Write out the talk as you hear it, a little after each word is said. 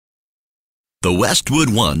Westwood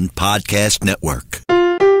One Podcast Network. Team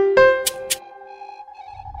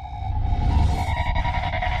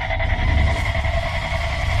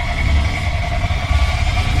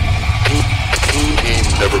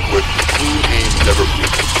Never Quit. Team Never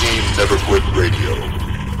Quit. Team Never Quit Radio.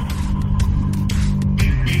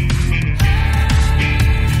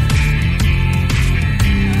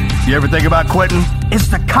 You ever think about quitting? It's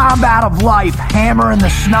the combat of life, hammering the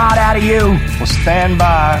snot out of you. Well, stand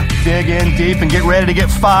by, dig in deep, and get ready to get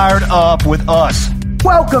fired up with us.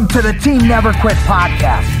 Welcome to the Team Never Quit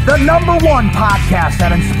podcast, the #1 podcast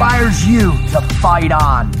that inspires you to fight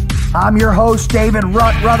on. I'm your host, David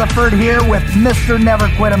Rutherford, here with Mr. Never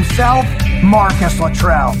Quit himself, Marcus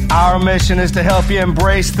Luttrell. Our mission is to help you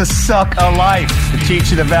embrace the suck of life, to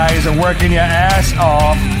teach you the values of working your ass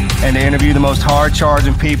off, and to interview the most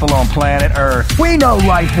hard-charging people on planet Earth. We know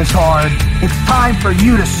life is hard. It's time for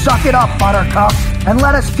you to suck it up, Buttercup, and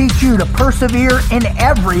let us teach you to persevere in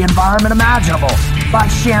every environment imaginable by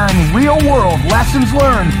sharing real-world lessons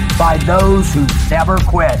learned by those who never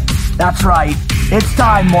quit. That's right. It's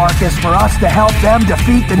time, Marcus, for us to help them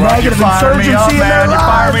defeat the negative insurgency in their lives. You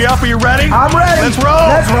fire me up. Are you ready? I'm ready. Let's roll.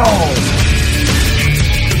 Let's roll.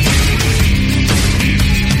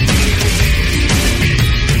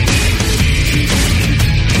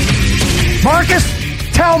 Marcus,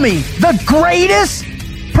 tell me, the greatest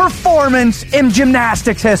performance in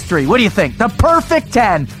gymnastics history. What do you think? The perfect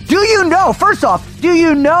 10. Do you know, first off, do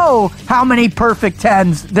you know how many perfect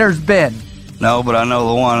 10s there's been? No, but I know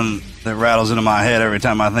the one that rattles into my head every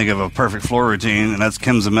time I think of a perfect floor routine, and that's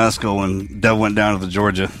Kim Zmeskal when Dev went down to the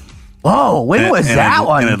Georgia. Whoa, when was that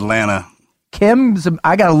one? In Atlanta. Kim's,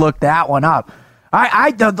 I got to look that one up.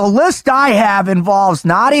 The list I have involves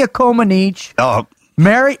Nadia Comaneci. Oh,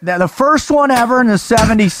 Mary, the first one ever in the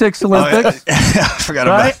 76 Olympics. I forgot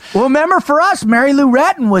about it. Well, remember for us, Mary Lou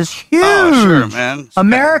Retton was huge. Oh, sure, man.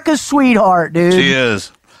 America's sweetheart, dude. She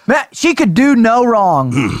is. Man, she could do no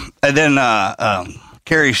wrong. And then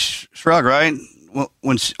Carrie Shrug, right?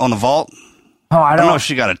 When she, on the vault. Oh, I don't know if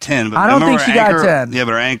she got a 10. But I don't think she got a 10. Yeah,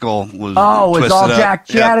 but her ankle was it was all up.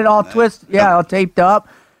 jacked. She had it all twisted. Yeah, all taped up.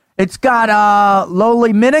 It's got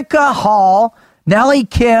Loliminka Hall, Nelly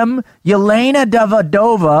Kim, Yelena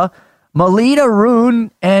Davydova, Melita Rune,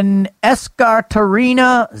 and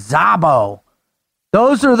Ekaterina Szabo.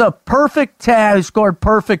 Those are the perfect 10 who scored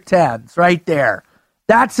perfect 10s right there.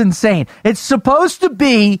 That's insane. It's supposed to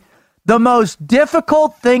be the most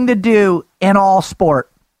difficult thing to do in all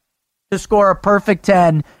sport, to score a perfect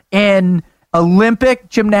 10 in Olympic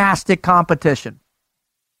gymnastic competition.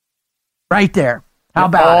 Right there. How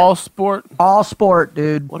about all sport? All sport,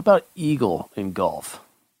 dude. What about eagle in golf?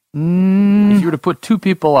 If you were to put two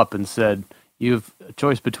people up and said you have a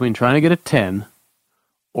choice between trying to get a 10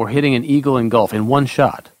 or hitting an eagle in golf in one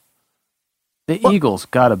shot, the eagle's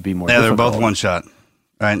got to be more difficult. They're both one shot,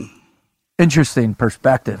 right? Interesting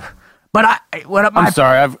perspective. But I'm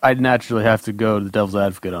sorry, I naturally have to go to the devil's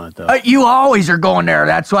advocate on it, though. You always are going there.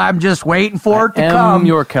 That's why I'm just waiting for it to come.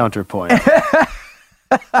 Your counterpoint.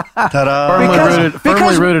 Ta-da.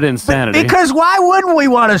 Firmly rooted insanity. Because why wouldn't we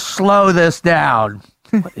want to slow this down?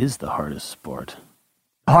 What is the hardest sport?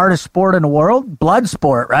 Hardest sport in the world? Blood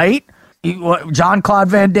sport, right? Jean-Claude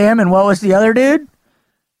Van Damme, and what was the other dude?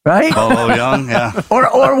 Right? Bolo Young, yeah. or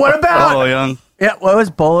what about Bolo Young? Yeah, what was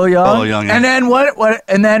Bolo Young? Bolo Young, yeah. And then what?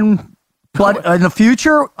 And then blood in the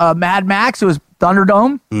future, Mad Max. It was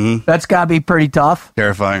Thunderdome. Mm-hmm. That's got to be pretty tough.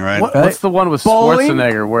 Terrifying, right? What's the one with Bowling?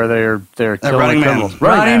 Schwarzenegger where they're killing Running criminals? Man.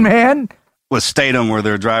 Running Man. With Statham where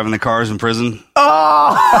they're driving the cars in prison.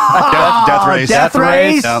 Oh, Death Race. Death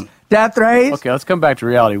Race. Yeah. Death Race. Okay, let's come back to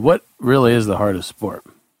reality. What really is the hardest sport?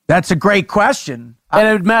 That's a great question. And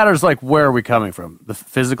it matters, like, where are we coming from? The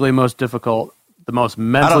physically most difficult, the most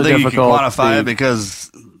mentally difficult. I don't think you can quantify it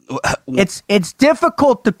because it's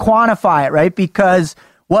difficult to quantify it, right? Because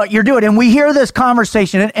what you're doing, and we hear this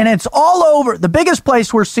conversation, and it's all over. The biggest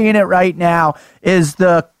place we're seeing it right now is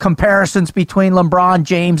the comparisons between LeBron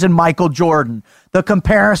James and Michael Jordan, the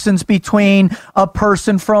comparisons between a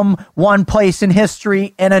person from one place in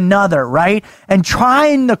history and another, right? And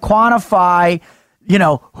trying to quantify,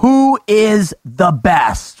 who is the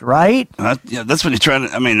best, right? That's what you're trying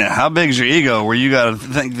to. I mean, how big is your ego where you got to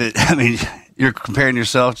think that? You're comparing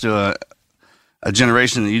yourself to a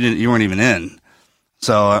generation that you weren't even in.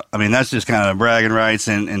 So, that's just kind of bragging rights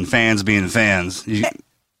and fans being fans.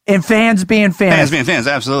 And fans being fans. Fans being fans,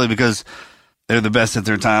 absolutely, because they're the best at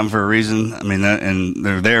their time for a reason. And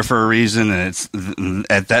they're there for a reason. And it's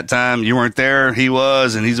at that time you weren't there, he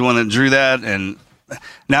was, and he's the one that drew that. And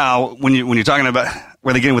now, when you're talking about,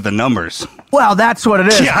 where they get with the numbers. Well, that's what it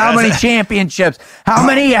is. Yeah, how many championships? How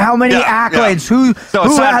many accolades? Who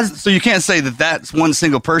has? So you can't say that that's one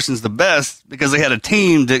single person's the best because they had a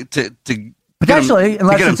team to Potentially,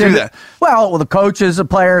 get them through that. Well, the coaches, the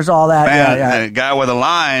players, all that. Man, the guy with a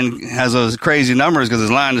line has those crazy numbers because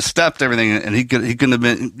his line has stepped everything, and he couldn't have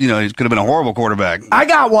been, he could have been a horrible quarterback. I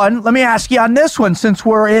got one. Let me ask you on this one, since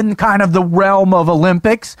we're in kind of the realm of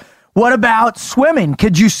Olympics. What about swimming?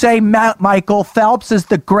 Could you say Michael Phelps is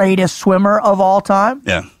the greatest swimmer of all time?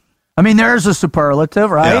 Yeah. I mean, there's a superlative,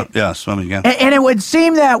 right? Yeah, swimming, yeah. And it would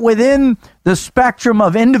seem that within the spectrum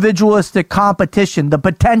of individualistic competition, the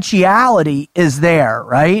potentiality is there,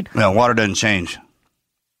 right? Yeah, water doesn't change.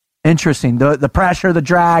 Interesting. The pressure, the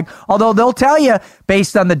drag. Although they'll tell you,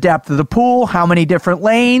 based on the depth of the pool, how many different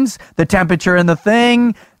lanes, the temperature in the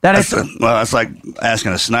thing, that's like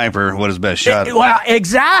asking a sniper what his best shot is. Well,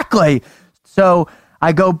 exactly. So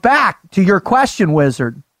I go back to your question,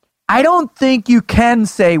 Wizard. I don't think you can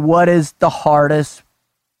say what is the hardest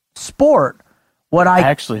sport. I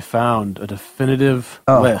actually found a definitive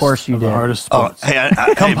list of course you of did. the hardest sports.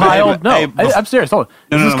 Compiled? I'm serious. Hold on.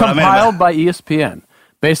 This is compiled by ESPN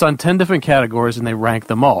based on 10 different categories, and they rank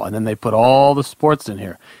them all. And then they put all the sports in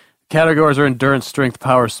here. Categories are endurance, strength,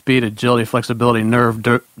 power, speed, agility, flexibility, nerve,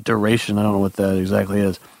 duration. I don't know what that exactly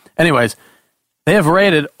is. Anyways, they have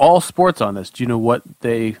rated all sports on this. Do you know what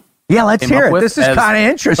they... Yeah, let's hear it. This is kind of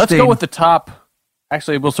interesting. Let's go with the top.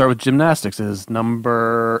 Actually, we'll start with gymnastics. Is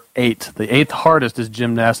number 8. The 8th hardest is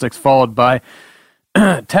gymnastics, followed by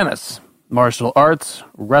tennis, martial arts,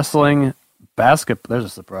 wrestling, basketball. There's a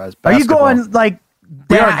surprise. Basketball. Are you going like...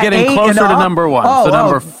 We are getting closer to number 1.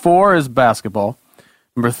 Number 4 is basketball.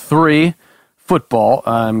 Number 3, football.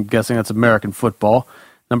 I'm guessing that's American football.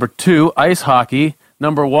 Number 2, ice hockey.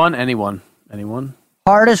 Number 1, anyone?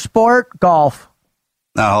 Hardest sport, golf.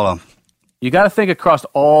 No, hold on. You got to think across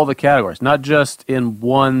all the categories, not just in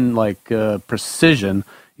one precision.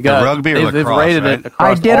 You got rugby or lacrosse, they've rated right? it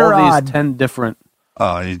across all these 10 different.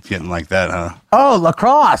 Oh, you're getting like that, huh? Oh,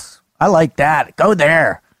 lacrosse. I like that. Go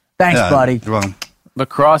there. Thanks, buddy. You're wrong.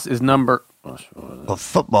 Lacrosse is number. Well,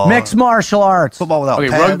 football. Mixed martial arts. Football without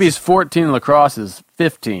pads. Rugby's 14, lacrosse is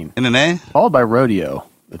 15. MMA? Followed by rodeo.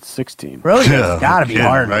 It's 16. Rodeo's got to be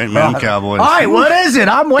hard. Right, man, Cowboys. All right, what is it?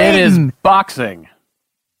 I'm waiting. It is boxing.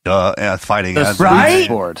 Yeah, fighting. The right?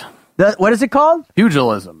 sport. What is it called?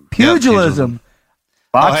 Pugilism. Pugilism.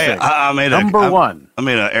 Boxing. I made number 1. I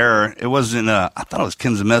made an error. It wasn't. I thought it was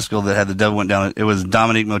Kim Zmeskal that had The Devil Went Down. It was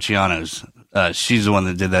Dominique Moceano's. She's the one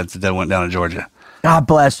that did that. The Devil Went Down in Georgia. God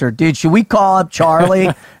bless her, dude. Should we call up Charlie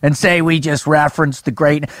and say we just referenced the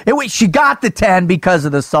great? She got the 10 because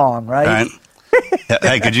of the song, right?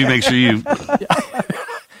 Hey, could you make sure you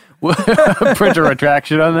print a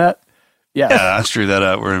retraction on that? Yeah, I screwed that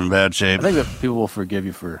up. We're in bad shape. I think that people will forgive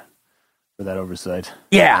you for that oversight.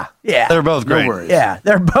 Yeah. They're both great. No worries. Yeah,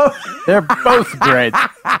 they're both great.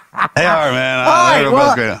 They are, man. All right, they're well,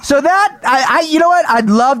 both great. so that you know what? I'd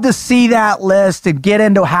love to see that list and get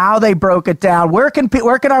into how they broke it down. Where can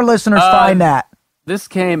our listeners find that? This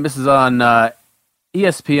is on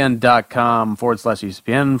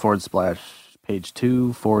ESPN.com/ESPN/ page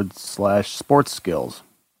 2 / sports skills.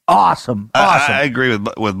 Awesome. I agree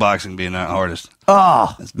with boxing being the hardest.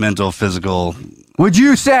 Oh, It's mental, physical. would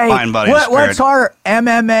you say Mind, body, and what's spirit. harder,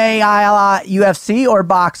 MMA, UFC, or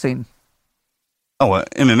boxing? Oh,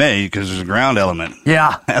 MMA, because there's a ground element.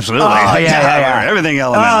 Yeah, Absolutely. Oh, yeah. Everything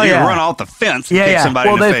element. Oh, You yeah. can run off the fence and Yeah, kick yeah. somebody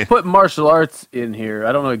Well, in the they face. put martial arts in here.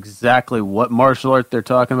 I don't know exactly what martial art they're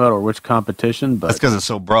talking about or which competition, but That's because it's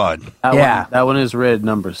so broad. that one is rated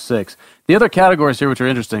number 6. The other categories here, which are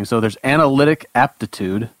interesting, so there's analytic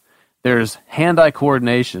aptitude, there's hand-eye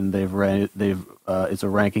coordination. It's a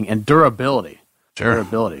ranking, and durability. Sure.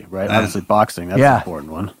 Durability, right? Yeah. Obviously, boxing. That's an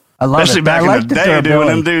important one. I love Especially it. back I like in the day, dude, when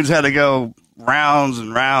durability. them dudes had to go rounds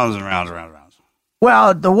and rounds and rounds and rounds.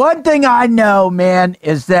 Well, the one thing I know, man,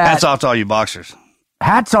 is that Hats off to all you boxers.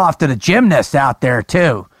 hats off to the gymnasts out there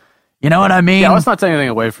too. You know what I mean? Yeah, let's not take anything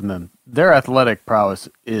away from them. Their athletic prowess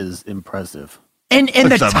is impressive. And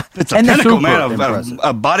It's a pinnacle, man, impressive.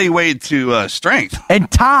 of body weight to strength. and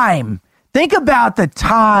time. Think about the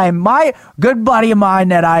time. My good buddy of mine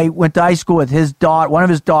that I went to high school with, his daughter, one of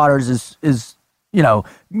his daughters is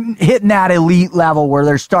hitting that elite level where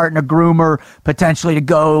they're starting to groom her potentially to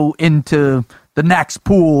go into the next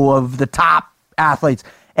pool of the top athletes.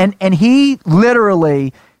 And he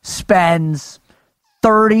literally spends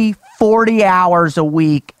 30, 40 hours a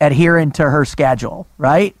week adhering to her schedule,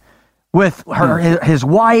 right? With her, his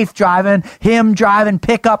wife him driving,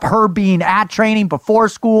 pick up, her being at training before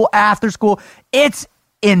school, after school. It's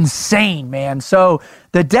insane, man. So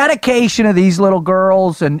the dedication of these little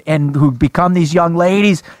girls and who become these young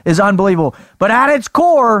ladies is unbelievable. But at its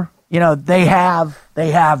core, they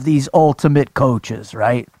have these ultimate coaches,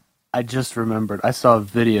 right? I just remembered. I saw a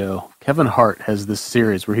video. Kevin Hart has this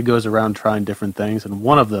series where he goes around trying different things, and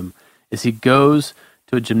one of them is he goes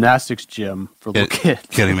to a gymnastics gym for little kids.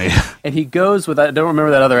 Kidding me? And he goes with, I don't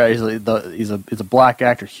remember that other guy. He's a black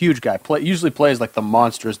actor, huge guy. Usually plays like the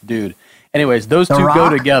monstrous dude. Anyways, those two go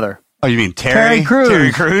together. Oh, you mean Terry Crews?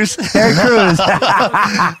 Terry Crews? Terry Crews. That's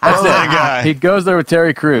that guy. He goes there with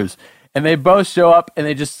Terry Crews. And they both show up, and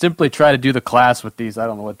they just simply try to do the class with these, I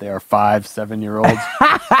don't know what they are, 5-7-year-olds.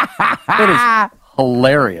 It is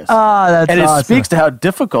hilarious. Oh, that's and it awesome. speaks to how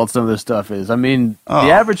difficult some of this stuff is. I mean, the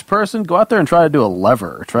average person, go out there and try to do a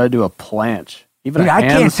lever, or try to do a planche. Even Dude, a I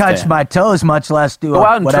can't touch handstand. my toes, much less do Go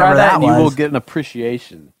out and whatever try that, and was. you will get an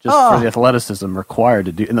appreciation just for the athleticism required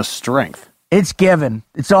to do, and the strength. It's given.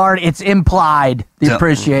 It's implied, the Yeah,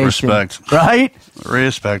 appreciation. respect. Right?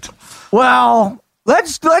 Respect. Well,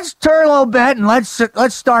 let's turn a little bit and let's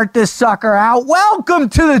start this sucker out. Welcome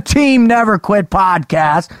to the Team Never Quit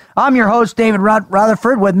podcast. I'm your host, David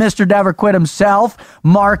Rutherford, with Mr. Never Quit himself,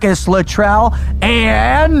 Marcus Luttrell,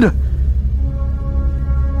 and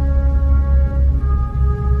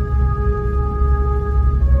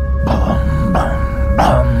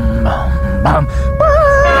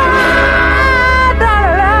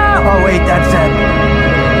oh wait, that's that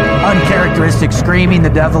uncharacteristic screaming.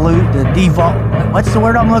 What's the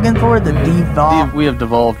word I'm looking for? We have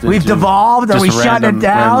devolved. We've devolved. Are just we shutting random- it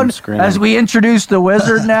down random screaming. as we introduce the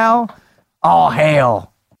wizard now? All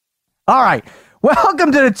hail. All right.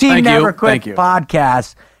 Welcome to the Team Thank you. Never Quit Thank you.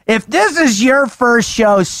 podcast. If this is your first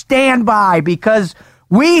show, stand by, because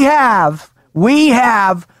we have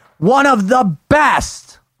one of the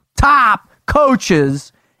best top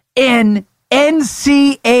coaches in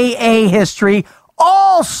NCAA history,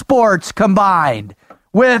 all sports combined,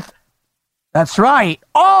 that's right,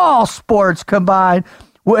 all sports combined,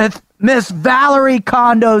 with Miss Valerie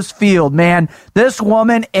Condos Field. Man, this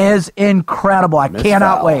woman is incredible. I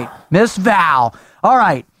cannot wait. Miss Val. All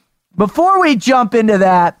right. Before we jump into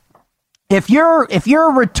that, if you're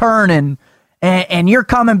returning and you're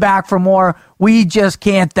coming back for more, we just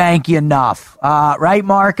can't thank you enough. Right,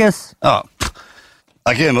 Marcus? Oh,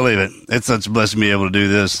 I can't believe it. It's such a blessing to be able to do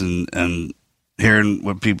this and hearing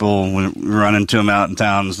what people, when we run into them out in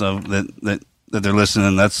town and stuff, that they're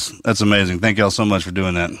listening. That's amazing. Thank y'all so much for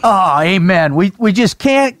doing that. Oh, amen. We just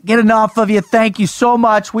can't get enough of you. Thank you so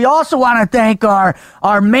much. We also want to thank our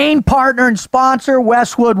main partner and sponsor,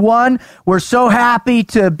 Westwood One. We're so happy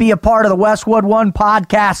to be a part of the Westwood One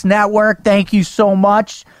podcast network. Thank you so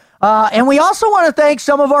much. And we also want to thank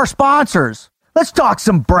some of our sponsors. Let's talk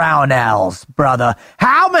some Brownells, brother. All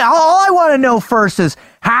I want to know first is,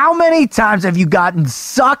 how many times have you gotten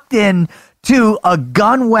sucked in to a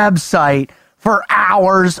gun website for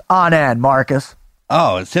hours on end, Marcus?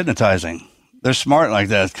 Oh, it's hypnotizing. They're smart like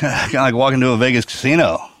that. It's kind of like walking to a Vegas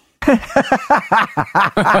casino.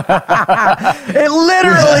 It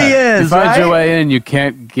literally is, You find right? your way in, you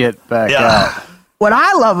can't get back out. What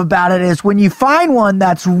I love about it is when you find one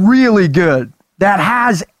that's really good, that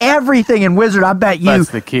has everything in Wizard. I bet That's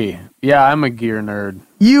the key. Yeah, I'm a gear nerd.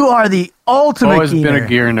 you are the ultimate Always been geezer. a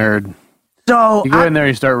gear nerd. So You go in there,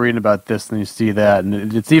 you start reading about this, and you see that,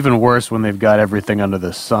 and it's even worse when they've got everything under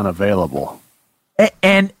the sun available.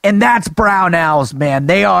 and that's Brownells, man.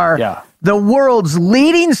 They are the world's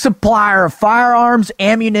leading supplier of firearms,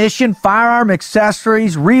 ammunition, firearm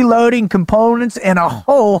accessories, reloading components, and a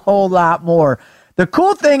whole lot more. The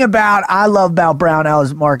cool thing I love about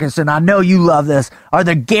Brownells, Marcus, and I know you love this, are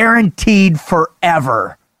the guaranteed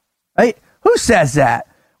forever. Right? Who says that?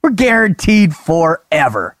 We're guaranteed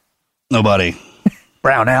forever. Nobody.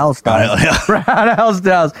 Brownells does. Yeah. Brownells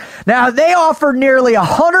does. Now, they offer nearly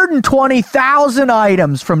 120,000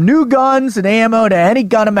 items, from new guns and ammo to any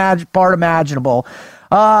gun part imaginable.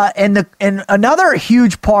 And another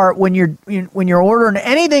huge part when you're ordering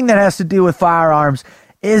anything that has to do with firearms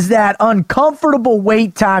is that uncomfortable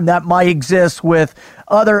wait time that might exist with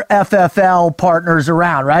other FFL partners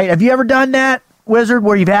around, right? Have you ever done that, Wizard,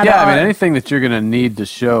 where you've had Yeah, I mean, anything that you're going to need to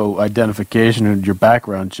show identification and your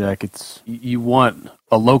background check, you want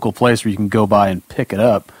a local place where you can go by and pick it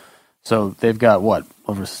up. So they've got,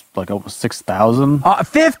 over 6,000?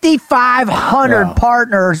 5,500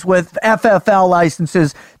 partners with FFL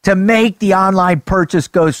licenses to make the online purchase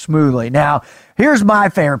go smoothly. Now, here's my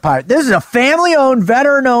favorite part. This is a family-owned,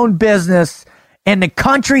 veteran-owned business, in the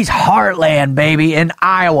country's heartland, baby, in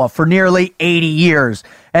Iowa for nearly 80 years.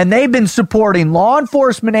 And they've been supporting law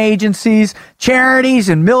enforcement agencies, charities,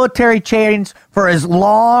 and military chains for as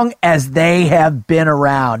long as they have been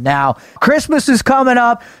around. Now, Christmas is coming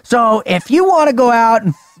up, so if you want to go out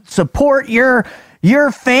and support your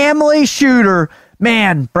family shooter,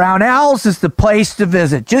 man, Brownells is the place to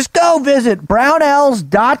visit. Just go visit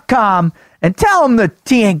brownells.com and tell them the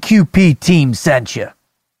TNQP team sent you.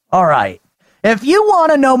 All right. If you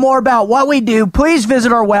want to know more about what we do, please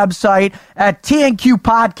visit our website at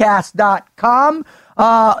tnqpodcast.com,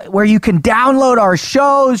 where you can download our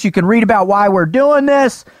shows. You can read about why we're doing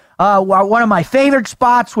this. One of my favorite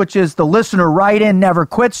spots, which is the listener write-in Never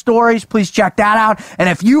Quit stories. Please check that out. And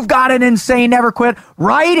if you've got an insane Never Quit,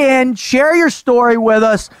 write in, share your story with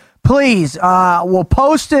us. Please, we'll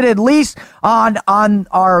post it at least on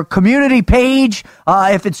our community page.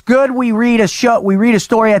 If it's good, we read a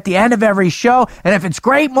story at the end of every show. And if it's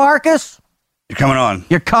great, Marcus, You're coming on.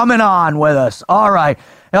 You're coming on with us. All right.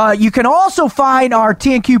 You can also find our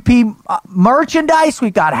TNQP merchandise.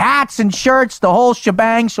 We've got hats and shirts, the whole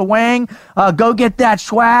shebang. Go get that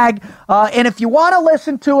swag. And if you want to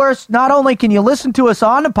listen to us, not only can you listen to us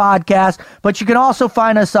on the podcast, but you can also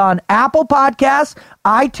find us on Apple Podcasts,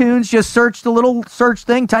 iTunes. Just search the little search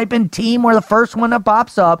thing, type in team, we're the first one that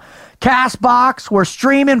pops up. Castbox, we're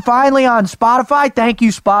streaming finally on Spotify. Thank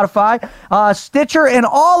you, Spotify. Stitcher, and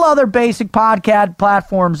all other basic podcast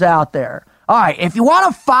platforms out there. All right, if you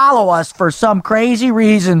want to follow us for some crazy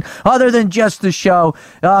reason other than just the show,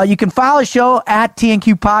 you can follow the show at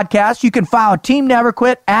TNQ Podcast. You can follow Team Never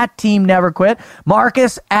Quit at Team Never Quit.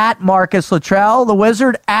 Marcus at Marcus Luttrell. The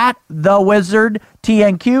Wizard at The Wizard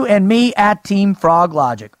TNQ. And me at Team Frog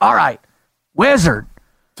Logic. All right, Wizard.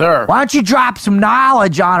 Sir. Why don't you drop some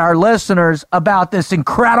knowledge on our listeners about this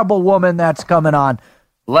incredible woman that's coming on?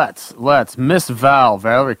 Let's. Miss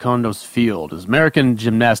Valerie Kondos Field is American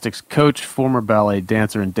gymnastics coach, former ballet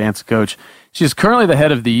dancer, and dance coach. She is currently the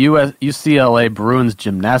head of the UCLA Bruins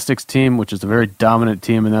gymnastics team, which is a very dominant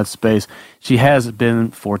team in that space. She has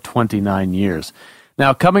been for 29 years.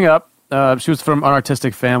 Now, coming up, she was from an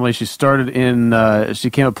artistic family. She started she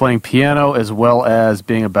came up playing piano as well as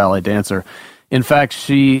being a ballet dancer. In fact,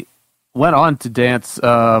 she went on to dance,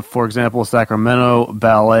 for example, Sacramento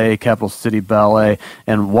Ballet, Capital City Ballet,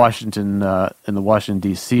 and Washington in the Washington,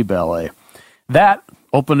 D.C. Ballet. That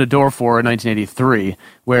opened a door for her in 1983,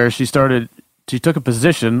 where she took a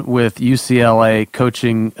position with UCLA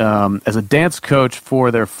coaching as a dance coach for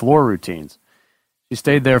their floor routines. She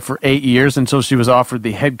stayed there for 8 years until she was offered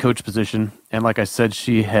the head coach position. And like I said,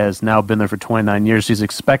 she has now been there for 29 years. She's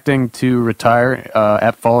expecting to retire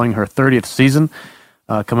following her 30th season.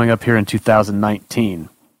 Coming up here in 2019.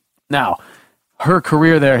 Now, her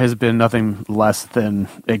career there has been nothing less than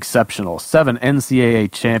exceptional. 7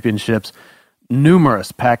 NCAA championships,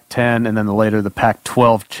 numerous Pac-10, and then later the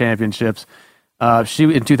Pac-12 championships. She,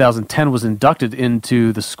 in 2010, was inducted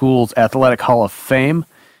into the school's Athletic Hall of Fame,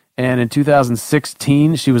 and in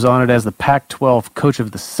 2016, she was honored as the Pac-12 Coach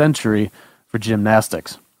of the Century for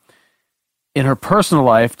gymnastics. In her personal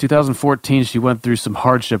life, 2014, she went through some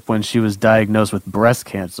hardship when she was diagnosed with breast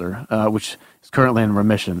cancer, which is currently in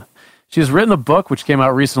remission. She has written a book, which came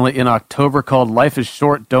out recently in October, called Life is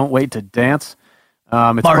Short, Don't Wait to Dance.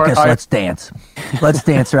 Marcus, let's dance. Let's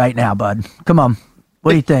dance right now, bud. Come on.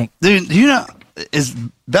 What do you think? Dude, do you know, is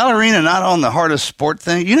ballerina not on the hardest sport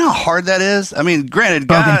thing? You know how hard that is? I mean, granted,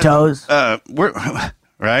 broken toes.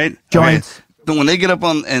 Right? Joints. I mean, when they get up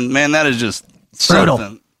on, and man, that is just brutal.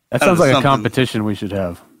 Something. That sounds like a competition we should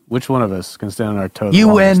have. Which one of us can stand on our toes? You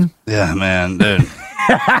win. Yeah, man, dude.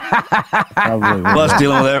 Probably. Plus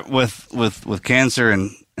dealing with cancer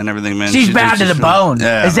and everything, man. She's bad to the bone.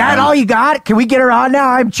 Yeah, is that all you got? Can we get her on now?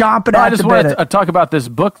 I'm chomping at the bit. I just wanted to talk about this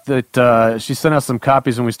book that she sent us some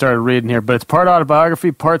copies when we started reading here, but it's part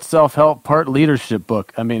autobiography, part self-help, part leadership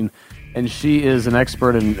book. I mean, and she is an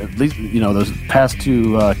expert in at least, those past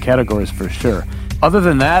two categories for sure. Other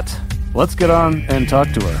than that, let's get on and talk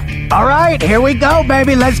to her. All right, here we go,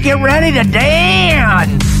 baby. Let's get ready to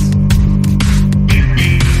dance.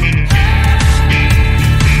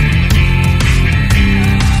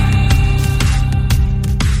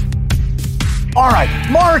 All right,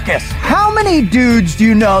 Marcus, how many dudes do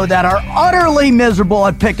you know that are utterly miserable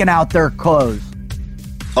at picking out their clothes?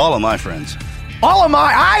 All of my friends. All of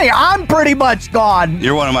I'm pretty much gone.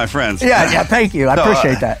 You're one of my friends. Yeah, thank you. I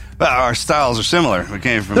appreciate that. Our styles are similar. We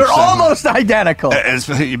came from. They're almost identical.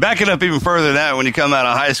 You back it up even further than that. When you come out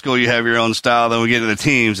of high school, you have your own style. Then we get to the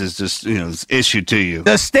teams. It's just it's issued to you.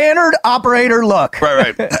 The standard operator look.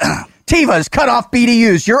 Right. Tevas cut off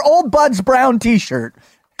BDUs. Your old Bud's brown T-shirt.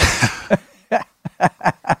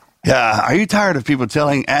 Yeah. Are you tired of people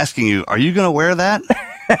asking you, are you going to wear that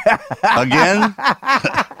again?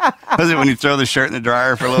 Was it when you throw the shirt in the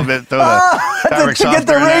dryer for a little bit, throw the fabric to get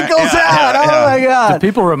the softener in there? wrinkles out. Oh my Do God.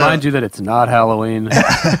 people remind you that it's not Halloween?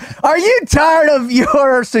 Are you tired of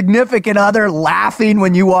your significant other laughing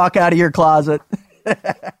when you walk out of your closet?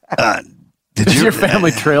 Does your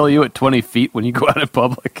family trail you at 20 feet when you go out in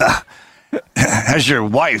public? Has your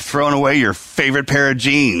wife thrown away your favorite pair of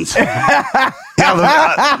jeans? No, he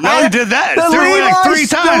did that. The Threw away like 3 Levi's,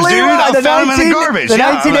 times, the dude. Levi, I the found them in the garbage. The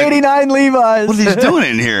Yeah, 1989 Levi's. what is he doing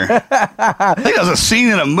in here? I think that was a scene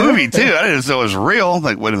in a movie, too. I didn't know it was real.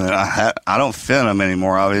 Like, wait a minute. I don't fit them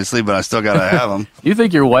anymore, obviously, but I still got to have them. You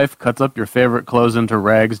think your wife cuts up your favorite clothes into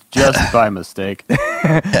rags just by mistake?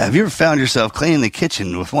 Yeah, have you ever found yourself cleaning the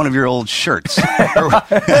kitchen with one of your old shirts? There's where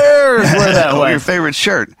that Or went. your favorite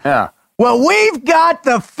shirt? Yeah. Well, we've got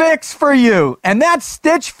the fix for you, and that's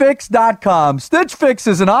StitchFix.com. Stitch Fix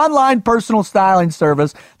is an online personal styling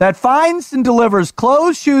service that finds and delivers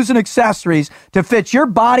clothes, shoes, and accessories to fit your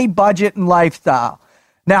body, budget, and lifestyle.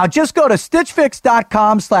 Now, just go to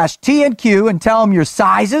StitchFix.com/TNQ and tell them your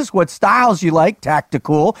sizes, what styles you like,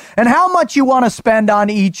 tactical, and how much you want to spend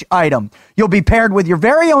on each item. You'll be paired with your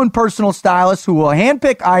very own personal stylist who will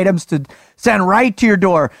handpick items to send right to your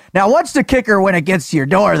door. Now, what's the kicker when it gets to your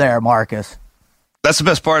door there, Marcus? That's the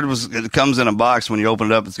best part. It comes in a box. When you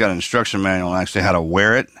open it up, it's got an instruction manual on actually how to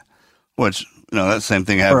wear it, which, that same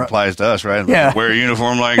thing applies to us, right? Yeah. Wear a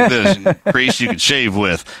uniform like this. Crease you could shave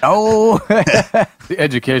with. Oh, The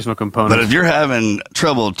educational component. But if you're having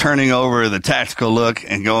trouble turning over the tactical look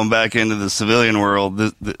and going back into the civilian world,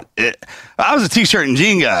 I was a T-shirt and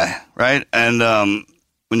jean guy, right? And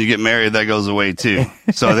when you get married, that goes away too.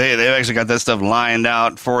 So they've actually got that stuff lined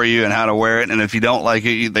out for you and how to wear it. And if you don't like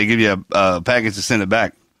it, they give you a package to send it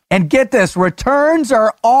back. and get this, returns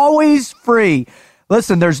are always free.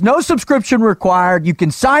 Listen, there's no subscription required. You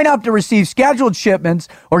can sign up to receive scheduled shipments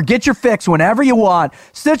or get your fix whenever you want.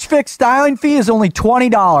 Stitch Fix styling fee is only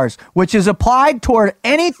 $20, which is applied toward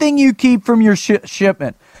anything you keep from your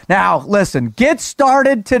shipment. Now, listen, get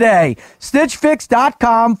started today.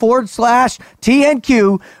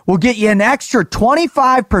 StitchFix.com/TNQ will get you an extra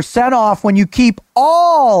 25% off when you keep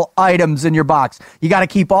all items in your box. You got to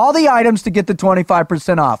keep all the items to get the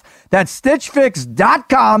 25% off. That's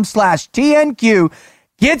StitchFix.com/TNQ.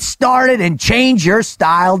 Get started and change your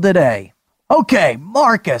style today. Okay,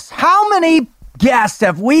 Marcus, how many guests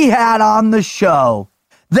have we had on the show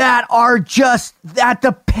that are just at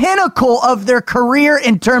the pinnacle of their career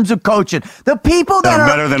in terms of coaching? The people that They're are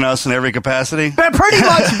better than us in every capacity. they're pretty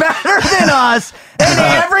much better than us in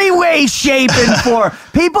every way, shape, and form.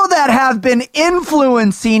 People that have been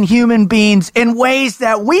influencing human beings in ways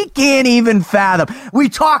that we can't even fathom. We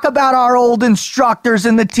talk about our old instructors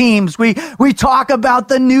in the teams. We talk about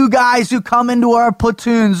the new guys who come into our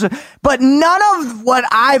platoons. But none of what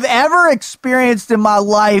I've ever experienced in my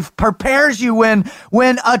life prepares you when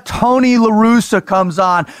a Tony La Russa comes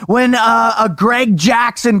on, when a Greg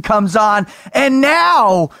Jackson comes on, and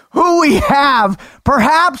now who we have,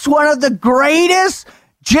 perhaps one of the greatest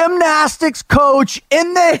gymnastics coach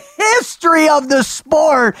in the history of the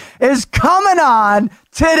sport, is coming on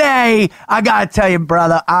today. I gotta tell you,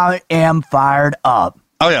 brother, I am fired up.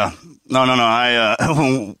 Oh yeah, no. I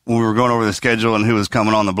when we were going over the schedule and who was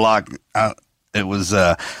coming on the block, it was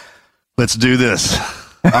let's do this.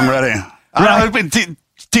 I'm ready.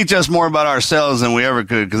 Teach us more about ourselves than we ever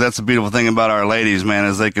could, because that's the beautiful thing about our ladies, man,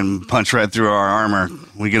 is they can punch right through our armor.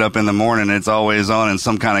 We get up in the morning, it's always on in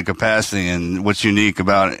some kind of capacity, and what's unique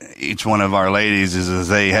about each one of our ladies is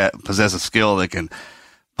they possess a skill that can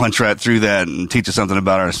punch right through that and teach us something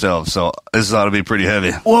about ourselves. So this ought to be pretty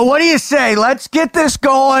heavy. Well, what do you say? Let's get this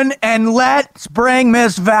going and let's bring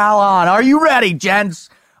Miss Val on. Are you ready, gents?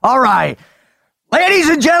 All right. Ladies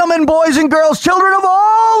and gentlemen, boys and girls, children of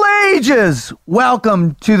all ages,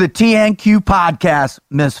 welcome to the TNQ podcast,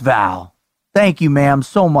 Miss Val. Thank you, ma'am,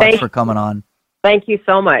 so much for coming on. Thank you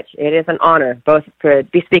so much. It is an honor to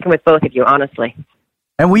be speaking with both of you, honestly.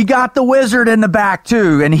 And we got the wizard in the back,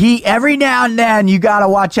 too. And he, every now and then, you got to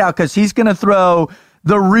watch out because he's going to throw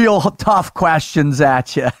the real tough questions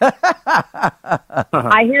at you.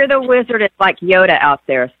 I hear the wizard is like Yoda out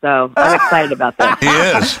there, so I'm excited about that. He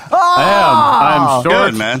is. I'm short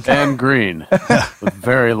Good, man. and green with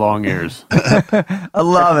very long ears. I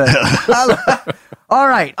love it. All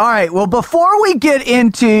right. Well, before we get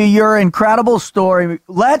into your incredible story,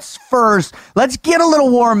 let's get a little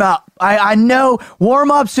warm up. I know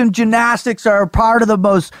warm-ups in gymnastics are part of the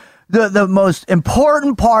most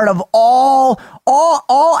important part of all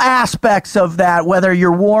aspects of that, whether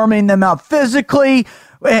you're warming them up physically,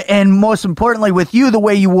 and most importantly with you, the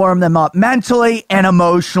way you warm them up mentally and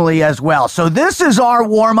emotionally as well. So this is our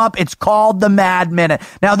warm-up. It's called the Mad Minute.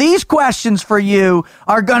 Now, these questions for you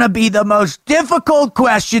are going to be the most difficult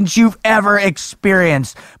questions you've ever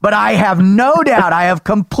experienced, but I have no doubt, I have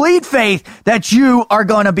complete faith that you are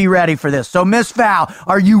going to be ready for this. So, Miss Val,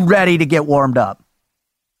 are you ready to get warmed up?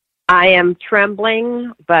 I am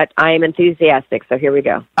trembling, but I am enthusiastic, so here we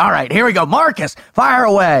go. All right, here we go. Marcus, fire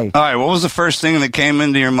away. All right, what was the first thing that came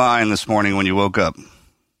into your mind this morning when you woke up?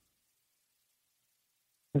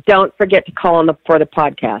 Don't forget to call for the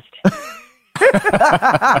podcast.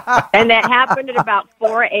 And that happened at about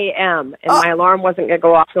 4 a.m., and my alarm wasn't going to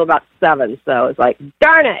go off till about 7, so it's like,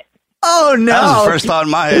 darn it. Oh, no. That was the first thought in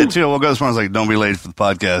my head, too. I woke up this morning, I was like, don't be late for the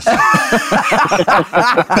podcast.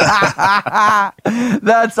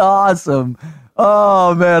 That's awesome.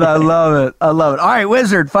 Oh, man, I love it. I love it. All right,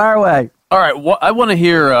 Wizard, fire away. All right, I want to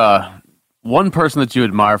hear one person that you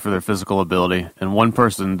admire for their physical ability and one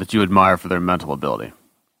person that you admire for their mental ability.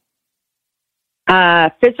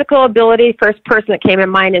 Physical ability, first person that came in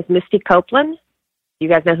mind is Misty Copeland. You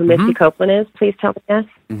guys know who Misty Copeland is? Please tell me yes.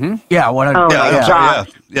 Mm-hmm. Yeah.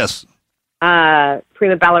 Yes.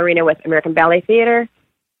 Prima ballerina with American Ballet Theater.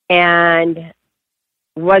 And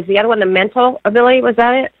was the other one the mental ability? Was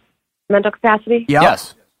that it? Mental capacity? Yep.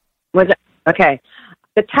 Yes. Was it? Okay.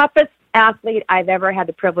 The toughest athlete I've ever had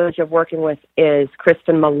the privilege of working with is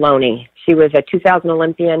Kristen Maloney. She was a 2000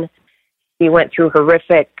 Olympian. She went through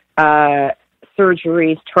horrific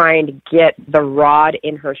surgeries trying to get the rod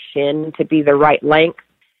in her shin to be the right length.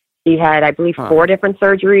 She had, I believe, 4 different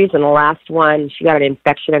surgeries, and the last one, she got an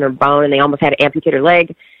infection in her bone, and they almost had to amputate her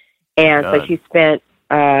leg. And so she spent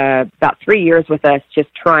about 3 years with us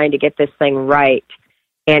just trying to get this thing right,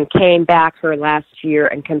 and came back her last year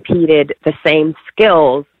and competed the same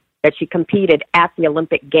skills that she competed at the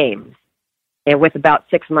Olympic Games, and with about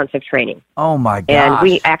 6 months of training. Oh, my gosh. And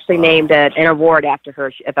we actually named an award after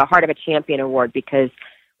her, the Heart of a Champion Award, because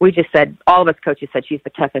we just said, all of us coaches said she's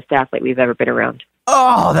the toughest athlete we've ever been around.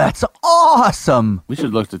 Oh, that's awesome. We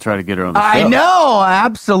should look to try to get her on the show. I know,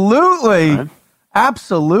 absolutely. Right.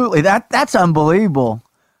 Absolutely. That's unbelievable.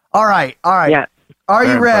 All right. Yeah. Are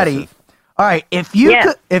you Very ready? impressive. All right. If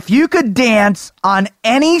you could dance on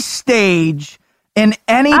any stage in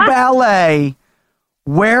any ballet,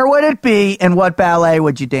 where would it be and what ballet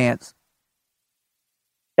would you dance?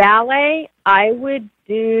 Ballet, I would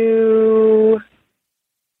do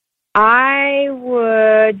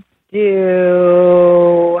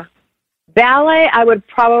ballet. I would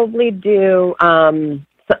probably do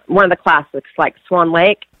one of the classics like Swan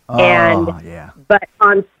Lake. But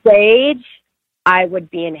on stage, I would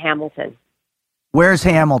be in Hamilton. Where's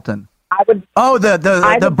Hamilton? I would. Oh,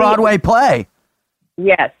 the Broadway play.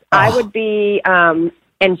 Yes, I would be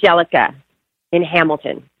Angelica in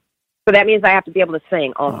Hamilton. So that means I have to be able to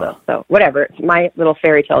sing also. So whatever, it's my little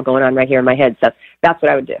fairy tale going on right here in my head. So that's what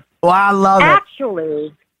I would do. Well, I love it.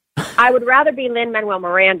 Actually, I would rather be Lin-Manuel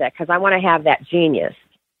Miranda because I want to have that genius.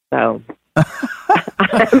 So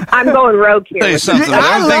I'm going rogue here. Tell you something.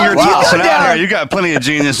 Everything you're tossing out here, you got plenty of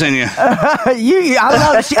genius in you.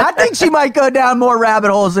 I think she might go down more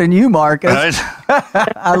rabbit holes than you, Marcus. Right?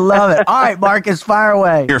 I love it. All right, Marcus, fire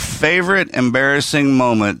away. Your favorite embarrassing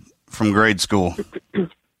moment from grade school?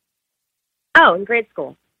 Oh, in grade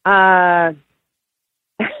school.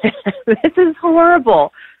 This is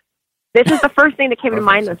horrible. This is the first thing that came to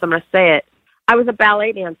mind, so I'm going to say it. I was a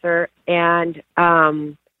ballet dancer, and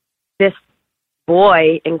this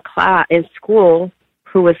boy in school,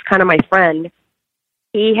 who was kind of my friend,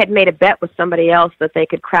 he had made a bet with somebody else that they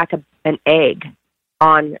could crack an egg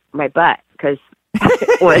on my butt because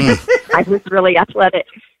I was really athletic.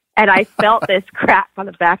 And I felt this crack on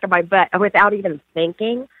the back of my butt, and without even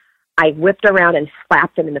thinking, I whipped around and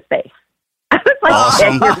slapped him in the face. I was like,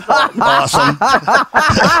 awesome.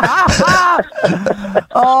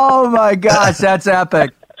 Oh my gosh, that's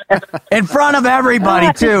epic. In front of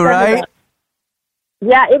everybody too, right?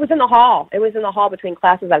 Yeah, it was in the hall. It was in the hall between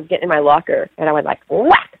classes. I was getting in my locker, and I was like,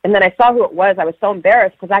 whack! And then I saw who it was. I was so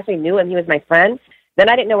embarrassed because I actually knew him. He was my friend. Then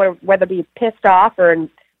I didn't know whether to be pissed off or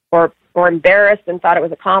embarrassed and thought it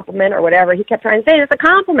was a compliment or whatever. He kept trying to say it's a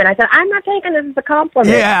compliment. I said, I'm not taking this as a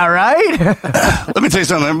compliment. Yeah, right? Let me tell you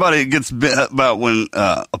something. Everybody gets bit about when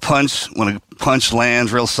a punch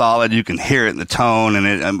lands real solid, you can hear it in the tone, and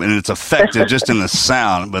it's effective just in the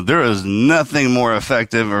sound. But there is nothing more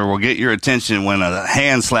effective or will get your attention when a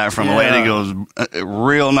hand slap from a lady goes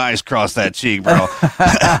real nice across that cheek, bro. It's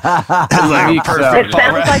like perfect.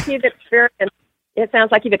 It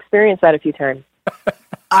sounds like you've experienced that a few times.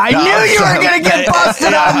 I knew you were going to get busted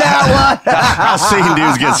on that one. I've seen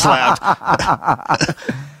dudes get slapped.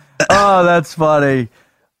 Oh, that's funny.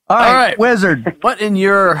 All right, Wizard. What, in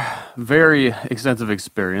your very extensive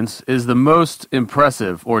experience, is the most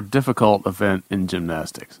impressive or difficult event in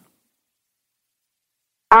gymnastics?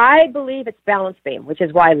 I believe it's balance beam, which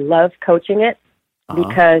is why I love coaching it,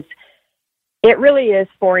 because it really is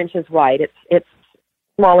 4 inches wide. It's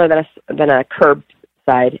smaller than a curb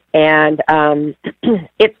side, and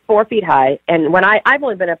it's 4 feet high. And when I've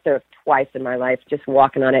only been up there twice in my life, just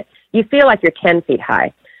walking on it, you feel like you're 10 feet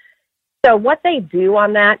high. So what they do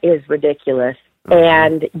on that is ridiculous.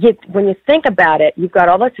 And when you think about it, you've got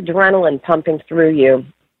all this adrenaline pumping through you.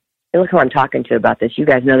 And look who I'm talking to about this. You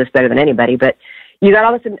guys know this better than anybody, but you got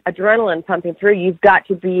all this adrenaline pumping through. You've got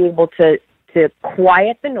to be able to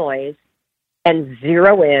quiet the noise and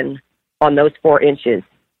zero in on those 4 inches.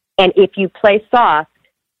 And if you play soft,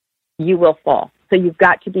 you will fall. So you've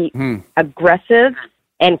got to be aggressive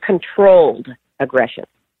and controlled aggression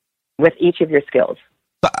with each of your skills.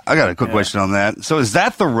 I got a quick question on that. So is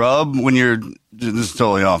that the rub when you're, this is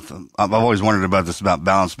totally off. I've always wondered about this about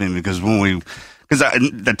balance beam, because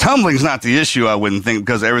the tumbling's not the issue, I wouldn't think,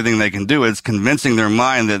 because everything they can do, it's convincing their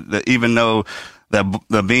mind that even though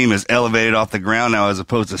the beam is elevated off the ground now as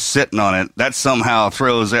opposed to sitting on it, that somehow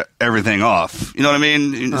throws everything off. You know what I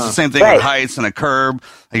mean? It's the same thing with heights and a curb.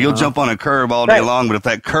 Like you'll jump on a curb all day long, but if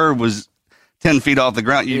that curb was 10 feet off the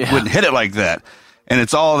ground, you wouldn't hit it like that. And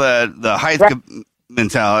it's all the height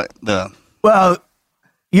mentality. Well,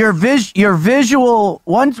 your visual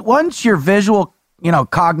once your visual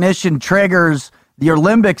cognition triggers your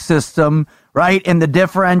limbic system, right, and the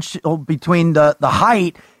differential between the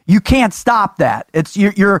height, you can't stop that. It's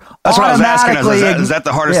you're that's what I was asking. automatically. Is that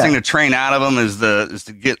the hardest thing to train out of them? Is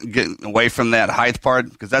to get away from that height part,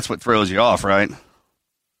 because that's what throws you off, right?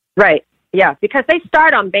 Right. Yeah, because they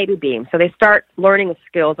start on baby beam, so they start learning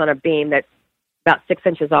skills on a beam that's about 6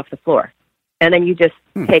 inches off the floor. And then you just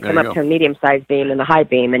take them up to a medium-sized beam and the high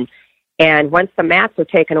beam. And once the mats are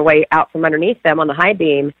taken away out from underneath them on the high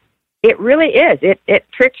beam, it really is. It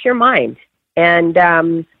tricks your mind. And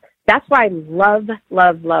that's why I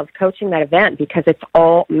love coaching that event, because it's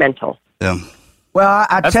all mental. Yeah. Well,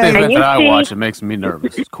 that's the event that I watch. It makes me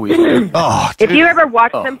nervous. It's queasy. If you ever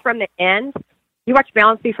watch them from the end, you watch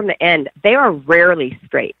balance beam from the end, they are rarely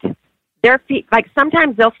straight. Their feet, like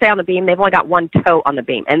sometimes they'll stay on the beam. They've only got one toe on the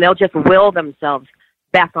beam, and they'll just will themselves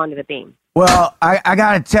back onto the beam. Well, I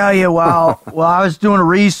got to tell you, while I was doing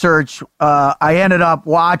research, I ended up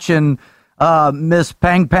watching Miss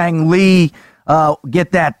Peng Peng Lee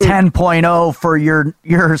get that 10.0 for your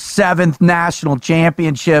 7th national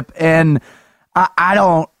championship, and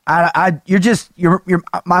I'm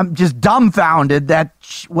just dumbfounded that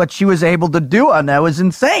what she was able to do on that was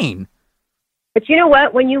insane. But you know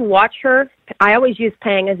what? When you watch her, I always use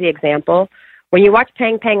Peng as the example. When you watch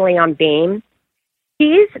Peng Peng Lee on beam,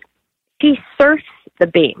 she surfs the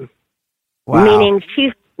beam, meaning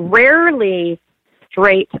she's rarely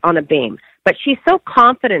straight on a beam. But she's so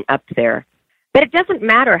confident up there that it doesn't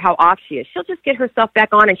matter how off she is. She'll just get herself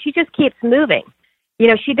back on, and she just keeps moving.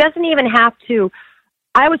 She doesn't even have to.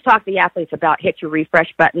 I always talk to the athletes about hit your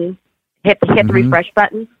refresh button, hit the refresh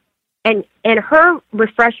button. And her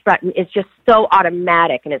refresh button is just so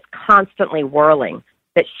automatic, and it's constantly whirling,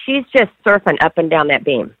 that she's just surfing up and down that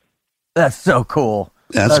beam. That's so cool.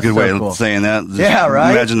 Yeah, that's a good way of saying that.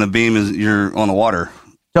 Right? Imagine the beam is you're on the water.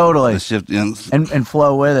 Totally. And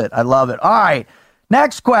flow with it. I love it. All right.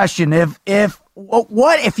 Next question. If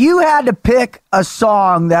you had to pick a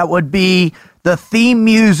song that would be the theme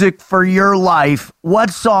music for your life, what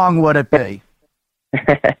song would it be?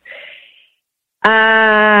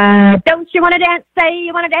 Don't you want to dance? Say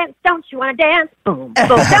you want to dance. Don't you want to dance? Boom, boom. Don't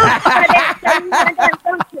you want to dance? Say you want to dance.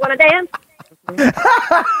 Don't you want to dance?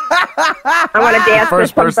 I want to dance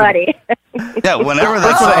with somebody. Yeah, whenever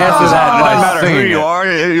that's the answer, no matter who you are,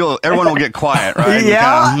 everyone will get quiet, right?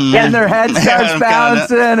 Yeah, and their head starts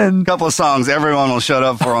bouncing, and a couple of songs, everyone will shut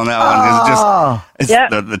up for on that one. It's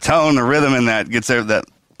just the tone, the rhythm in that gets there. That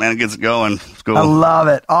man, it gets it going. It's cool. I love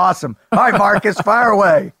it. Awesome. All right, Marcus, fire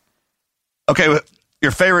away. Okay,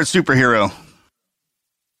 your favorite superhero?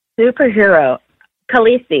 Superhero,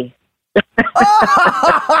 Khaleesi.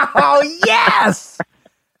 Oh, yes!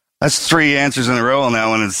 That's 3 answers in a row on that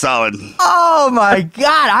one. It's solid. Oh, my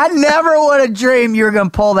God. I never would have dreamed you were going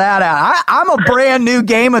to pull that out. I'm a brand new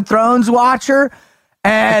Game of Thrones watcher,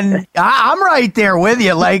 and I'm right there with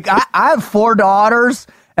you. Like, I have 4 daughters,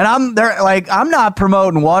 and I'm there. Like, I'm not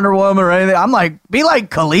promoting Wonder Woman or anything. I'm like, be like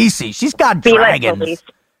Khaleesi. She's got dragons. Like Khaleesi.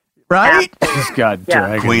 Right? She's got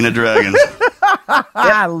dragons. Queen of Dragons.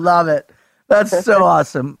 I love it. That's so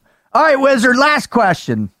awesome. All right, Wizard, last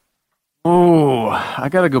question. Oh, I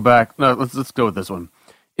got to go back. No, let's go with this one.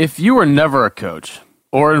 If you were never a coach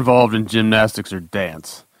or involved in gymnastics or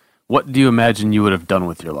dance, what do you imagine you would have done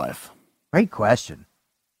with your life? Great question.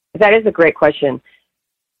 That is a great question.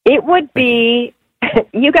 It would be,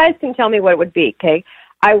 you guys can tell me what it would be, okay?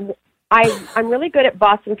 I'm really good at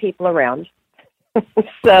bossing people around.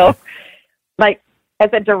 So, like, as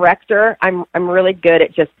a director, I'm really good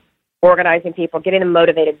at just organizing people, getting them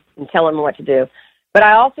motivated, and telling them what to do. But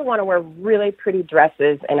I also want to wear really pretty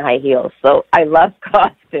dresses and high heels. So I love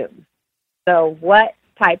costumes. So what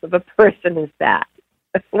type of a person is that?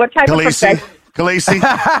 What type of profession? Khaleesi.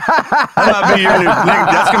 That's gonna be your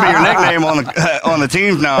nickname on the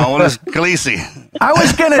team now. What is Khaleesi? I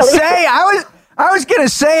was gonna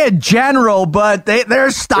say a general, but their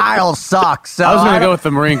style sucks. So I was gonna go with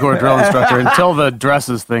the Marine Corps drill instructor until the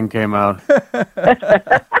dresses thing came out,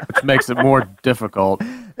 which makes it more difficult.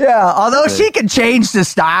 Yeah, although she can change the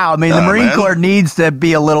style. I mean, the Marine Corps needs to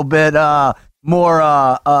be a little bit more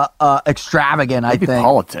extravagant, I Maybe think.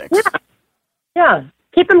 Politics. Yeah.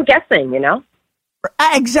 Keep them guessing, you know?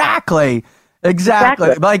 Exactly.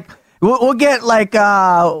 Like we'll get like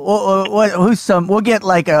we'll get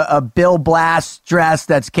like a Bill Blass dress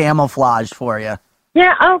that's camouflaged for you.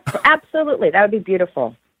 Yeah, oh, absolutely. That would be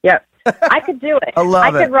beautiful. Yep. I could do it.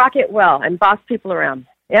 I could rock it well and boss people around.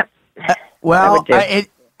 Yep. Well,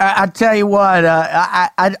 I tell you what,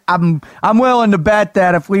 I'm willing to bet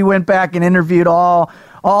that if we went back and interviewed all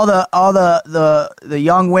the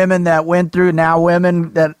young women that went through, now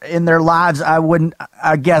women that in their lives,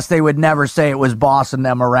 I guess they would never say it was bossing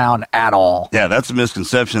them around at all. Yeah, that's a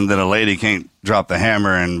misconception that a lady can't drop the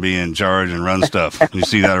hammer and be in charge and run stuff. You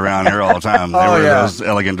see that around here all the time. They wear those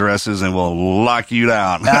elegant dresses and will lock you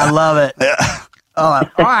down. I love it. Yeah. All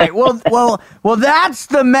right. Well, that's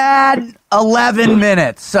the Mad 11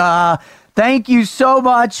 minutes. Thank you so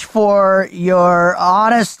much for your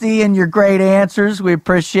honesty and your great answers. We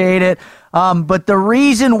appreciate it. But the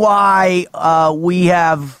reason why we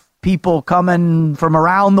have people coming from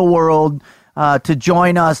around the world to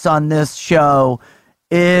join us on this show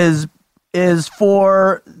is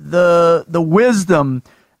for the wisdom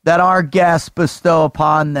that our guests bestow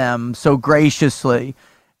upon them so graciously.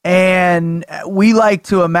 And we like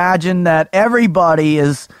to imagine that everybody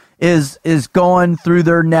is going through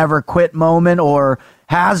their never quit moment, or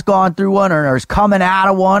has gone through one, or is coming out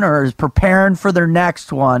of one, or is preparing for their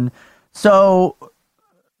next one. So,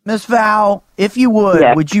 Miss Val, if you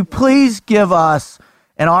would you please give us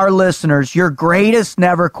and our listeners your greatest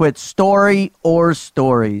never quit story or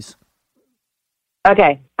stories?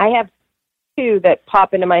 Okay. I have two that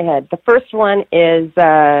pop into my head. The first one is,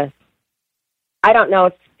 I don't know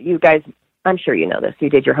if you guys, I'm sure you know this. You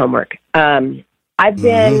did your homework. I've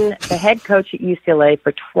been the head coach at UCLA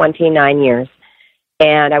for 29 years,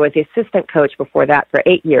 and I was the assistant coach before that for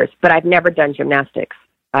 8 years, but I've never done gymnastics.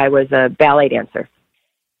 I was a ballet dancer.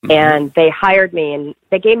 And they hired me, and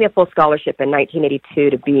they gave me a full scholarship in 1982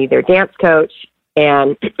 to be their dance coach,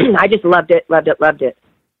 and I just loved it.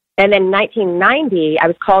 And then in 1990, I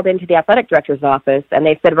was called into the athletic director's office, and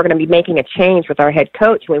they said, we're going to be making a change with our head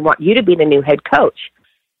coach, and we want you to be the new head coach.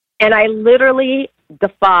 And I literally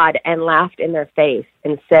guffawed and laughed in their face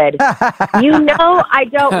and said, I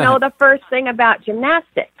don't know the first thing about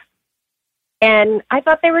gymnastics. And I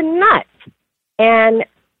thought they were nuts. And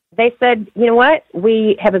they said, you know what?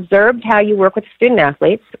 We have observed how you work with student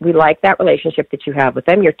athletes. We like that relationship that you have with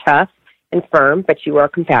them. You're tough and firm, but you are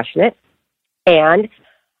compassionate. And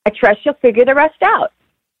I trust you'll figure the rest out.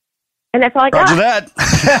 And that's all I got. Roger that.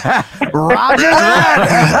 Roger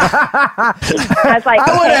that. I was like,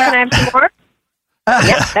 okay, can I have some more?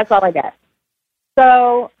 Yep, that's all I got.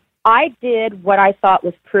 So I did what I thought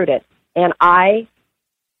was prudent, and I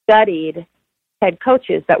studied head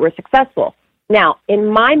coaches that were successful. Now, in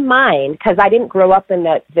my mind, because I didn't grow up in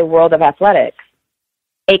the world of athletics,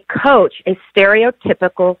 a coach, a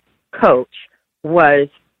stereotypical coach, was,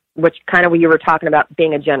 which kind of what you were talking about,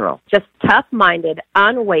 being a general, just tough-minded,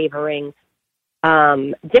 unwavering,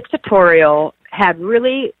 dictatorial, had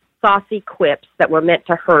really saucy quips that were meant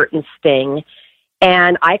to hurt and sting.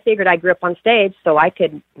 And I figured I grew up on stage so I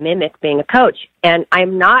could mimic being a coach. And I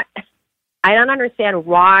don't understand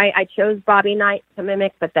why I chose Bobby Knight to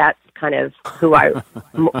mimic, but that's kind of who I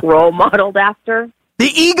role modeled after.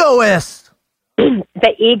 The egoist.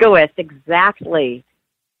 The egoist, exactly.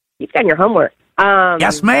 You've done your homework.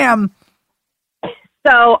 Yes, ma'am.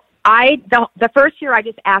 So the first year I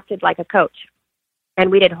just acted like a coach,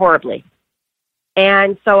 and we did horribly.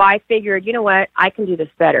 And so I figured, you know what, I can do this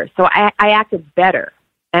better. So I acted better,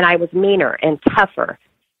 and I was meaner and tougher.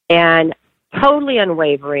 And totally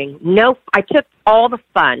unwavering. No, I took all the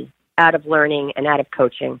fun out of learning and out of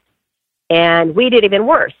coaching. And we did even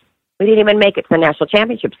worse. We didn't even make it to the national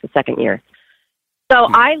championships the second year. So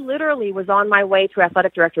I literally was on my way to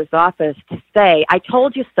athletic director's office to say, I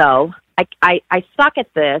told you so. I suck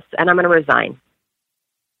at this, and I'm going to resign.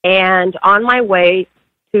 And on my way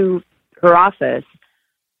to her office,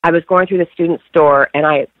 I was going through the student store, and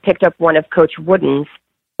I picked up one of Coach Wooden's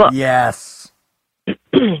books. Yes.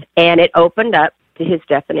 And it opened up to his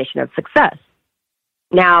definition of success.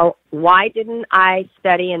 Now, why didn't I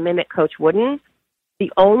study and mimic Coach Wooden?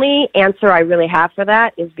 The only answer I really have for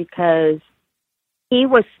that is because he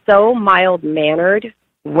was so mild-mannered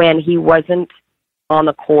when he wasn't on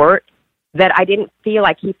the court that I didn't feel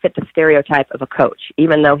like he fit the stereotype of a coach,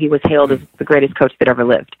 even though he was hailed as the greatest coach that ever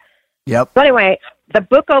lived. Yep. So anyway, the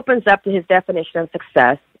book opens up to his definition of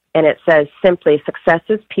success, and it says simply, success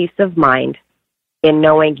is peace of mind in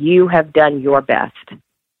knowing you have done your best.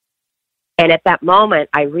 And at that moment,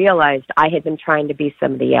 I realized I had been trying to be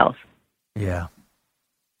somebody else. Yeah.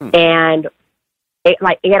 And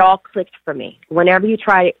it all clicked for me. Whenever you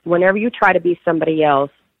try to be somebody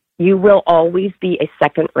else, you will always be a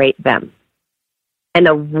second-rate them. And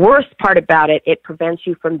the worst part about it, it prevents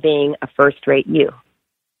you from being a first-rate you.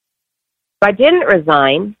 So I didn't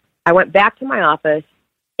resign. I went back to my office,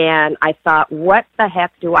 and I thought, what the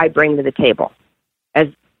heck do I bring to the table as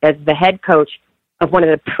the head coach of one of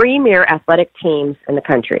the premier athletic teams in the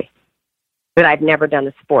country that I'd never done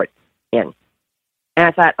the sport in? And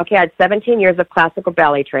I thought, okay, I had 17 years of classical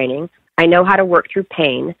ballet training. I know how to work through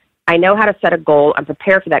pain. I know how to set a goal and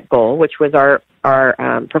prepare for that goal, which was our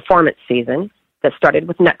performance season that started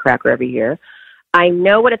with Nutcracker every year. I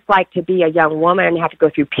know what it's like to be a young woman and have to go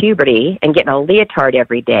through puberty and get in a leotard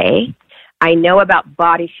every day. I know about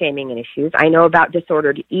body shaming and issues. I know about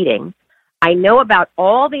disordered eating. I know about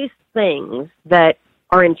all these things that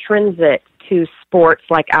are intrinsic to sports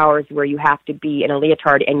like ours where you have to be in a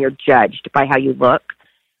leotard and you're judged by how you look.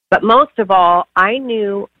 But most of all, I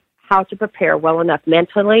knew how to prepare well enough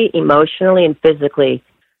mentally, emotionally, and physically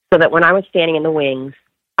so that when I was standing in the wings,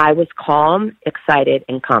 I was calm, excited,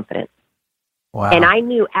 and confident. Wow. And I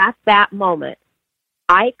knew at that moment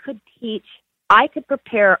I could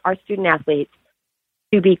prepare our student athletes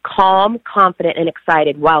to be calm, confident, and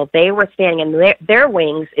excited while they were standing in their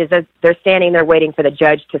wings, is that they're standing there waiting for the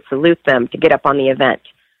judge to salute them to get up on the event.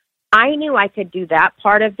 I knew I could do that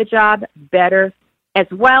part of the job better as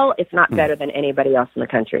well, if not better than anybody else in the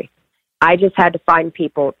country. I just had to find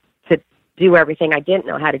people to do everything I didn't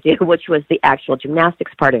know how to do, which was the actual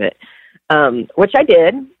gymnastics part of it, which I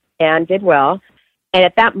did and did well. And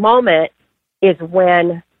at that moment is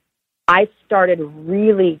when I started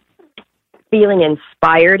really feeling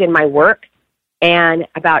inspired in my work. And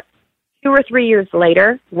about 2 or 3 years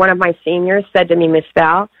later, one of my seniors said to me, Miss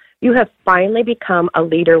Val, you have finally become a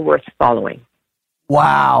leader worth following.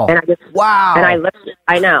 Wow. And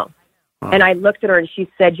I know. And I looked at her and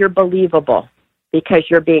she said, you're believable because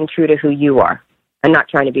you're being true to who you are and not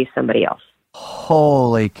trying to be somebody else.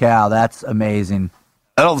 Holy cow, that's amazing.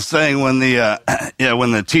 That old saying, when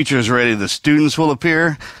the teacher's ready, the students will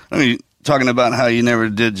appear. I mean, talking about how you never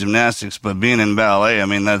did gymnastics, but being in ballet, I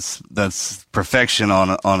mean, that's perfection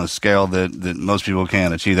on a scale that most people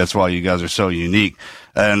can't achieve. That's why you guys are so unique.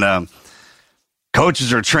 And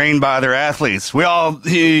coaches are trained by their athletes. When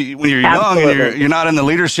you're young and you're not in the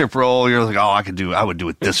leadership role, you're like, I would do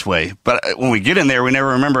it this way. But when we get in there, we never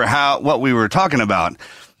remember what we were talking about.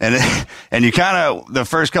 And you kind of, the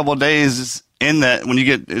first couple of days in that, when you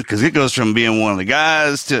get, because it goes from being one of the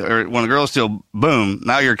guys or one of the girls to boom,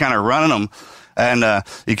 now you're kind of running them, and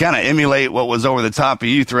you kind of emulate what was over the top of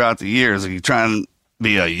you throughout the years. Like you try and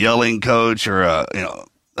be a yelling coach or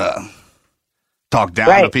talk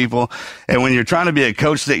down to people. And when you're trying to be a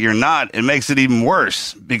coach that you're not, it makes it even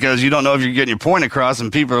worse because you don't know if you're getting your point across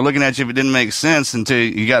and people are looking at you if it didn't make sense until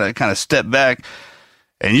you got to kind of step back.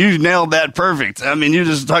 And you nailed that perfect. I mean, you're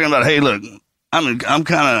just talking about, hey, look, I'm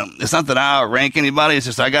kind of, it's not that I outrank anybody. It's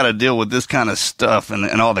just I got to deal with this kind of stuff and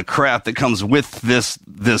all the crap that comes with this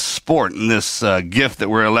sport and this gift that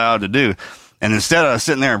we're allowed to do. And instead of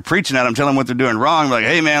sitting there and preaching at them, telling them what they're doing wrong, like,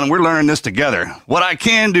 hey, man, we're learning this together. What I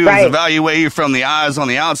can do is evaluate you from the eyes on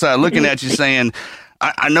the outside, looking at you saying,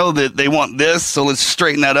 I know that they want this, so let's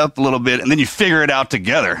straighten that up a little bit. And then you figure it out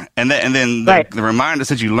together. And then the reminder,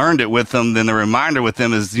 since you learned it with them, then the reminder with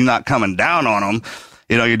them is you're not coming down on them.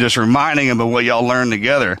 You know, you're just reminding them of what y'all learned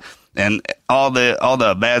together. And all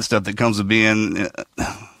the bad stuff that comes with being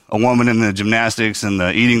a woman in the gymnastics and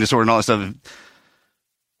the eating disorder and all that stuff.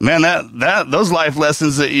 Man, those life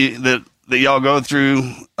lessons that y'all go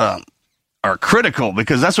through, are critical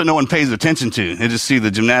because that's what no one pays attention to. They just see the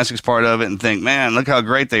gymnastics part of it and think, man, look how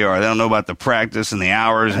great they are. They don't know about the practice and the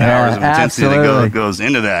hours and hours of intensity that goes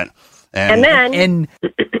into that. And then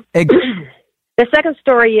the second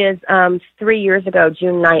story is 3 years ago,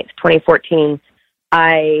 June 9th, 2014,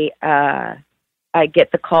 I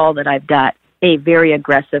get the call that I've got a very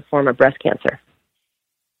aggressive form of breast cancer.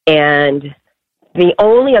 And the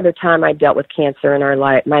only other time I dealt with cancer in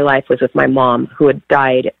my life was with my mom, who had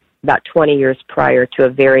died about 20 years prior to a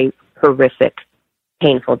very horrific,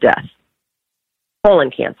 painful death,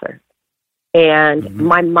 colon cancer. And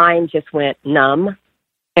my mind just went numb,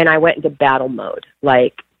 and I went into battle mode.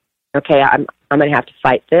 Like, okay, I'm going to have to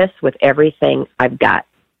fight this with everything I've got.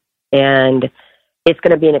 And it's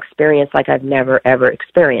going to be an experience like I've never, ever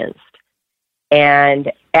experienced.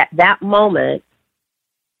 And at that moment,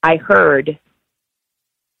 I heard,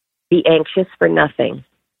 be anxious for nothing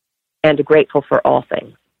and grateful for all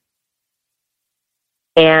things.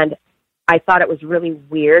 And I thought it was really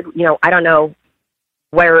weird. You know, I don't know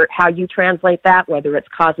how you translate that, whether it's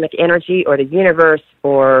cosmic energy or the universe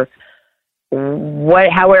or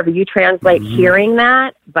however you translate hearing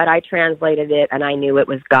that, but I translated it and I knew it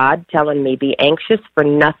was God telling me, be anxious for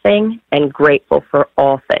nothing and grateful for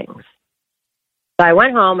all things. So I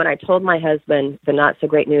went home and I told my husband the not so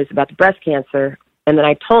great news about the breast cancer. And then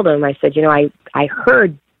I told him, I said, you know, I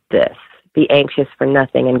heard this, be anxious for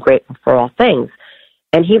nothing and grateful for all things.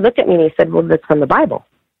 And he looked at me and he said, well, that's from the Bible.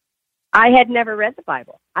 I had never read the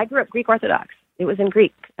Bible. I grew up Greek Orthodox. It was in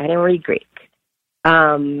Greek. I didn't read Greek.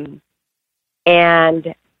 And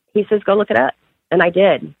he says, go look it up. And I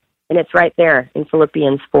did. And it's right there in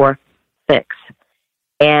Philippians 4:6.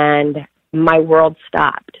 And my world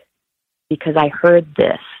stopped because I heard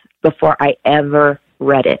this before I ever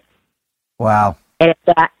read it. Wow. And it's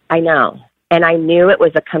that, I know. And I knew it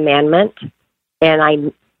was a commandment, and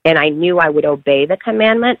I knew I would obey the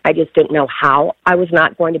commandment. I just didn't know how I was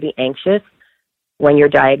not going to be anxious when you're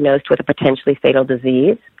diagnosed with a potentially fatal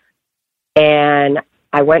disease. And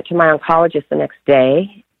I went to my oncologist the next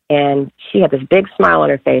day, and she had this big smile on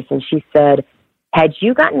her face, and she said, had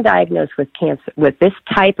you gotten diagnosed with cancer, with this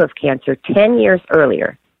type of cancer 10 years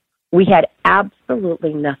earlier, we had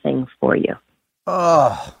absolutely nothing for you.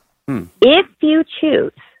 Oh. If you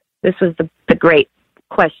choose, this was the great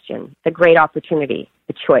question, the great opportunity,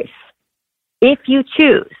 the choice. If you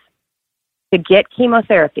choose to get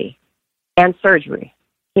chemotherapy and surgery,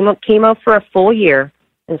 chemo for a full year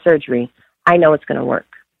and surgery, I know it's going to work.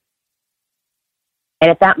 And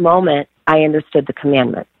at that moment, I understood the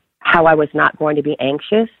commandment. How I was not going to be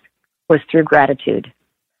anxious was through gratitude.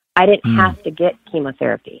 I didn't have to get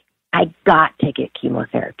chemotherapy. I got to get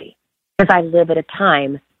chemotherapy because I live at a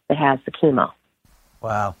time that has the chemo.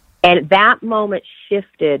 Wow. And that moment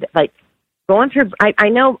shifted, like going through, I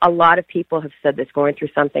know a lot of people have said this, going through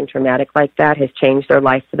something traumatic like that has changed their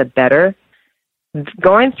life for the better.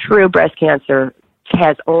 Going through breast cancer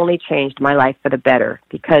has only changed my life for the better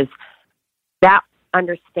because that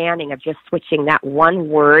understanding of just switching that one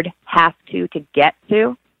word, have to get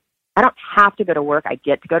to. I don't have to go to work. I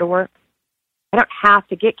get to go to work. I don't have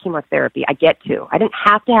to get chemotherapy. I get to. I didn't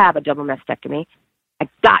have to have a double mastectomy. I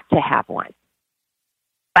got to have one.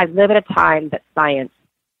 I live at a time that science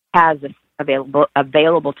has this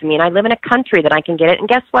available to me, and I live in a country that I can get it. And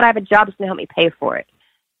guess what? I have a job that's going to help me pay for it.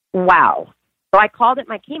 Wow. So I called it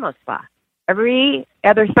my chemo spa. Every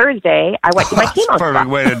other Thursday, I went to my chemo spa. That's a perfect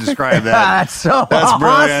way to describe that. That's That's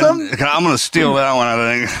brilliant. awesome. I'm going to steal that one,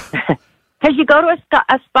 I think. Because you go to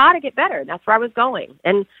a spa to get better. That's where I was going.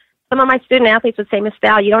 And some of my student athletes would say, Miss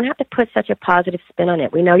Val, you don't have to put such a positive spin on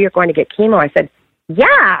it. We know you're going to get chemo. I said, yeah,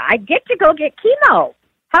 I get to go get chemo.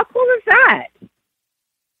 How cool is that? So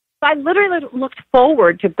I literally looked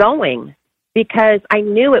forward to going because I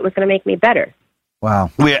knew it was going to make me better.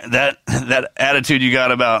 Wow. That attitude you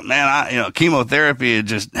got about, man, chemotherapy, it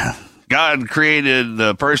just, God created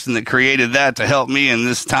the person that created that to help me in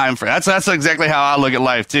this time frame. That's exactly how I look at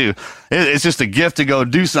life too. It's just a gift to go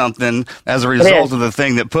do something as a result of the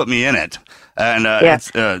thing that put me in it. And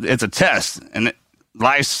it's a test, and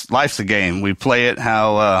life's a game. We play it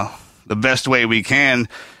how the best way we can,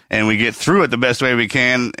 and we get through it the best way we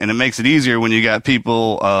can, and it makes it easier when you got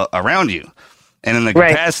people around you. And in the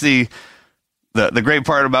capacity, the great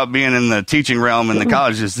part about being in the teaching realm in the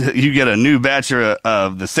college is that you get a new batch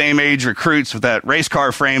of the same age recruits with that race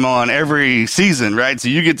car frame on every season, right? So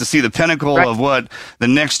you get to see the pinnacle of what the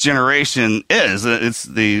next generation is. It's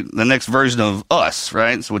the next version of us,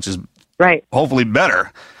 right? So, which is hopefully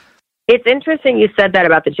better. It's interesting you said that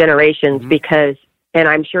about the generations because, and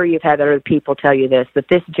I'm sure you've had other people tell you this, that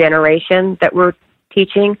this generation that we're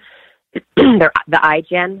teaching, the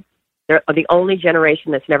iGen, They're the only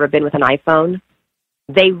generation that's never been with an iPhone.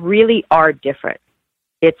 They really are different.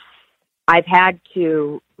 I've had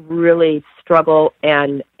to really struggle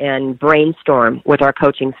and brainstorm with our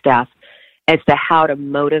coaching staff as to how to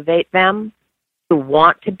motivate them to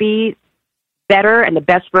want to be better and the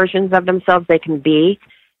best versions of themselves they can be.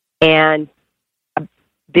 And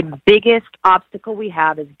the biggest obstacle we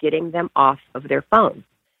have is getting them off of their phone.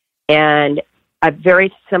 And a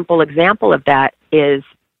very simple example of that is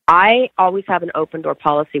I always have an open door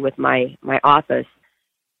policy with my office.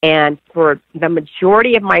 And for the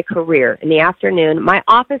majority of my career in the afternoon, my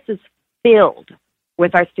office is filled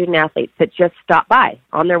with our student athletes that just stop by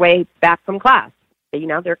on their way back from class. You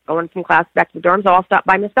know, they're going from class back to the dorms. I'll stop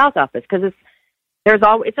by Miss Val's office because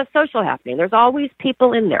it's a social happening. There's always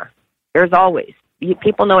people in there. There's always.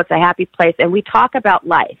 People know it's a happy place. And we talk about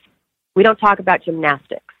life. We don't talk about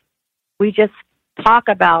gymnastics. We just talk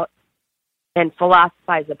about and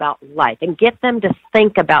philosophize about life and get them to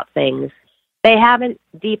think about things they haven't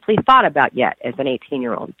deeply thought about yet as an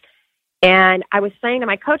 18-year-old. And I was saying to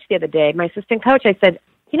my coach the other day, my assistant coach, I said,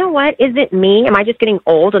 you know what? Is it me? Am I just getting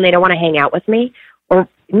old and they don't want to hang out with me? Or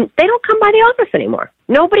they don't come by the office anymore.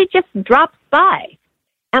 Nobody just drops by.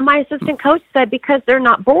 And my assistant coach said, because they're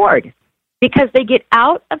not bored. Because they get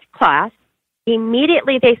out of class,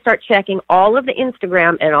 immediately they start checking all of the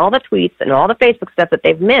Instagram and all the tweets and all the Facebook stuff that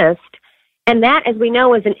they've missed. And that, as we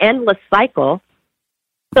know, is an endless cycle.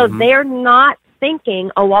 So they're not thinking,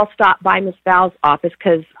 oh, I'll stop by Miss Val's office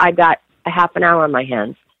because I got a half an hour on my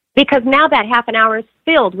hands. Because now that half an hour is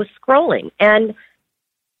filled with scrolling. And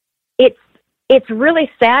it's really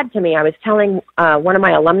sad to me. I was telling one of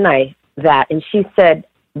my alumni that, and she said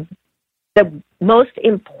the most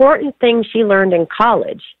important thing she learned in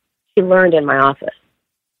college, she learned in my office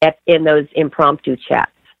in those impromptu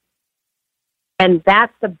chats. And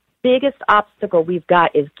that's the biggest obstacle we've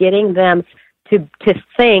got, is getting them to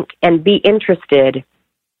think and be interested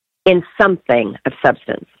in something of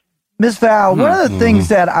substance. Ms. Val, one of the things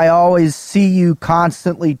that I always see you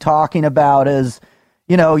constantly talking about is,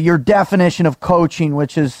 you know, your definition of coaching,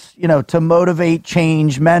 which is, you know, to motivate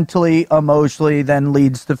change mentally, emotionally, then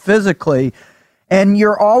leads to physically. And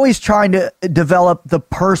you're always trying to develop the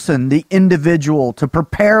person, the individual, to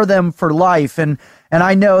prepare them for life. And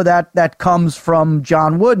I know that comes from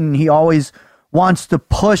John Wooden. He always wants to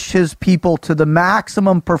push his people to the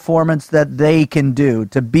maximum performance that they can do,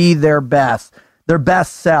 to be their best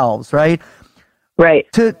selves, right? Right.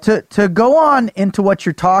 To go on into what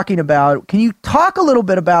you're talking about, can you talk a little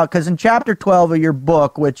bit about, because in chapter 12 of your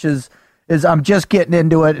book, which is I'm just getting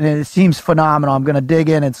into it and it seems phenomenal, I'm going to dig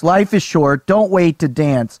in. It's Life is Short, Don't Wait to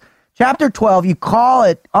Dance. Chapter 12, you call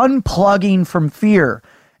it Unplugging from Fear.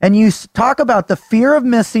 And you talk about the fear of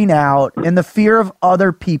missing out and the fear of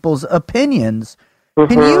other people's opinions.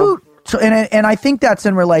 Can you, and I think that's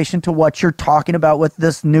in relation to what you're talking about with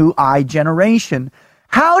this new I generation.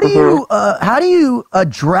 How do you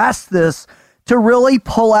address this to really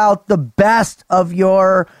pull out the best of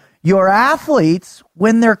your athletes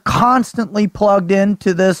when they're constantly plugged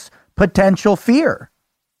into this potential fear?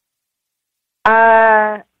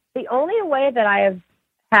 The only way that I have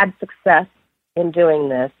had success in doing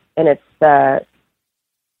this, and it's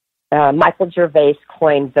Michael Gervais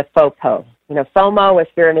coined the FOPO. You know, FOMO is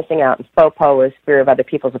fear of missing out, and FOPO is fear of other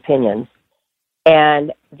people's opinions.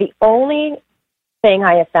 And the only thing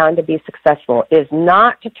I have found to be successful is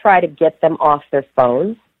not to try to get them off their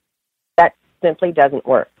phones. That simply doesn't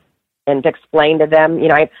work. And to explain to them, you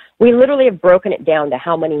know, we literally have broken it down to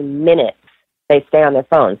how many minutes they stay on their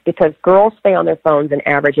phones, because girls stay on their phones an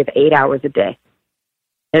average of 8 hours a day,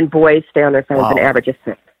 and boys stay on their phones an average of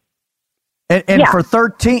 6. And for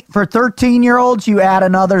 13-year-olds, you add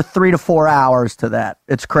another 3 to 4 hours to that.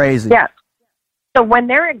 It's crazy. Yeah. So when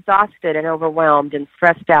they're exhausted and overwhelmed and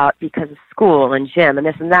stressed out because of school and gym and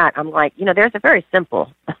this and that, I'm like, you know, there's a very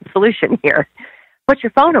simple solution here. Put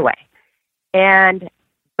your phone away.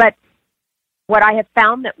 But what I have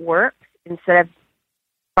found that works, instead of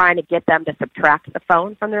trying to get them to subtract the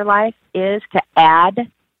phone from their life, is to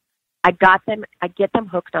add. I get them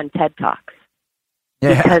hooked on TED Talks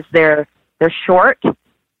because they're short,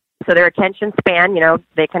 so their attention span, you know,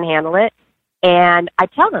 they can handle it. And I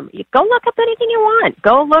tell them, you go look up anything you want.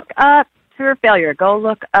 Go look up fear of failure. Go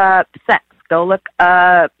look up sex. Go look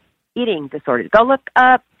up eating disorders. Go look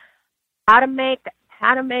up how to make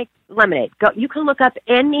lemonade. You can look up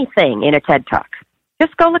anything in a TED Talk.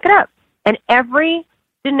 Just go look it up. And every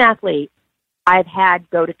student athlete I've had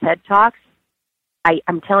go to TED Talks,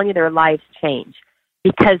 I'm telling you, their lives change,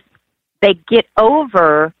 because they get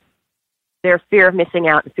over their fear of missing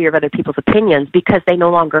out and fear of other people's opinions, because they no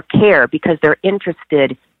longer care, because they're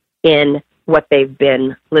interested in what they've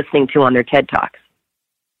been listening to on their TED Talks.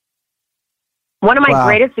 One of my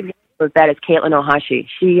greatest examples of that is Caitlin Ohashi.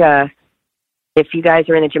 She, if you guys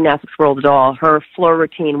are in the gymnastics world at all, her floor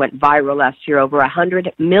routine went viral last year, over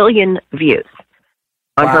 100 million views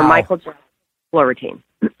on her Michael Jackson floor routine.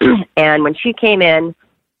 And when she came in,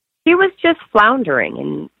 she was just floundering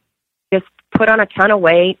and just put on a ton of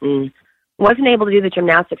weight and wasn't able to do the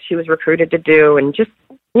gymnastics she was recruited to do, and just,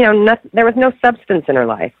 there was no substance in her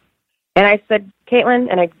life. And I said,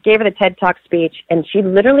 Caitlin, and I gave her the TED Talk speech, and she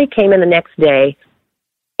literally came in the next day,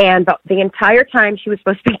 and the entire time she was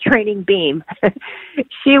supposed to be training beam,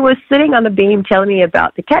 she was sitting on the beam telling me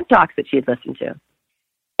about the TED Talks that she had listened to.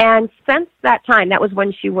 And since that time, that was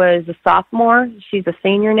when she was a sophomore, she's a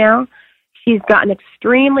senior now, she's gotten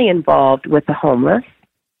extremely involved with the homeless.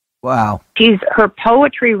 Wow. Her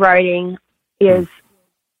poetry writing is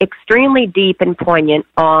extremely deep and poignant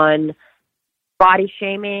on body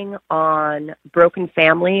shaming, on broken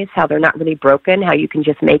families, how they're not really broken, how you can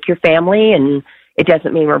just make your family and it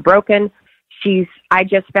doesn't mean we're broken. I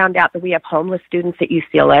just found out that we have homeless students at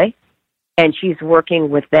UCLA, and she's working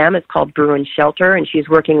with them. It's called Bruin Shelter, and she's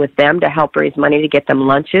working with them to help raise money to get them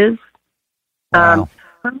lunches. Wow.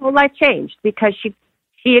 Her whole life changed because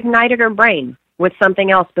she ignited her brain with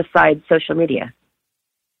something else besides social media.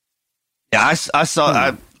 Yeah, I saw.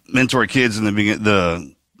 I mentor kids in the beginning.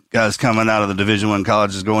 The guys coming out of the Division I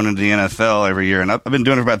colleges going into the NFL every year, and I've been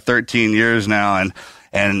doing it for about 13 years now,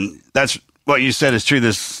 and that's what you said is true.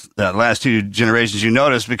 This last two generations, you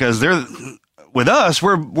notice, because they're with us.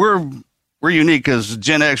 We're unique because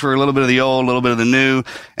Gen X, we're a little bit of the old, a little bit of the new,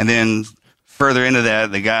 and then further into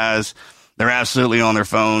that, the guys, they're absolutely on their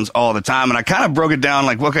phones all the time. And I kind of broke it down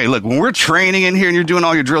like, okay, look, when we're training in here and you're doing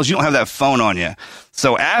all your drills, you don't have that phone on you.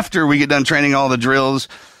 So after we get done training all the drills,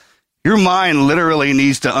 your mind literally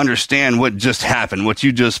needs to understand what just happened, what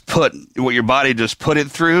your body just put it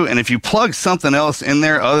through. And if you plug something else in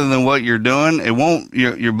there other than what you're doing,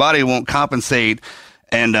 your body won't compensate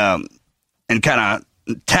and kind of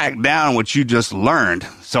tack down what you just learned.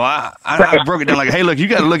 So I broke it down like, hey, look, you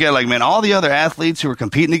got to look at it like, man, all the other athletes who are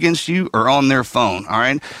competing against you are on their phone. All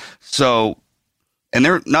right. So, and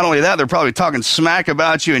they're not only that, they're probably talking smack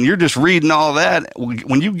about you, and you're just reading all that.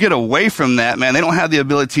 When you get away from that, man, they don't have the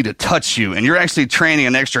ability to touch you, and you're actually training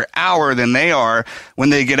an extra hour than they are when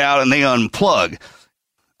they get out and they unplug.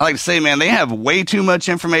 I like to say, man, they have way too much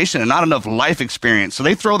information and not enough life experience, so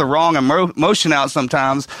they throw the wrong emotion out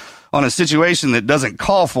sometimes on a situation that doesn't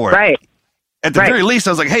call for it. Right. At the very least,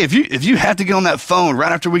 I was like, hey, if you have to get on that phone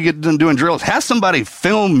right after we get done doing drills, have somebody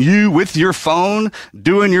film you with your phone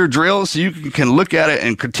doing your drills so you can look at it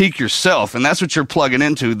and critique yourself. And that's what you're plugging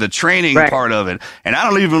into, the training part of it. And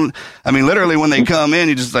literally when they come in,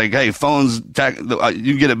 you just like, hey, phones,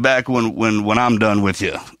 you get it back when I'm done with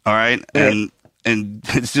you. All right. And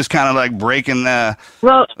it's just kind of like breaking the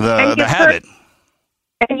habit.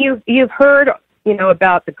 And you've heard,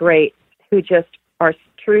 about the greats who just are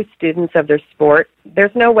true students of their sport.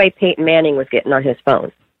 There's no way Peyton Manning was getting on his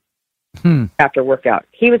phone after workout.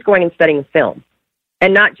 He was going and studying film,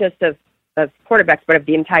 and not just of quarterbacks, but of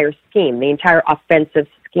the entire scheme, the entire offensive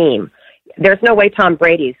scheme. There's no way Tom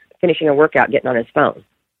Brady's finishing a workout getting on his phone.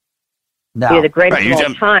 No. The greatest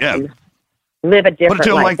of all time live a different life. Put it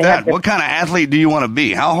to him like that. What kind of athlete do you want to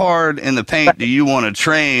be? How hard in the paint do you want to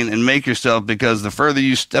train and make yourself? Because the further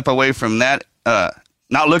you step away from that,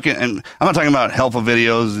 not looking, and I'm not talking about helpful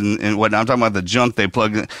videos and whatnot. I'm talking about the junk they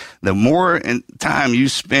plug in. The more time you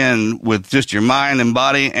spend with just your mind and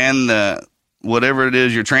body and whatever it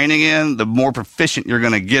is you're training in, the more proficient you're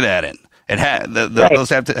going to get at it. Those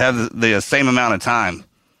have to have the same amount of time.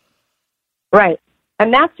 Right.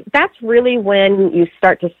 And that's really when you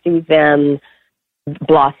start to see them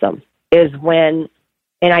blossom, is when,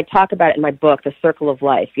 and I talk about it in my book, The Circle of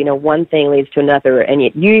Life. One thing leads to another, and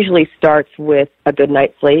it usually starts with a good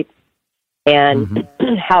night's sleep, and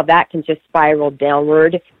how that can just spiral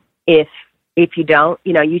downward if you don't.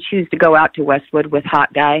 You choose to go out to Westwood with hot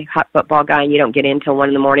football guy, and you don't get in till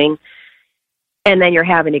 1 a.m, and then you're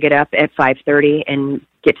having to get up at 5:30 and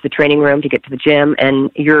get to the training room to get to the gym,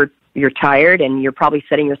 and you're tired, and you're probably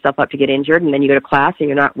setting yourself up to get injured, and then you go to class, and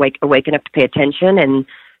you're not awake enough to pay attention, and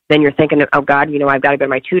then you're thinking, oh, God, I've got to go to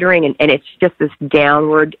my tutoring, and it's just this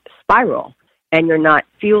downward spiral, and you're not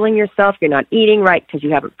fueling yourself, you're not eating right because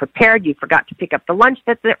you haven't prepared, you forgot to pick up the lunch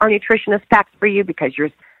that our nutritionist packs for you because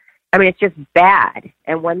it's just bad.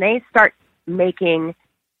 And when they start making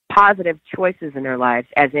positive choices in their lives,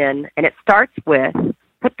 and it starts with,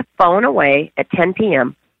 put the phone away at 10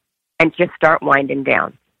 p.m. and just start winding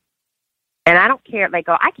down. And I don't care. They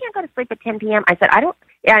go, I can't go to sleep at 10 p.m. I said, I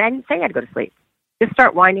didn't say I had to go to sleep. just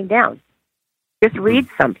start winding down. Just read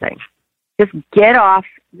something. Just get off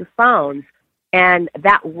your phones. And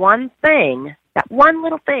that one thing, that one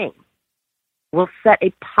little thing, will set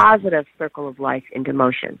a positive circle of life into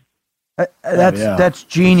motion. That's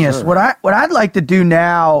genius. Sure. What I'd like to do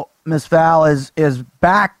now, Miss Val, is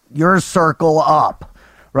back your circle up,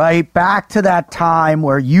 right? Back to that time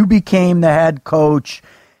where you became the head coach,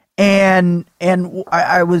 and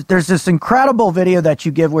I was there's this incredible video that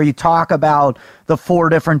you give where you talk about the 4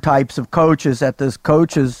 different types of coaches at this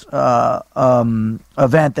coaches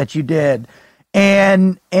event that you did,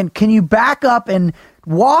 and can you back up and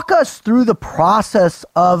walk us through the process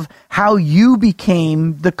of how you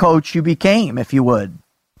became the coach you became, if you would?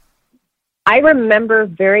 I remember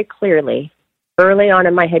very clearly, early on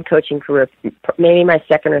in my head coaching career, maybe my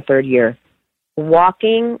second or third year,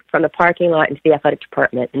 walking from the parking lot into the athletic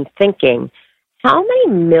department and thinking, how many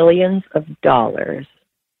millions of dollars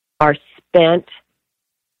are spent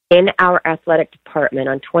in our athletic department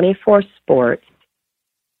on 24 sports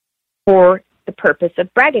for the purpose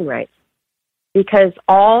of bragging rights? Because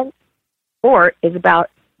all sport is about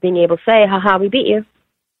being able to say, ha-ha, we beat you.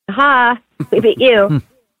 Ha-ha, we beat you.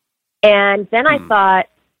 And then I thought,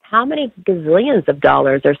 how many gazillions of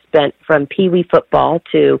dollars are spent from Pee Wee football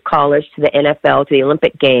to college to the NFL to the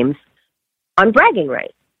Olympic Games on bragging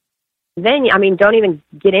rights? Then, I mean, don't even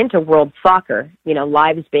get into world soccer,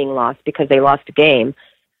 lives being lost because they lost a game.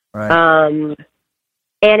 Right.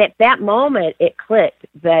 And at that moment, it clicked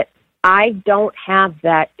that I don't have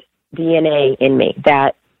that DNA in me,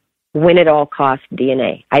 that win at all cost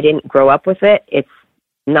DNA. I didn't grow up with it. It's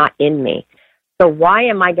not in me. So why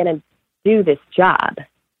am I going to do this job?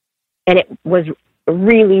 And it was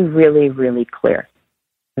really, really, really clear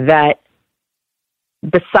that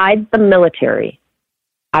besides the military,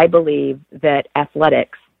 I believe that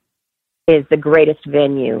athletics is the greatest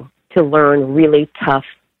venue to learn really tough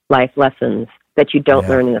life lessons that you don't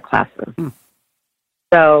learn in the classroom.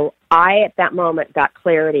 So I, at that moment, got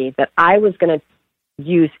clarity that I was going to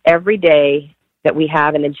use every day that we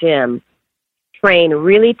have in the gym, train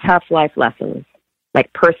really tough life lessons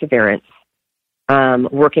like perseverance,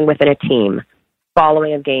 working within a team,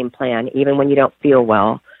 following a game plan, even when you don't feel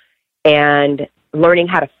well, and learning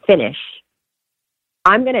how to finish.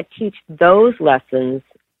 I'm going to teach those lessons,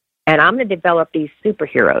 and I'm going to develop these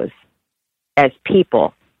superheroes as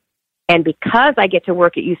people. And because I get to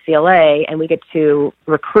work at UCLA and we get to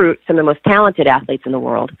recruit some of the most talented athletes in the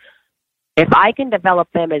world, if I can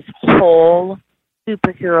develop them as whole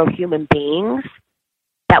superhero human beings,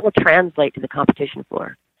 that will translate to the competition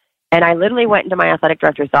floor. And I literally went into my athletic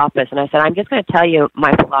director's office and I said, I'm just going to tell you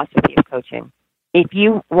my philosophy of coaching. If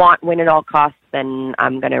you want win at all costs, then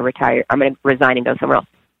I'm going to retire. I'm going to resign and go somewhere else.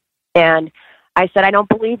 And I said, I don't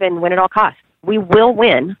believe in win at all costs. We will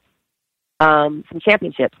win some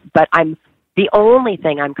championships, but the only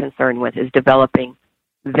thing I'm concerned with is developing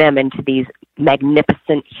them into these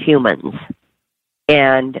magnificent humans.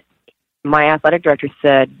 And my athletic director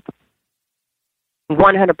said,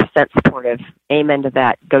 100% supportive. Amen to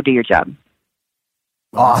that. Go do your job.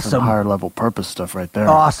 Awesome. Higher level purpose stuff right there.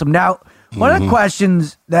 Awesome. Now, one of the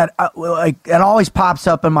questions that it always pops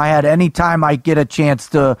up in my head anytime I get a chance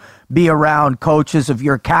to be around coaches of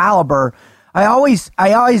your caliber, I always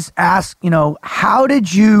ask, how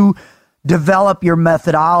did you develop your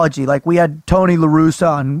methodology? Like we had Tony La Russa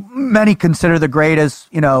on, many consider the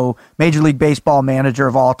greatest, Major League Baseball manager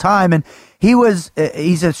of all time. And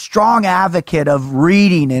he's a strong advocate of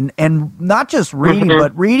reading and not just reading,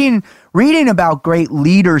 but reading about great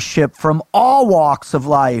leadership from all walks of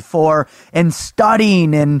life and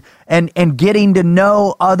studying and getting to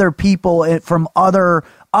know other people from other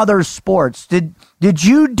sports. Did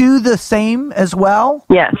you do the same as well?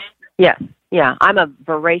 Yes. Yeah, I'm a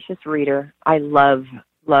voracious reader. I love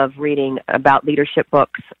reading about leadership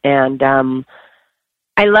books, and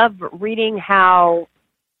I love reading how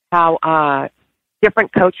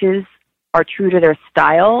different coaches are true to their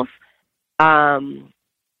styles. I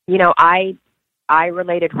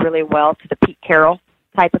related really well to the Pete Carroll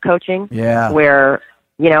type of coaching. Yeah, where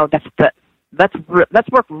let's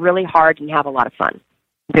work really hard and have a lot of fun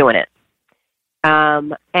doing it.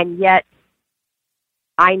 And yet,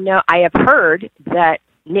 I have heard that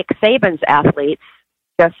Nick Saban's athletes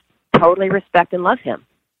just totally respect and love him.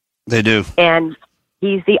 They do. And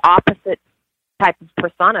he's the opposite type of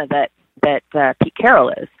persona that Pete Carroll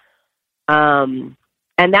is. And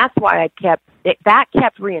that's why that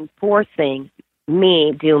kept reinforcing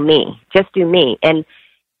me, do me, just do me. And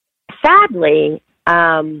sadly,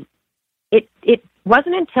 it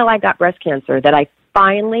wasn't until I got breast cancer that I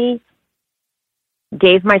finally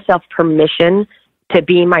gave myself permission to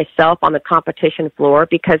be myself on the competition floor,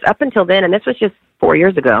 because up until then, and this was just 4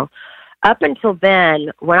 years ago, up until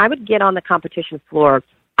then, when I would get on the competition floor,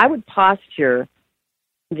 I would posture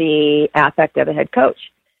the affect of a head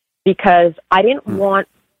coach, because I didn't want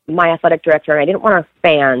my athletic director, I didn't want our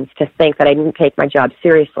fans to think that I didn't take my job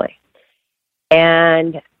seriously.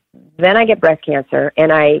 And then I get breast cancer,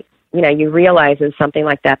 and you realize in something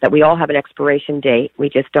like that we all have an expiration date. We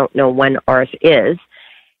just don't know when ours is.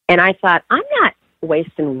 And I thought, I'm not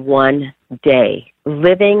wasting one day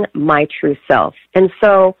living my true self. And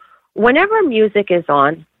so whenever music is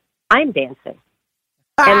on, I'm dancing.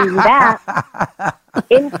 And that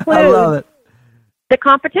includes the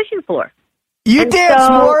competition floor. You dance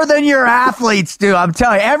more than your athletes do. I'm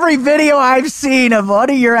telling you, every video I've seen of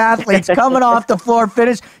one of your athletes coming off the floor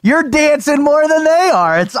finish, you're dancing more than they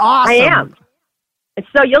are. It's awesome. I am. And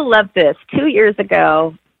so you'll love this. 2 years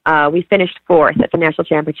ago, we finished fourth at the national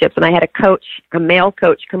championships, and I had a male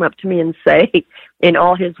coach, come up to me and say, in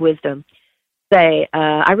all his wisdom,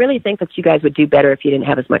 I really think that you guys would do better if you didn't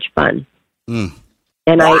have as much fun. Mm.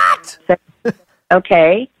 And what? I said,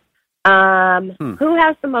 okay. Who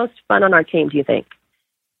has the most fun on our team, do you think?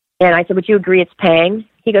 And I said, would you agree it's Pang?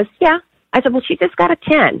 He goes, yeah. I said, well, she just got a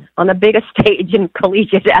 10 on the biggest stage in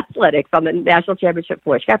collegiate athletics on the national championship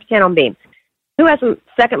floor. She got a 10 on beam. Who has the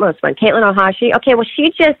second most fun? Caitlin Ohashi? Okay, well,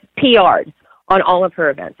 she just PR'd on all of her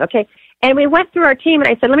events, okay? And we went through our team, and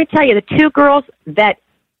I said, let me tell you, the two girls that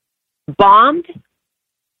bombed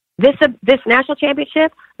this national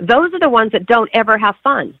championship, those are the ones that don't ever have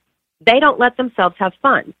fun. They don't let themselves have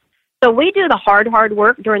fun. So we do the hard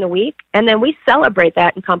work during the week, and then we celebrate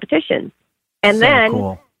that in competition. And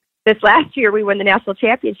then this last year we won the national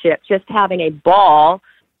championship, just having a ball,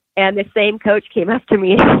 and the same coach came up to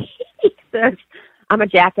me and he says, I'm a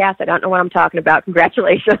jackass. I don't know what I'm talking about.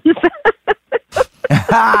 Congratulations.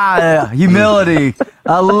 Humility.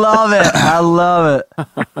 I love it.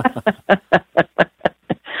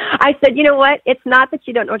 I said, you know what? It's not that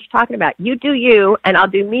you don't know what you're talking about. You do you, and I'll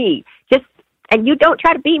do me. And you don't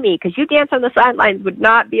try to be me, because you dance on the sidelines would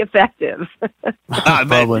not be effective.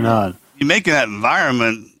 Probably not. You make that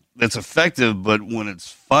environment that's effective, but when it's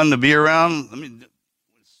fun to be around, I mean,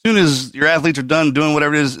 as soon as your athletes are done doing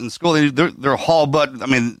whatever it is in school, they're haul butt. I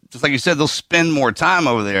mean, just like you said, they'll spend more time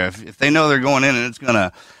over there. If they know they're going in and it's going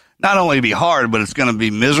to not only be hard, but it's going to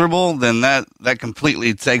be miserable, then that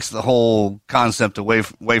completely takes the whole concept away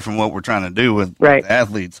from what we're trying to do with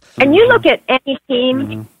athletes. And you look at any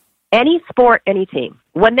team, any sport, any team,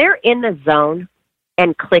 when they're in the zone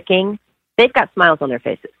and clicking, they've got smiles on their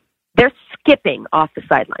faces. They're skipping off the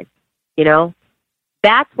sideline.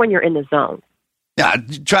 That's when you're in the zone. Yeah,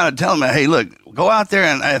 trying to tell them, hey, look, go out there,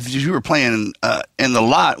 and if you were playing in the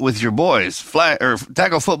lot with your boys, flag or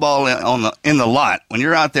tackle football in the lot, when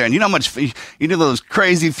you're out there, and you know how much you do those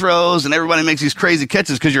crazy throws, and everybody makes these crazy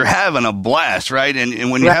catches because you're having a blast, right?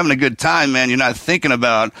 And when you're having a good time, man, you're not thinking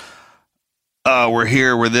about, we're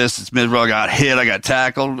here, we're this, it's miserable, I got hit, I got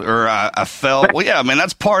tackled, or I fell. Well, yeah, I mean,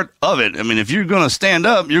 that's part of it. I mean, if you're going to stand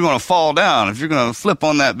up, you're going to fall down. If you're going to flip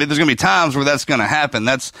on that, there's going to be times where that's going to happen.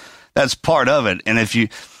 That's part of it. And if you,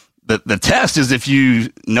 the test is if you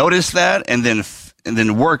notice that and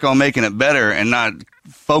then work on making it better and not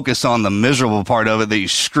focus on the miserable part of it that you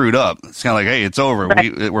screwed up. It's kind of like, hey, it's over.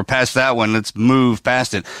 We're past that one. Let's move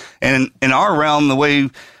past it. And in our realm, the way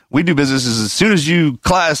we do business is as soon as you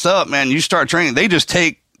class up, man, you start training, they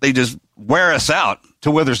just wear us out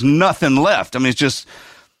to where there's nothing left. I mean, it's just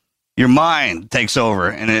your mind takes over.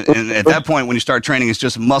 And at that point, when you start training, it's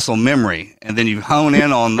just muscle memory. And then you hone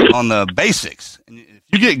in on the basics. And if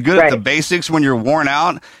you get good at the basics when you're worn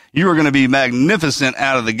out, you are going to be magnificent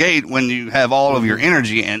out of the gate when you have all of your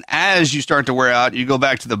energy. And as you start to wear out, you go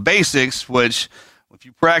back to the basics, which if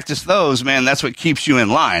you practice those, man, that's what keeps you in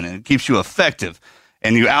line and it keeps you effective.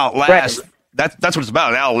 And you outlast. That's what it's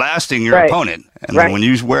about, outlasting your opponent. And then when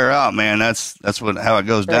you wear out, man, that's how it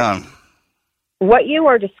goes down. What you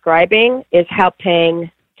are describing is how Pang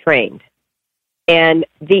trained. And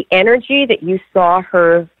the energy that you saw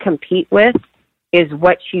her compete with is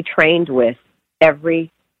what she trained with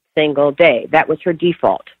every single day. That was her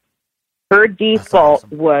default. Her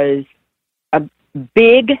default was a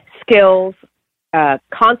big skills,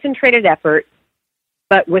 concentrated effort,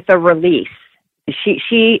 but with a release.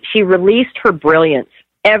 She released her brilliance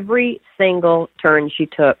every single turn she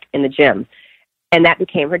took in the gym, and that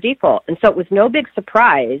became her default. And so it was no big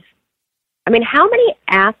surprise. I mean, how many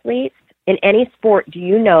athletes in any sport do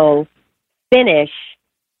you know finish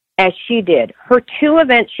as she did? Her 2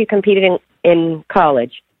 events she competed in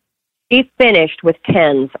college, she finished with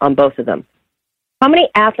 10s on both of them. How many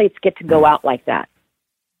athletes get to go out like that?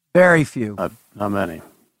 Very few. Not many.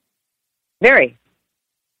 Very,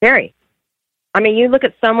 very. I mean, you look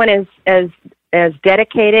at someone as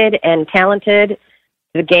dedicated and talented to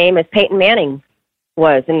the game as Peyton Manning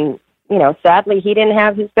was, and sadly, he didn't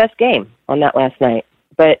have his best game on that last night.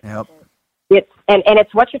 But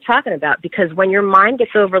it's what you're talking about, because when your mind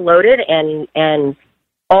gets overloaded and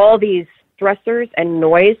all these stressors and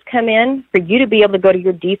noise come in, for you to be able to go to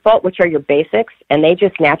your default, which are your basics, and they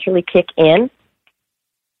just naturally kick in,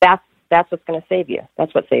 that's what's going to save you.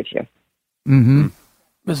 That's what saves you. Mm-hmm.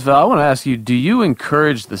 Ms. Val, I want to ask you, do you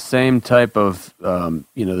encourage the same type of,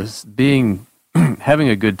 this being, having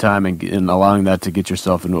a good time and allowing that to get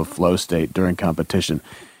yourself into a flow state during competition?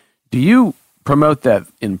 Do you promote that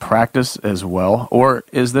in practice as well? Or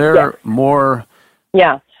is there more?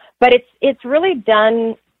 Yeah, but it's really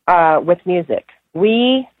done with music.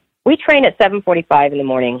 We train at 7:45 in the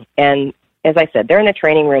morning, and as I said, they're in the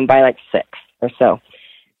training room by like 6 or so.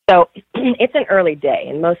 So it's an early day,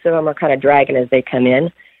 and most of them are kind of dragging as they come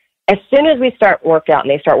in. As soon as we start workout and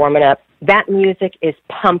they start warming up, that music is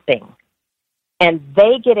pumping, and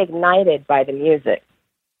they get ignited by the music.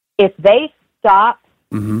 If they stop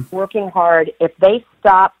working hard, if they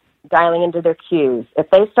stop dialing into their cues, if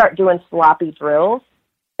they start doing sloppy drills,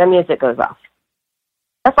 the music goes off.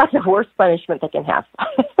 That's like the worst punishment they can have.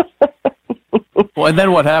 Well, and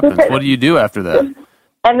then what happens? What do you do after that?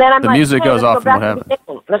 And then I'm the like, music goes off, and what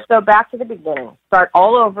happens? Let's go back to the beginning. Start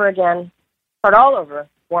all over again. Start all over.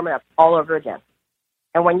 Warm it up all over again.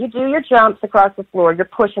 And when you do your jumps across the floor, you're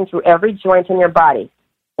pushing through every joint in your body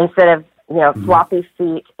instead of floppy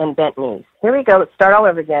feet and bent knees. Here we go. Let's start all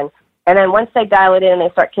over again. And then once they dial it in and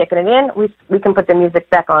they start kicking it in, we can put the music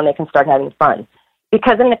back on. They can start having fun.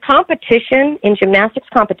 Because in the competition, in gymnastics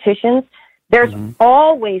competitions, there's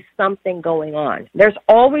always something going on. There's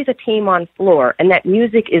always a team on floor, and that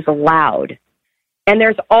music is loud. And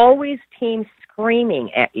there's always teams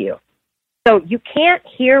screaming at you. So you can't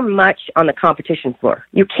hear much on the competition floor.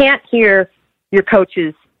 You can't hear your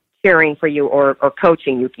coaches cheering for you or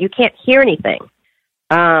coaching you. You can't hear anything.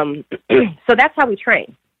 So that's how we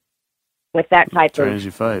train, with that type train as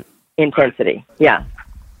you fight. Intensity. Yeah.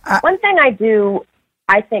 One thing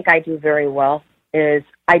I think I do very well is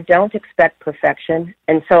I don't expect perfection.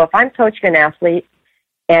 And so if I'm coaching an athlete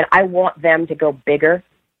and I want them to go bigger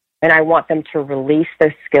and I want them to release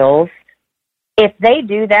their skills, if they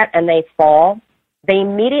do that and they fall, they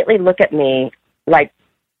immediately look at me like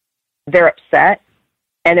they're upset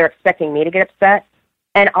and they're expecting me to get upset.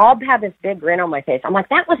 And I'll have this big grin on my face. I'm like,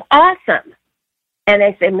 that was awesome. And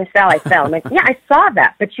they say, Miss Val, I fell. I'm like, yeah, I saw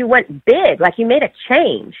that, but you went big, like you made a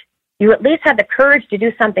change. You at least had the courage to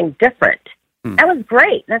do something different. That was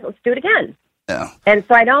great. Let's do it again. Yeah. And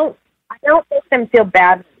so I don't make them feel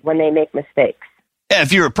bad when they make mistakes. Yeah,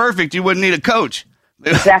 if you were perfect, you wouldn't need a coach.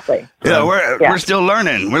 Exactly. We're still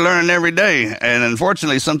learning. We're learning every day, and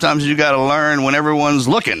unfortunately, sometimes you got to learn when everyone's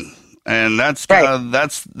looking, and that's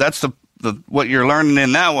that's the what you're learning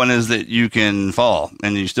in that one is that you can fall,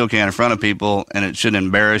 and you still can in front of people, and it shouldn't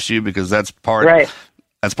embarrass you because that's part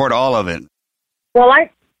of all of it. Well,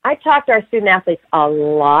 I talk to our student athletes a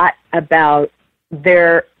lot about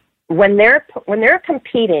when they're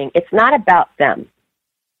competing, it's not about them.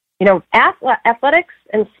 Athletics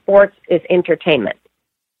and sports is entertainment.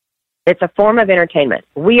 It's a form of entertainment.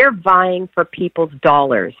 We are vying for people's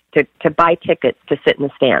dollars to buy tickets to sit in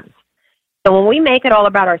the stands. So when we make it all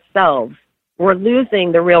about ourselves, we're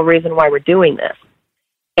losing the real reason why we're doing this.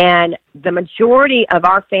 And the majority of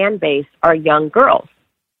our fan base are young girls.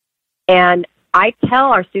 And I tell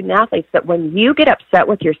our student athletes that when you get upset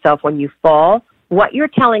with yourself when you fall, what you're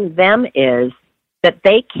telling them is that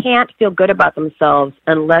they can't feel good about themselves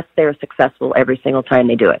unless they're successful every single time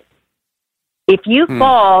they do it. If you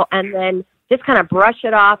fall and then just kind of brush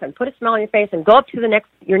it off and put a smile on your face and go up to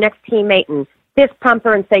your next teammate and fist pump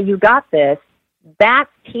her and say, you got this, that's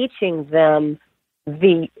teaching them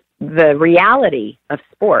the reality of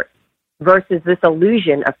sport versus this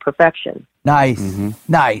illusion of perfection. Nice.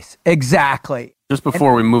 Nice. Exactly. Just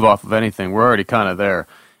before we move off of anything, we're already kind of there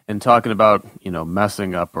and talking about,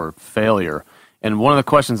 messing up or failure. And one of the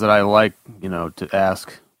questions that I like, to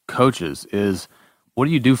ask coaches is, what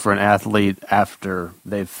do you do for an athlete after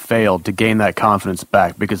they've failed to gain that confidence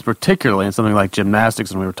back? Because particularly in something like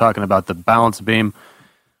gymnastics, and we were talking about the balance beam,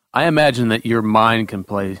 I imagine that your mind can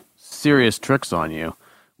play serious tricks on you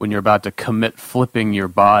when you're about to commit flipping your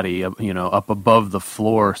body, up above the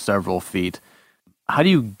floor several feet. How do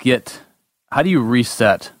you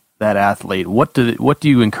reset that athlete? What do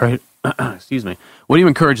you encourage? Excuse me. What do you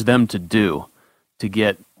encourage them to do to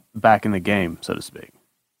get back in the game, so to speak?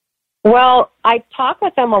 Well, I talk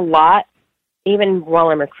with them a lot even while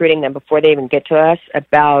I'm recruiting them, before they even get to us,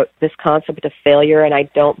 about this concept of failure, and I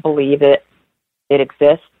don't believe it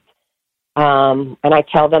exists. And I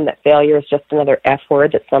tell them that failure is just another F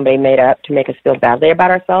word that somebody made up to make us feel badly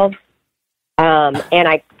about ourselves. And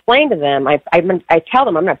I explain to them, I tell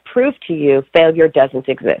them, I'm going to prove to you failure doesn't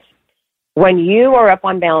exist. When you are up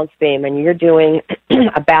on balance beam and you're doing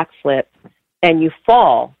a backflip and you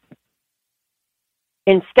fall,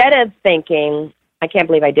 instead of thinking, I can't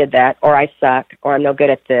believe I did that, or I suck, or I'm no good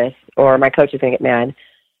at this, or my coach is going to get mad,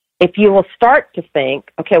 if you will start to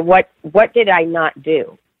think, okay, what did I not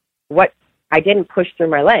do? I didn't push through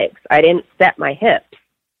my legs. I didn't set my hips.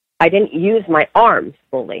 I didn't use my arms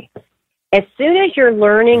fully. As soon as you're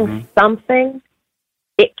learning something,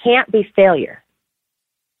 it can't be failure,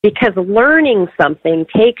 because learning something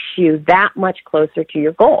takes you that much closer to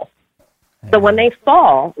your goal. So when they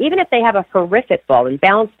fall, even if they have a horrific fall, and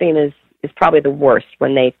balance beam is probably the worst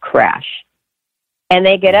when they crash, and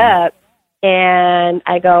they get up, and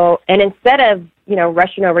I go, and instead of,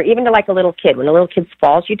 rushing over, even to like a little kid, when a little kid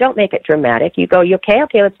falls, you don't make it dramatic. You go, you okay?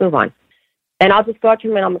 Okay, let's move on. And I'll just go up to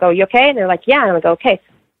them and I'll go, you okay? And they're like, yeah. And I'll go, okay,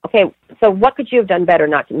 so what could you have done better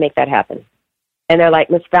not to make that happen? And they're like,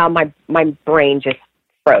 Miss Val, my brain just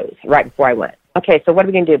froze right before I went. Okay, so what are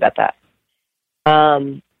we going to do about that?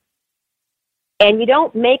 And you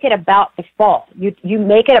don't make it about the fall. You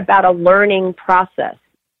make it about a learning process.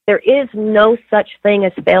 There is no such thing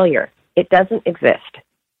as failure. It doesn't exist.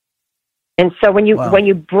 And so when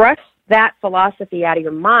you brush that philosophy out of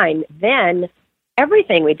your mind, then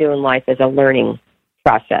everything we do in life is a learning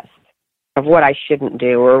process of what I shouldn't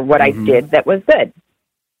do or what I did that was good.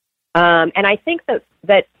 And I think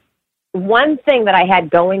that one thing that I had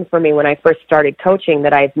going for me when I first started coaching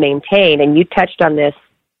that I've maintained, and you touched on this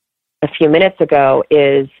a few minutes ago,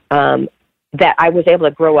 is that I was able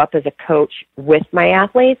to grow up as a coach with my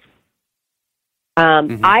athletes.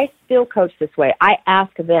 I still coach this way. I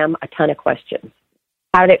ask them a ton of questions.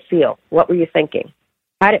 How did it feel? What were you thinking?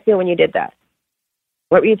 How did it feel when you did that?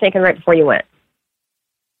 What were you thinking right before you went?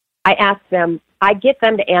 I ask them, I get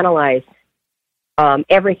them to analyze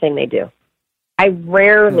everything they do. I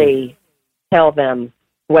rarely tell them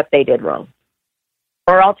what they did wrong.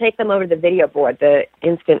 Or I'll take them over to the video board, the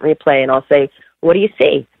instant replay, and I'll say, what do you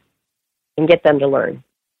see? And get them to learn.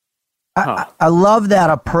 I love that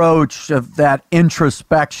approach of that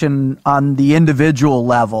introspection on the individual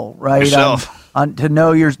level, right? Yourself. To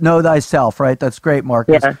know thyself, right? That's great,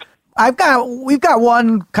 Marcus. Yeah. We've got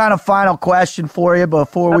one kind of final question for you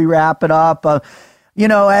before we wrap it up.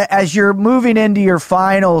 As you're moving into your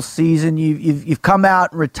final season, you've come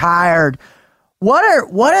out and retired.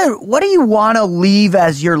 What do you want to leave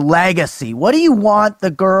as your legacy? What do you want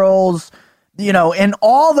the girls, and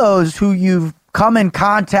all those who you've come in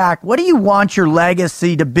contact, what do you want your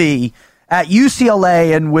legacy to be at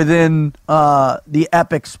UCLA and within the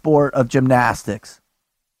epic sport of gymnastics?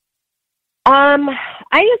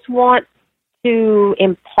 I just want to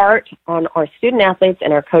impart on our student athletes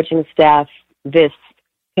and our coaching staff this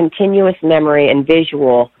continuous memory and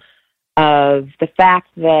visual of the fact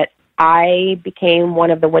that I became one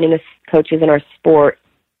of the winningest coaches in our sport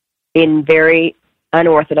in very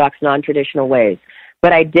unorthodox, non-traditional ways.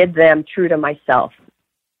 But I did them true to myself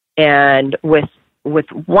and with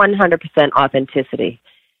 100% authenticity.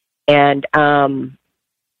 And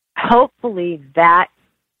hopefully that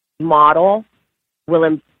model will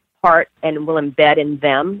impart and will embed in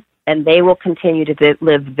them, and they will continue to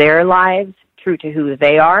live their lives true to who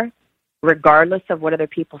they are, regardless of what other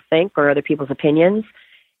people think or other people's opinions.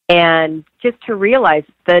 And just to realize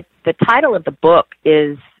that the title of the book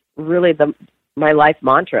is really my life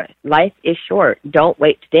mantra. Life is short. Don't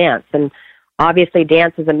wait to dance. And obviously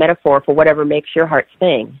dance is a metaphor for whatever makes your heart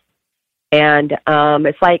sing. And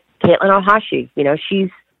it's like Caitlin Ohashi, she's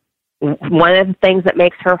one of the things that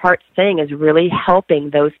makes her heart sing is really helping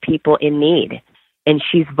those people in need. And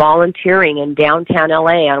she's volunteering in downtown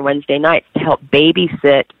LA on Wednesday nights to help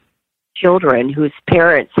babysit children whose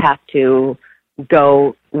parents have to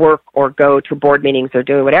go work or go to board meetings or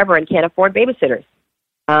do whatever and can't afford babysitters.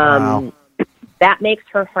 Wow. That makes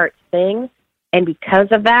her heart sing, and because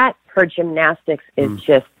of that, her gymnastics is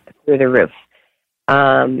just through the roof.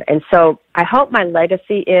 And so I hope my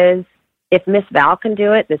legacy is, if Miss Val can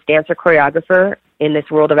do it, this dancer choreographer in this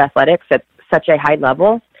world of athletics at such a high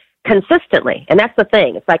level, consistently, and that's the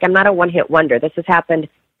thing. It's like I'm not a one-hit wonder. This has happened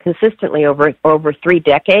consistently over 3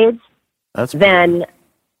 decades. Then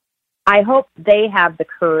I hope they have the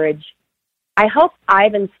courage. I hope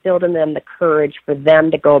I've instilled in them the courage for them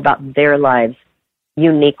to go about their lives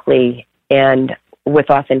uniquely and with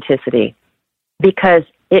authenticity, because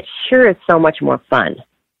it sure is so much more fun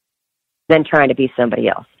than trying to be somebody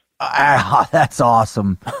else. That's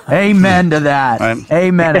awesome. Amen to that. Right.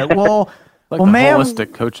 Amen. Well, ma'am,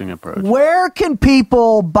 holistic coaching approach. Where can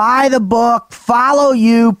people buy the book, follow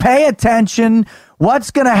you, pay attention?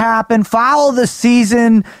 What's going to happen? Follow the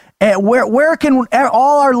season. Where can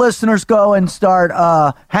all our listeners go and start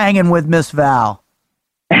hanging with Miss Val?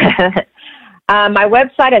 My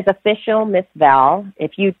website is official Miss Val.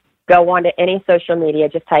 If you go onto any social media,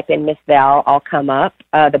 just type in Miss Val, I'll come up.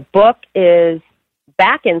 The book is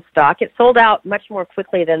back in stock. It sold out much more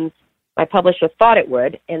quickly than my publisher thought it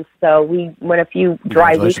would, and so we went a few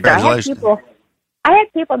dry weeks. I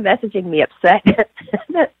had people messaging me upset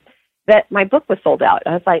that my book was sold out.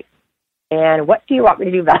 I was like, and what do you want me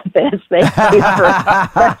to do about this? Thank you for,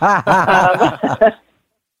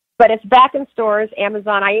 but it's back in stores,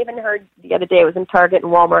 Amazon. I even heard the other day it was in Target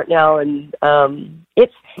and Walmart now, and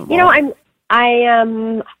it's I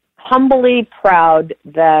am humbly proud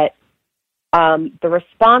that the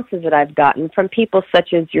responses that I've gotten from people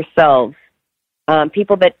such as yourselves,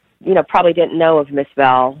 people that probably didn't know of Miss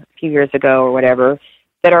Val a few years ago or whatever,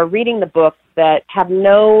 that are reading the book that have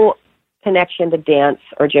no connection to dance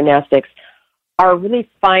or gymnastics, are really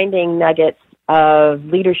finding nuggets of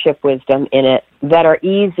leadership wisdom in it that are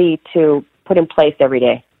easy to put in place every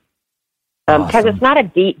day. Because it's not a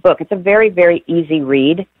deep book. It's a very, very easy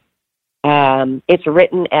read. It's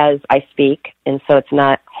written as I speak, and so it's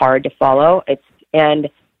not hard to follow.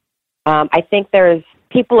 I think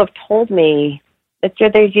people have told me that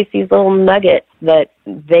there's just these little nuggets that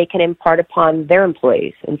they can impart upon their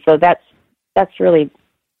employees, and so that's really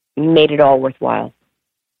made it all worthwhile.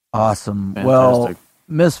 Awesome. Fantastic. Well,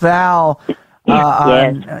 Miss Val,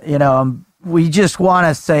 Yes. We just want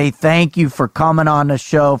to say thank you for coming on the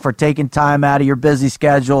show, for taking time out of your busy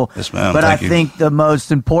schedule. Yes, ma'am. But Thank I you. think the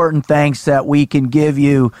most important thanks that we can give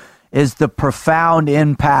you is the profound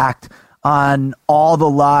impact on all the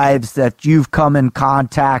lives that you've come in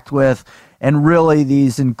contact with, and really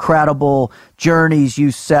these incredible journeys you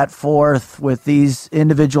set forth with these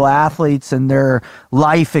individual athletes and their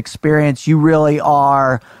life experience. You really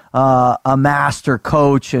are a master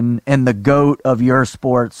coach and the GOAT of your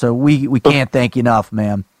sport. So we can't thank you enough,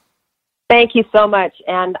 ma'am. Thank you so much.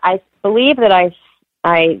 And I believe that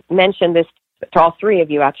I mentioned this to all three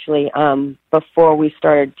of you actually before we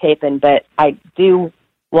started taping, but I do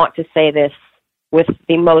want to say this with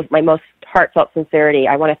my most heartfelt sincerity.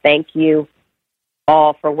 I want to thank you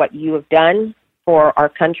all for what you have done for our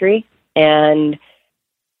country. And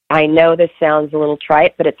I know this sounds a little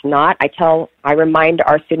trite, but it's not. I remind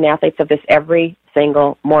our student athletes of this every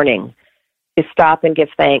single morning, to stop and give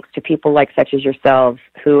thanks to people like such as yourselves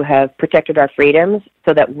who have protected our freedoms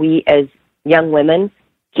so that we as young women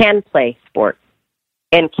can play sport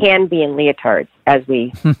and can be in leotards as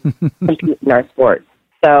we compete in our sports.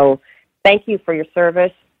 So thank you for your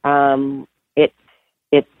service.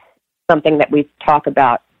 It's something that we talk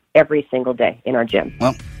about every single day in our gym.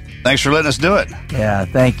 Well, thanks for letting us do it. Yeah,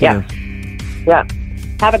 thank you. Yeah.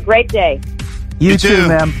 Have a great day. You You too, too.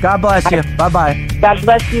 ma'am. God bless you. Bye-bye. God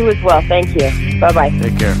bless you as well. Thank you. Bye-bye.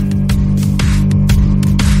 Take care.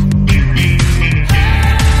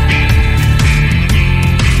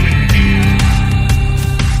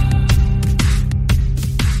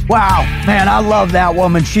 Wow, man, I love that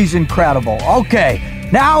woman. She's incredible. Okay,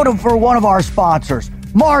 now for one of our sponsors.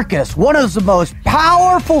 Marcus, what is the most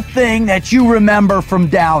powerful thing that you remember from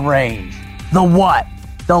downrange? The what?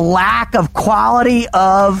 The lack of quality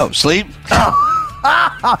of... Sleep?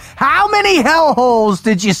 How many hellholes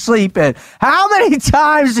did you sleep in? How many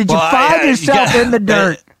times did you find yourself in the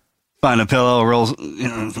dirt? Find a pillow, roll,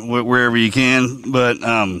 wherever you can. But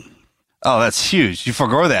that's huge. You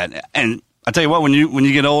forego that. And I tell you what, when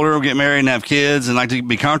you get older, get married, and have kids, and like to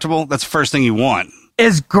be comfortable, that's the first thing you want.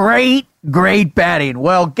 Is great bedding.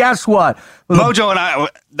 Well, guess what? Mojo and I,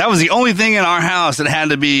 that was the only thing in our house that had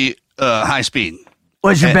to be high speed.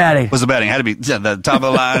 Was your bedding? Was the bedding. Had to be the top of the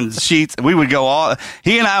line sheets. We would go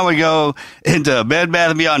he and I would go into Bed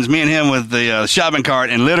Bath & Beyond, me and him with the shopping cart,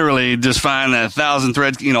 and literally just find 1,000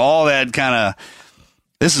 threads, all that kind of.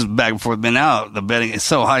 This is back before it's been out. The bedding is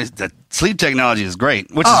so high. The sleep technology is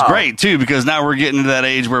great, which is great too, because now we're getting to that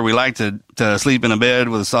age where we like to sleep in a bed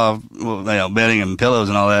with soft bedding and pillows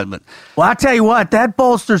and all that. But well, I tell you what, that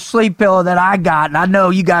bolster sleep pillow that I got, and I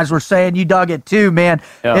know you guys were saying you dug it too, man,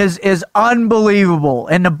 is unbelievable.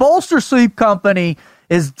 And the Bolster Sleep Company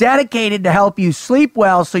is dedicated to help you sleep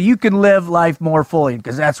well so you can live life more fully,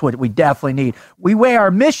 because that's what we definitely need. We weigh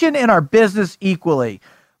our mission and our business equally.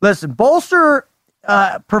 Listen, Bolster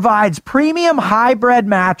provides premium hybrid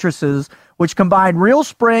mattresses which combine real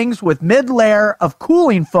springs with mid-layer of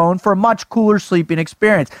cooling foam for a much cooler sleeping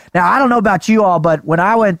experience. Now, I don't know about you all, but when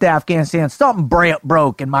I went to Afghanistan, something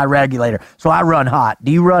broke in my regulator, so I run hot.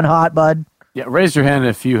 Do you run hot, bud? Yeah, raise your hand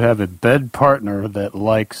if you have a bed partner that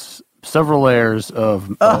likes several layers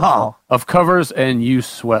of covers and you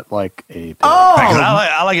sweat like a pig.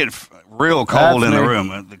 I like it real cold in the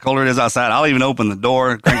room. The colder it is outside, I'll even open the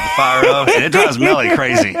door, crank the fire up, and it drives Melly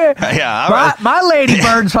crazy. Yeah, my lady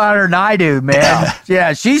burns hotter than I do, man.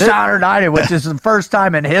 Yeah, she's hotter than I do, which is the first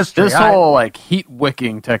time in history. This whole like heat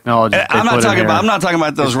wicking technology. I'm not talking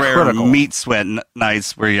about those rare critical. meat sweat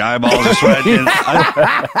nights where your eyeballs are sweating. I'm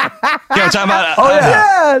talking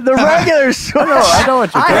about. The regular sweat. I know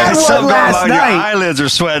what you're talking about. I had one last your night. eyelids are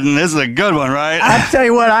sweating. This is a good one, right? I tell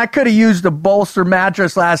you what, I could have used a bolster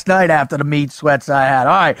mattress last night after the meat sweats I had.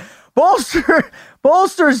 All right,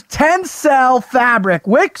 Bolster's Tencel fabric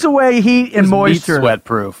wicks away heat and moisture. Meat sweat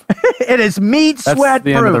proof. It is meat That's sweat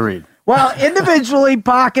the proof. end of the read. Well, individually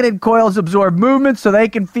pocketed coils absorb movement so they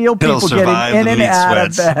can feel people getting in and out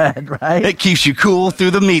of bed, right? It keeps you cool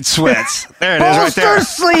through the meat sweats. There it is right there. Bolster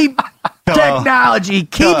sleep technology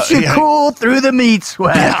keeps you cool through the meat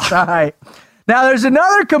sweats. Yeah. All right. Now, there's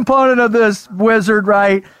another component of this wizard,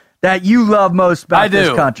 right, that you love most about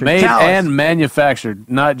this country. Made Tell and us. manufactured,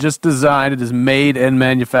 not just designed. It is made and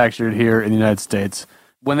manufactured here in the United States.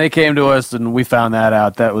 When they came to us and we found that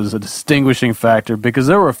out, that was a distinguishing factor because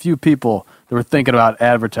there were a few people that were thinking about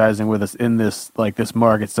advertising with us in this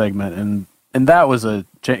market segment, and that was a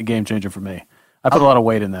game changer for me. I put a lot of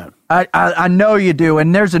weight in that. I know you do.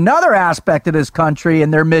 And there's another aspect of this country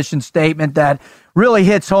and their mission statement that really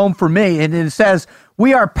hits home for me. And it says,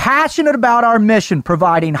 we are passionate about our mission,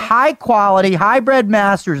 providing high-quality, hybrid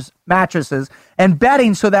mattresses and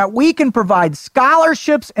bedding so that we can provide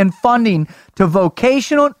scholarships and funding to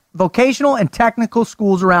vocational and technical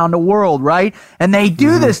schools around the world, right? And they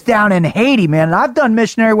do this down in Haiti, man. And I've done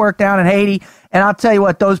missionary work down in Haiti, and I'll tell you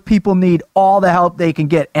what, those people need all the help they can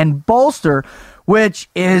get. And Bolster, which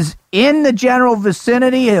is in the general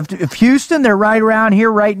vicinity of Houston, they're right around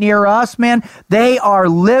here, right near us, man. They are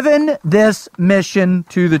living this mission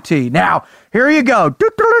to the T. Now, here you go.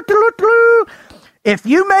 If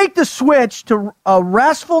you make the switch to a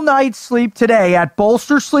restful night's sleep today at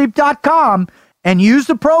bolstersleep.com and use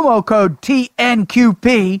the promo code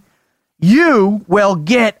TNQP, you will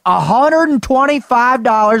get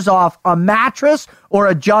 $125 off a mattress or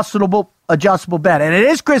adjustable bed. And it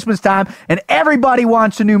is Christmas time, and everybody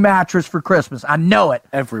wants a new mattress for Christmas. I know it.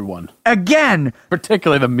 Everyone. Again.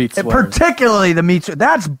 Particularly the meat sweaters. Particularly the meat sweaters.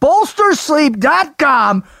 That's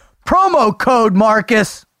bolstersleep.com, promo code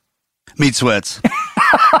Marcus. Meat sweats.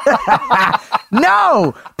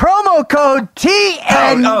 No, promo code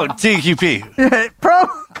TNQP. Promo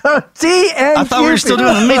code TNQP. I thought we were still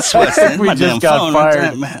doing the meat sweats. We just got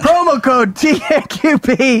fired. Promo code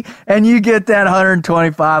TNQP, and you get that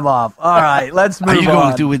 $125 off. All right, let's move on. Are you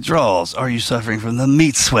going through withdrawals? Are you suffering from the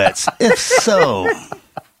meat sweats? If so.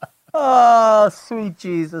 Oh, sweet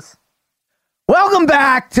Jesus. Welcome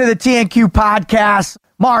back to the TNQ podcast.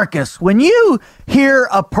 Marcus, when you hear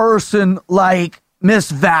a person like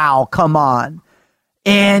Miss Val come on,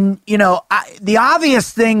 and, you know, the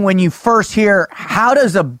obvious thing when you first hear, how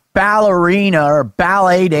does a ballerina or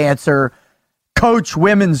ballet dancer coach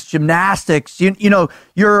women's gymnastics? You know,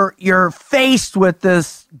 you're faced with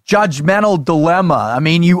this judgmental dilemma. I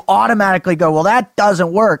mean, you automatically go, well, that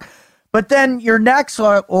doesn't work. But then your next,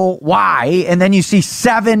 well, why? And then you see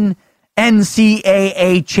 7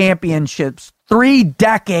 NCAA championships, 3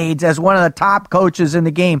 decades as one of the top coaches in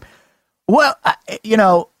the game. Well, you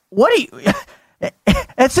know, what do you...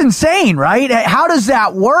 It's insane, right? How does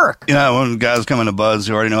that work? You know, when guys come into buds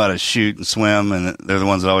who already know how to shoot and swim, and they're the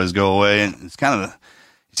ones that always go away, and it's kind of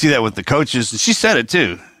you see that with the coaches. And she said it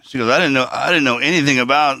too. She goes, "I didn't know anything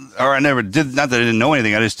about, or I never did. Not that I didn't know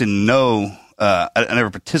anything. I just didn't know. I never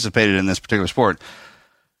participated in this particular sport."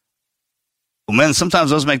 Well, men,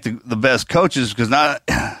 sometimes those make the best coaches because not,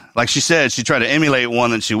 like she said, she tried to emulate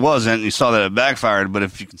one that she wasn't, and you saw that it backfired. But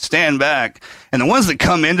if you can stand back, and the ones that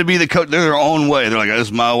come in to be the coach, they're their own way. They're like, this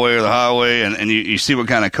is my way or the highway, and you see what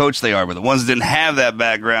kind of coach they are. But the ones that didn't have that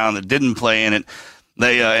background, that didn't play in it,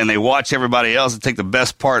 they watch everybody else and take the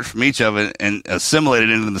best part from each of it and assimilate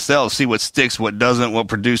it into themselves, see what sticks, what doesn't, what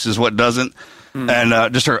produces, what doesn't.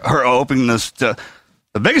 And just her openness to...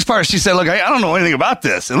 The biggest part, she said, look, I don't know anything about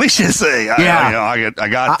this. At least you say, I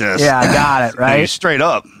got this. Yeah, I got it, right? Straight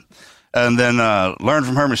up. And then learn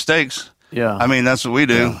from her mistakes. Yeah. I mean, that's what we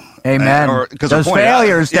do. Yeah. Amen. Those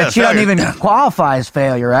failures that she doesn't even qualify as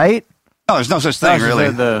failure, right? No, there's no such thing,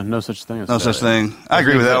 really. No such thing. No such thing. I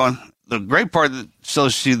agree with that one. the great part that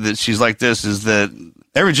shows that she's like this is that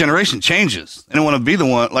every generation changes. They don't want to be the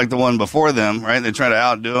one before them, right? They try to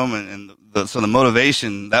outdo them, so the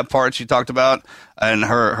motivation, that part she talked about, and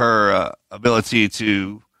her ability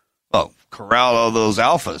to corral all those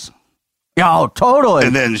alphas. Oh, totally.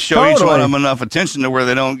 And then show each one of them enough attention to where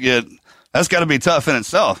they don't get. That's got to be tough in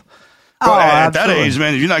itself. Oh, at absolutely. that age,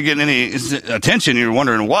 man, if you're not getting any attention, you're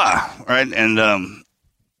wondering why, right? And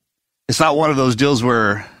it's not one of those deals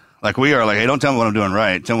where, like we are, like, hey, don't tell me what I'm doing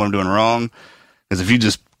right. Tell me what I'm doing wrong.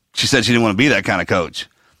 Because she said she didn't want to be that kind of coach.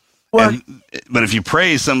 But if you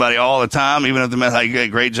praise somebody all the time, even if they met like a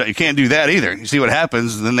great job, you can't do that either. You see what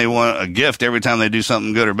happens, then they want a gift every time they do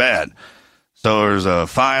something good or bad. So there's a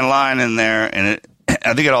fine line in there, and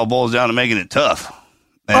I think it all boils down to making it tough.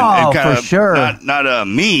 And for sure. Not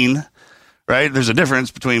mean, right? There's a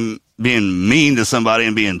difference between being mean to somebody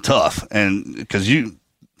and being tough. And because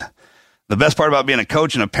the best part about being a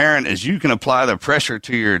coach and a parent is you can apply the pressure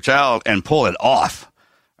to your child and pull it off.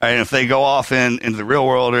 Right? And if they go off into the real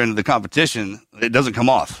world or into the competition, it doesn't come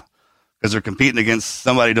off because they're competing against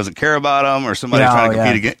somebody who doesn't care about them or somebody trying to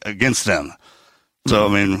compete against them. So, I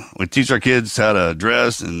mean, we teach our kids how to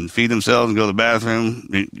dress and feed themselves and go to the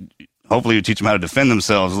bathroom. Hopefully you teach them how to defend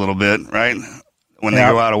themselves a little bit, right? When they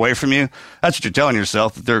go out away from you, that's what you're telling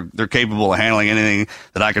yourself, that they're capable of handling anything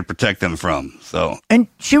that I could protect them from. So, and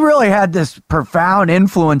she really had this profound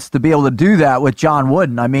influence to be able to do that with John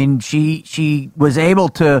Wooden. I mean, she was able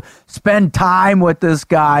to spend time with this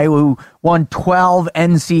guy who won 12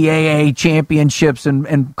 NCAA championships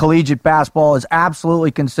in collegiate basketball, is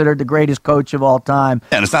absolutely considered the greatest coach of all time.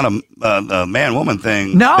 And it's not a man-woman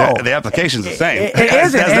thing. No. The application's the same. It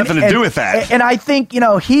isn't. It has nothing to do with that. And I think,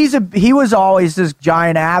 he was always this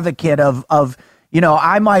giant advocate of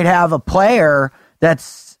I might have a player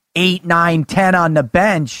that's 8, 9, 10 on the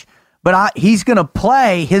bench, but he's going to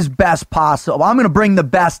play his best possible. I'm going to bring the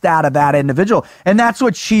best out of that individual. And that's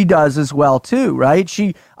what she does as well, too, right?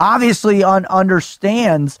 She obviously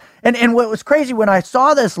understands. And what was crazy, when I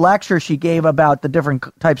saw this lecture she gave about the different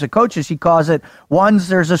types of coaches, she calls it,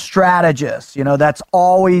 there's a strategist,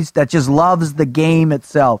 that just loves the game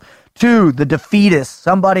itself. 2, the defeatist,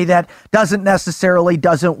 somebody that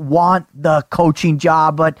doesn't want the coaching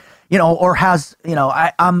job, but or has,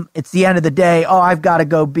 it's the end of the day. Oh, I've got to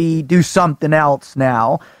go do something else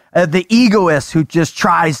now. The egoist who just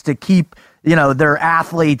tries to keep, their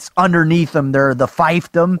athletes underneath them. They're the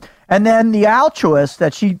fiefdom. And then the altruist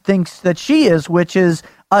that she thinks that she is, which is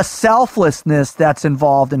a selflessness that's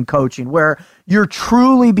involved in coaching, where you're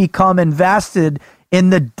truly become invested in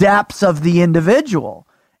the depths of the individual.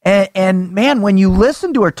 And man, when you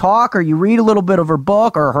listen to her talk or you read a little bit of her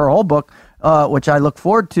book or her whole book, which I look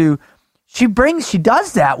forward to, she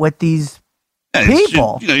does that with these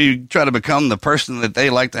people. You try to become the person that they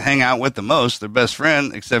like to hang out with the most, their best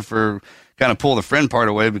friend, except for kind of pull the friend part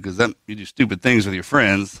away because then you do stupid things with your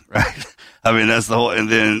friends, right? I mean, that's the whole, and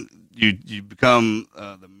then you become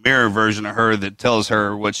the mirror version of her that tells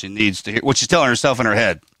her what she needs to hear, what she's telling herself in her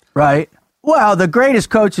head. Right. Well, the greatest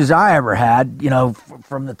coaches I ever had,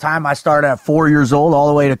 from the time I started at 4 years old all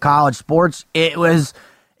the way to college sports, it was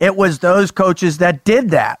those coaches that did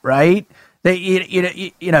that, right? They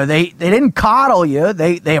didn't coddle you.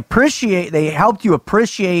 They helped you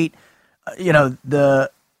appreciate, the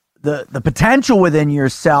potential within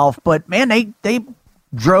yourself. But man, they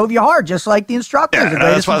drove you hard, just like the instructors. Yeah,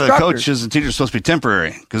 that's why the coaches and teachers are supposed to be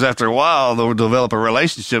temporary, because after a while they'll develop a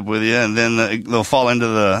relationship with you, and then they'll fall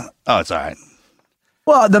into it's all right.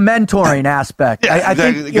 Well, the mentoring aspect, yeah, I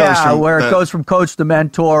think, it goes from coach to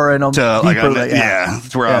mentor, and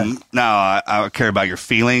that's where I care about your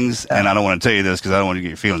feelings, and I don't want to tell you this because I don't want you to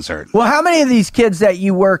get your feelings hurt. Well, how many of these kids that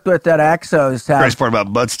you worked with at Exos have? Greatest part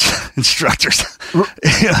about Bud's instructors,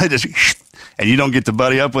 and you don't get to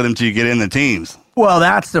buddy up with them until you get in the teams. Well,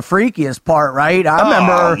 that's the freakiest part, right? I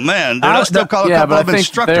remember. Oh, man. Dude, I still call a couple of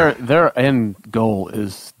instructors. Their end goal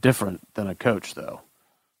is different than a coach, though.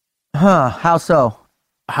 Huh. How so?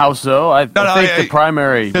 I think the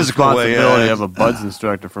primary responsibility of a Buds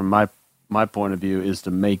instructor, from my point of view, is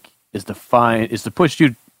to push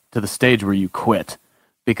you to the stage where you quit,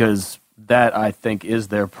 because that, I think, is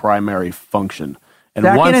their primary function. And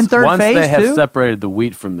once they have separated the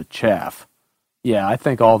wheat from the chaff, yeah, I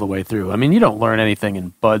think all the way through. I mean, you don't learn anything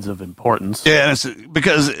in Buds of importance. Yeah,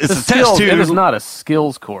 because it's a test, too. It is not a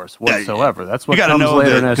skills course whatsoever. That's what you comes know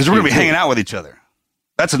later in SGP. because we're going to be hanging out with each other.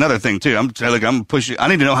 That's another thing too. I'm pushing. I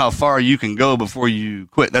need to know how far you can go before you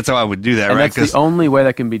quit. That's how I would do that, and right? That's the only way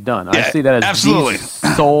that can be done. Yeah, I see that as absolutely.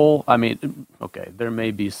 the sole. I mean, okay, there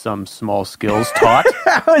may be some small skills taught.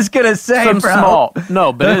 I was gonna say, some bro. small.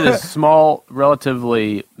 No, but it is small,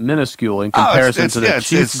 relatively minuscule in comparison to the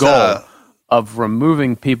chief goal of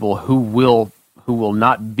removing people who will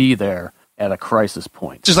not be there at a crisis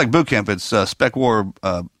point. Just like boot camp, it's Spec War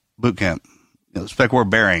boot camp. Spec War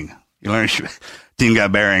bearing. You learn team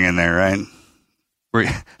got bearing in there, right?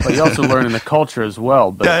 But you also learn in the culture as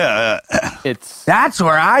well. But yeah. That's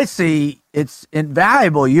where I see it's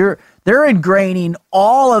invaluable. They're ingraining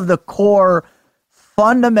all of the core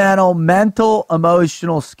fundamental mental,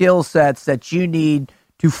 emotional skill sets that you need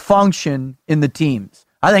to function in the teams.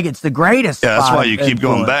 I think it's the greatest. Yeah, that's why you keep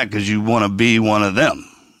going back, because you want to be one of them,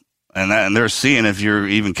 and they're seeing if you're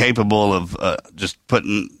even capable of just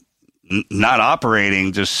not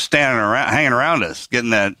operating, just standing around, hanging around us, getting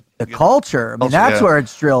that the culture. I mean, that's where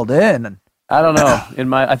it's drilled in. I don't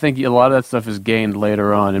know. I think a lot of that stuff is gained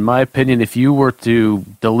later on. In my opinion, if you were to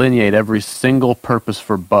delineate every single purpose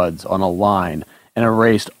for Buds on a line and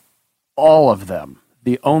erased all of them,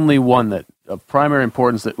 the only one that of primary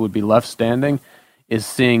importance that would be left standing is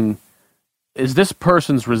seeing, is this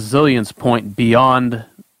person's resilience point beyond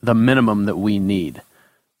the minimum that we need?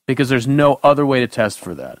 Because there's no other way to test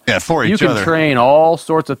for that. Yeah, for each other. other. You can train all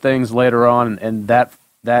sorts of things later on, and that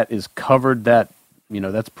is covered,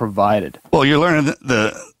 that's provided. Well, you're learning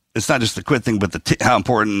it's not just the quit thing, but how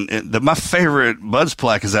important. My favorite Buds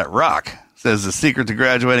plaque is that rock. It says the secret to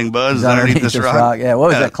graduating Buds is underneath this rock. Yeah, what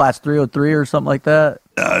was that, class 303 or something like that?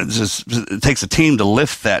 It takes a team to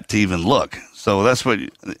lift that to even look. So that's what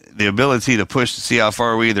the ability to push to see how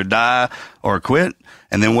far we either die or quit.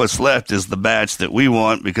 And then what's left is the batch that we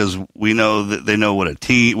want, because we know that they know what it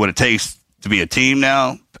takes to be a team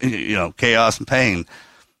now, chaos and pain.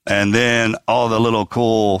 And then all the little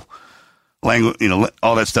cool language,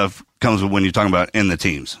 all that stuff comes when you're talking about in the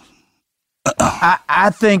teams. I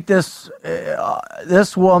think this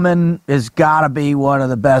woman has got to be one of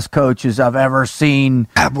the best coaches I've ever seen.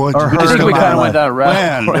 I think we kind of went down a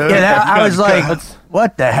rabbit hole. I was like,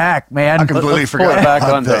 what the heck, man? I completely forgot. I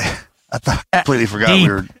completely forgot we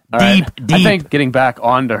were deep. I think getting back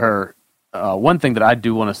onto her, one thing that I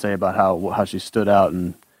do want to say about how she stood out,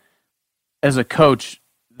 and as a coach,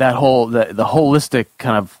 that the holistic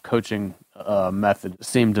kind of coaching method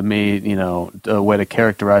seemed to me, a way to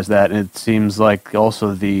characterize that. And it seems like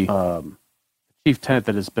also the chief tenet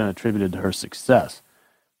that has been attributed to her success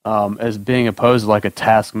as being opposed to like a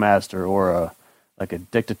taskmaster or a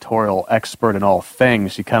dictatorial expert in all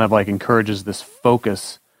things. She kind of like encourages this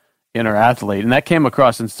focus in her athlete. And that came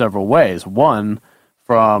across in several ways. One,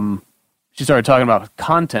 she started talking about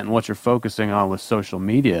content and what you're focusing on with social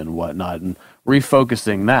media and whatnot, and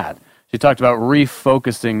refocusing that. She talked about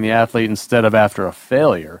refocusing the athlete instead of after a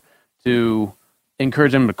failure to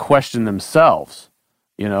encourage them to question themselves.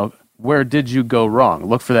 Where did you go wrong?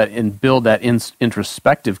 Look for that and build that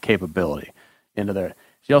introspective capability into there.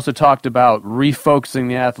 She also talked about refocusing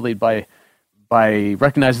the athlete by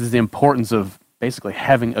recognizing the importance of basically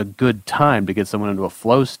having a good time to get someone into a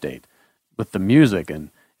flow state with the music and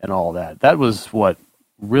all that. That was what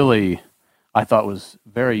really I thought was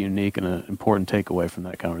very unique and an important takeaway from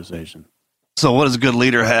that conversation. So what does a good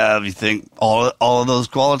leader have, you think? All of those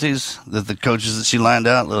qualities that the coaches that she lined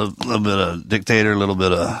out? A little bit of dictator, a little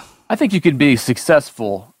bit of... I think you could be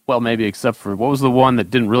successful, well, maybe except for, what was the one that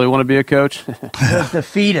didn't really want to be a coach? The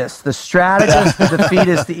defeatist, the strategist, the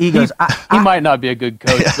defeatist, the egos. He might not be a good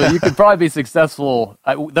coach, but you could probably be successful.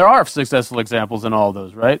 There are successful examples in all of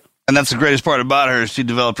those, right? And that's the greatest part about her, is she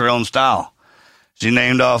developed her own style. She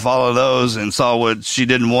named off all of those and saw what she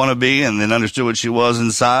didn't want to be, and then understood what she was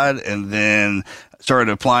inside, and then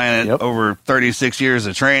started applying it over 36 years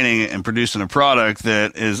of training and producing a product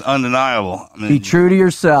that is undeniable. Be true to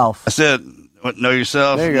yourself. I said, know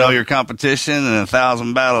yourself, know your competition, and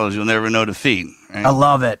 1,000 battles you'll never know defeat. Right? I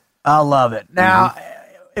love it. Now,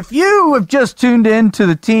 if you have just tuned in to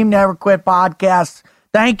the Team Never Quit podcast,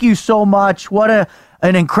 thank you so much. What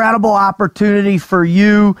an incredible opportunity for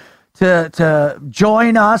you to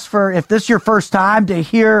join us, for if this is your first time to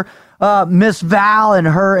hear Miss Val and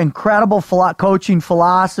her incredible coaching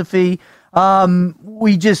philosophy.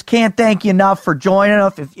 We just can't thank you enough for joining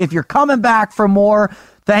us. If you're coming back for more,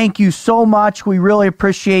 thank you so much. We really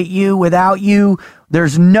appreciate you. Without you,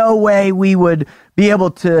 there's no way we would be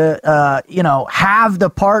able to, have the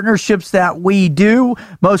partnerships that we do.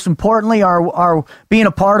 Most importantly, our being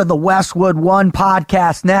a part of the Westwood One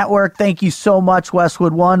podcast network. Thank you so much,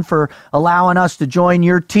 Westwood One, for allowing us to join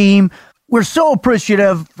your team. we're so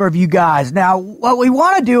appreciative of you guys. Now, what we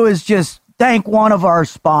want to do is just thank one of our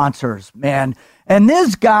sponsors, man. And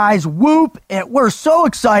this guy's Whoop. We're so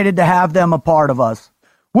excited to have them a part of us.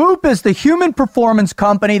 Whoop is the human performance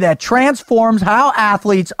company that transforms how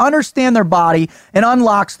athletes understand their body and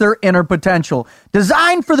unlocks their inner potential.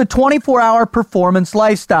 Designed for the 24-hour performance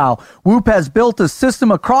lifestyle, Whoop has built a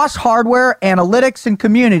system across hardware, analytics, and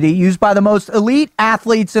community used by the most elite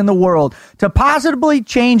athletes in the world to positively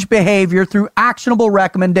change behavior through actionable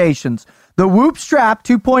recommendations. The Whoop Strap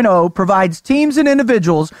 2.0 provides teams and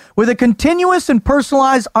individuals with a continuous and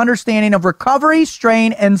personalized understanding of recovery,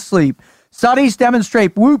 strain, and sleep. Studies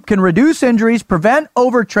demonstrate Whoop can reduce injuries, prevent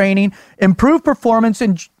overtraining, improve performance,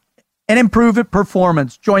 and improve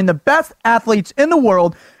performance. Join the best athletes in the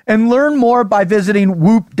world and learn more by visiting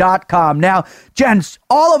Whoop.com. Now, gents,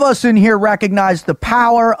 all of us in here recognize the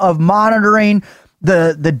power of monitoring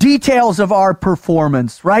the details of our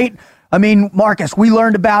performance, right? I mean, Marcus, we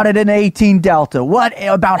learned about it in 18 Delta. What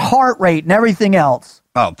about heart rate and everything else?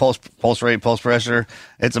 Oh, pulse rate, pulse pressure.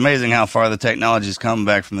 It's amazing how far the technology's come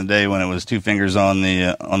back from the day when it was 2 fingers on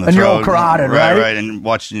the and throat. Old carotid, right? Right, and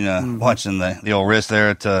watching the old wrist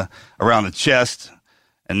there around the chest.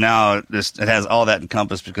 And now it has all that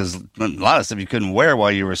encompassed because a lot of stuff you couldn't wear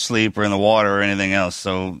while you were asleep or in the water or anything else.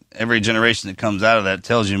 So every generation that comes out of that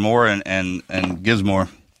tells you more and gives more.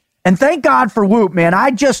 And thank God for Whoop, man.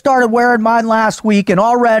 I just started wearing mine last week, and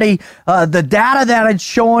already the data that it's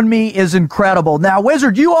showing me is incredible. Now,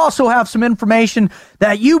 Wizard, you also have some information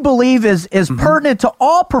that you believe is pertinent to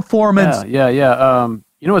all performance. Yeah.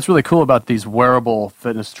 You know what's really cool about these wearable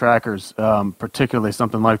fitness trackers, particularly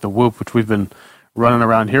something like the Whoop, which we've been running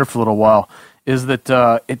around here for a little while, is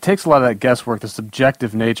that it takes a lot of that guesswork, the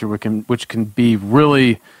subjective nature, which can be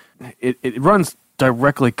really, it runs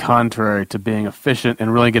directly contrary to being efficient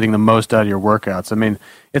and really getting the most out of your workouts. I mean,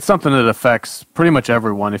 it's something that affects pretty much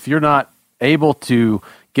everyone. If you're not able to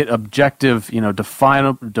get objective,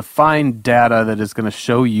 defined data that is going to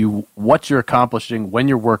show you what you're accomplishing when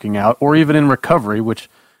you're working out, or even in recovery, which,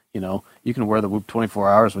 you can wear the Whoop 24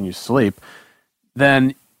 hours when you sleep,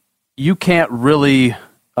 then you can't really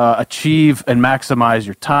achieve and maximize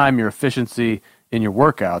your time, your efficiency in your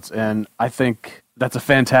workouts. And I think that's a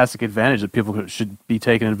fantastic advantage that people should be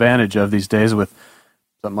taking advantage of these days with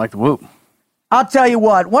something like the Whoop. I'll tell you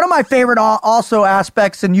what, one of my favorite also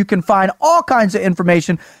aspects, and you can find all kinds of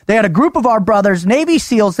information. They had a group of our brothers, Navy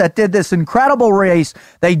SEALs, that did this incredible race.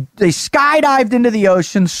 They skydived into the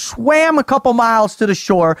ocean, swam a couple miles to the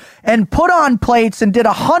shore, and put on plates and did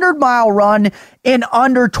a 100-mile run in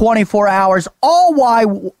under 24 hours, all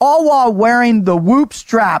while wearing the Whoop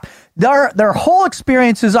strap. Their whole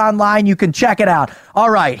experience is online. You can check it out. All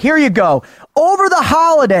right, here you go. Over the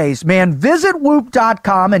holidays, man, visit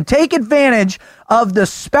Whoop.com and take advantage of the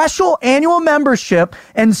special annual membership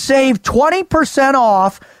and save 20%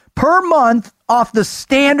 off per month off the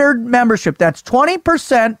standard membership. That's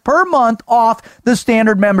 20% per month off the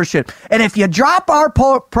standard membership. And if you drop our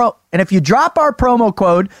promo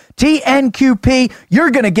code TNQP,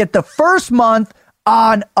 you're going to get the first month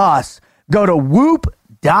on us. Go to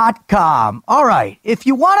Whoop.com. All right. If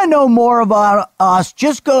you want to know more about us,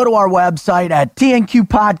 just go to our website at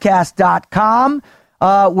tnqpodcast.com,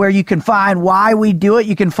 where you can find why we do it.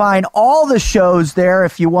 You can find all the shows there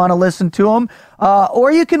if you want to listen to them.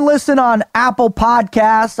 Or you can listen on Apple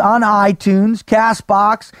Podcasts, on iTunes,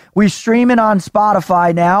 CastBox. We're streaming on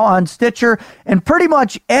Spotify now, on Stitcher, and pretty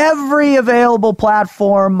much every available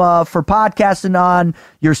platform for podcasting on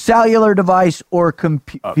your cellular device or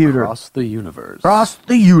computer. Across the universe. Across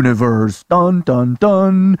the universe. Dun, dun,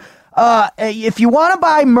 dun. If you want to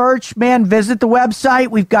buy merch, man, visit the website.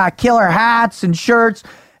 We've got killer hats and shirts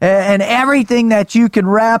and everything that you can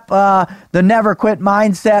rep the Never Quit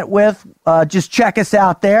mindset with. Just check us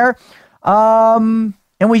out there. And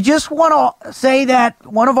we just want to say that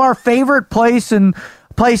one of our favorite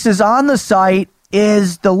places on the site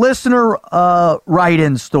is the listener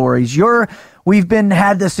write-in stories. We've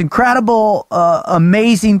had this incredible,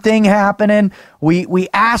 amazing thing happening. We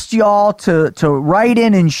asked y'all to write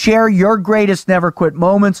in and share your greatest Never Quit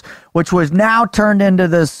moments, which was now turned into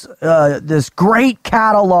this great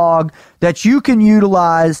catalog that you can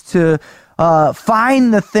utilize to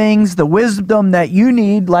find the things, the wisdom that you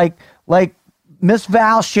need, like Miss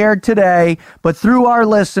Val shared today, but through our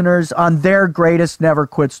listeners on their greatest Never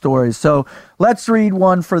Quit stories. So let's read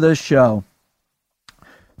one for this show.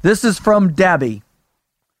 This is from Debbie.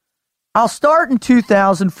 I'll start in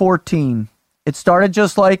 2014. It started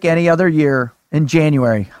just like any other year in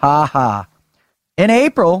January. Ha ha. In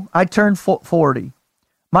April, I turned 40.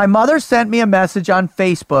 My mother sent me a message on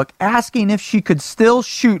Facebook asking if she could still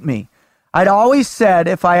shoot me. I'd always said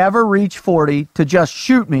if I ever reached 40 to just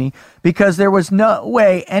shoot me because there was no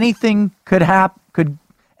way anything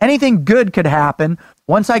anything good could happen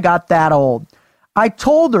once I got that old. I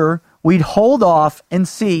told her we'd hold off and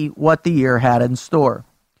see what the year had in store.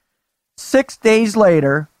 6 days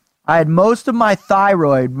later, I had most of my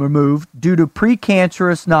thyroid removed due to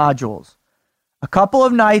precancerous nodules. A couple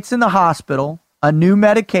of nights in the hospital, a new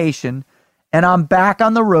medication, and I'm back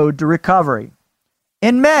on the road to recovery.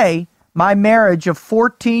 In May, my marriage of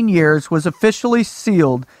 14 years was officially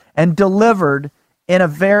sealed and delivered in a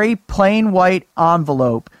very plain white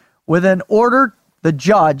envelope with an order the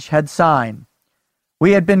judge had signed.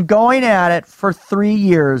 We had been going at it for 3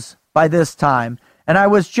 years by this time, and I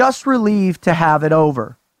was just relieved to have it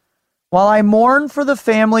over. While I mourned for the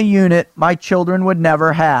family unit my children would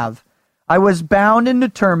never have, I was bound and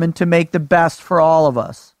determined to make the best for all of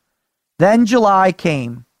us. Then July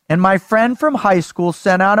came, and my friend from high school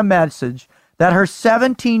sent out a message that her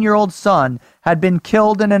 17-year-old son had been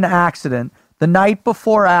killed in an accident the night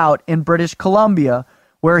before out in British Columbia,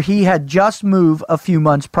 where he had just moved a few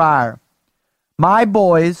months prior. My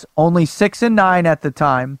boys, only 6 and 9 at the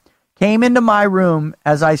time, came into my room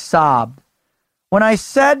as I sobbed. When I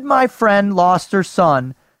said my friend lost her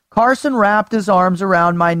son, Carson wrapped his arms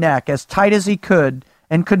around my neck as tight as he could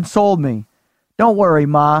and consoled me. "Don't worry,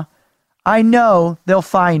 Ma. I know they'll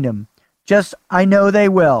find him. I know they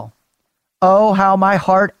will." Oh, how my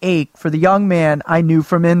heart ached for the young man I knew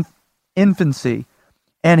from infancy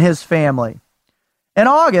and his family. In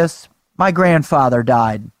August, my grandfather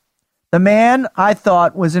died. The man I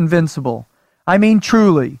thought was invincible. I mean,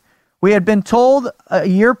 truly. We had been told a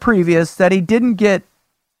year previous that if he didn't get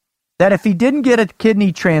a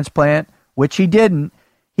kidney transplant, which he didn't,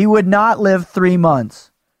 he would not live 3 months.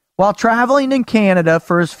 While traveling in Canada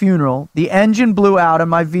for his funeral, the engine blew out in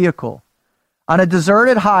my vehicle. On a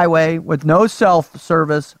deserted highway with no cell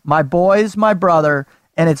service, my boys, my brother,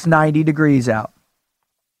 and it's 90 degrees out.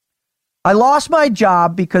 I lost my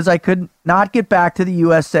job because I could not get back to the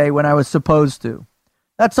USA when I was supposed to.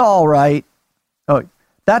 That's all right. Oh,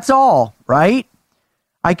 that's all, right?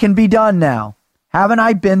 I can be done now. Haven't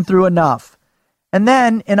I been through enough? And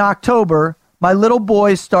then in October, my little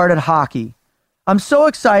boys started hockey. I'm so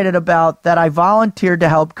excited about that I volunteered to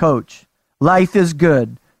help coach. Life is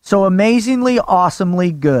good. So amazingly,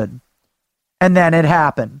 awesomely good. And then it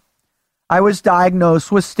happened. I was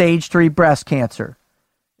diagnosed with stage 3 breast cancer.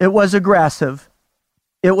 It was aggressive.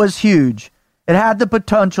 It was huge. It had the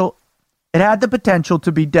potential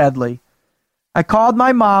to be deadly. I called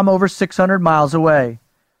my mom over 600 miles away.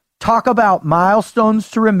 Talk about milestones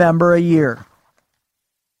to remember a year.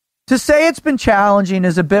 To say it's been challenging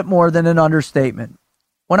is a bit more than an understatement.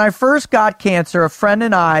 When I first got cancer, a friend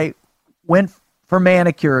and I went for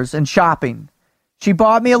manicures and shopping. She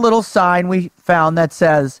bought me a little sign we found that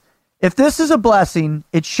says, "If this is a blessing,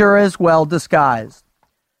 it sure is well disguised."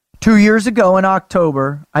 2 years ago in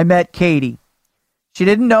October, I met Katie. She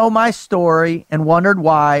didn't know my story and wondered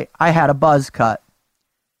why I had a buzz cut.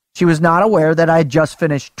 She was not aware that I had just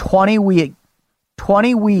finished 20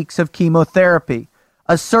 weeks of chemotherapy,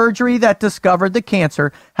 a surgery that discovered the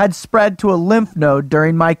cancer had spread to a lymph node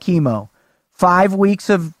during my chemo, 5 weeks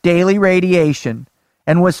of daily radiation,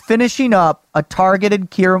 and was finishing up a targeted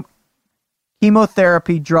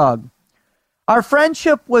chemotherapy drug. Our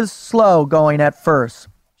friendship was slow going at first.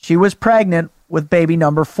 She was pregnant with baby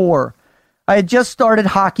number 4. I had just started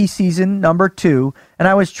hockey season number 2, and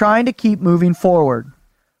I was trying to keep moving forward.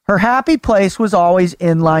 Her happy place was always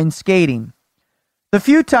inline skating. The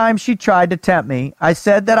few times she tried to tempt me, I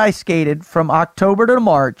said that I skated from October to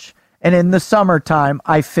March, and in the summertime,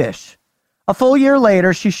 I fish. A full year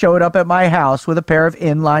later, she showed up at my house with a pair of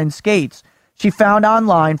inline skates she found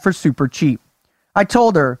online for super cheap. I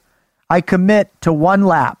told her I commit to 1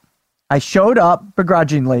 lap. I showed up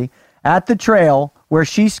begrudgingly at the trail where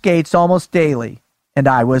she skates almost daily, and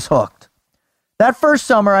I was hooked. That first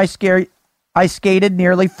summer, I skated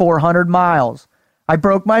nearly 400 miles. I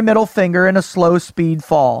broke my middle finger in a slow speed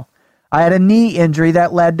fall. I had a knee injury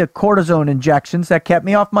that led to cortisone injections that kept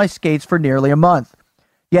me off my skates for nearly a month.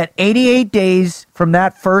 Yet 88 days from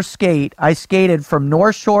that first skate, I skated from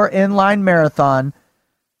North Shore Inline Marathon.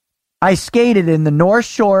 I skated in the North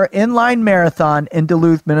Shore Inline Marathon in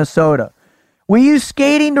Duluth, Minnesota. We used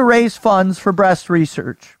skating to raise funds for breast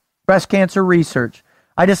cancer research.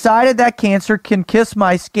 I decided that cancer can kiss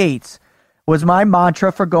my skates was my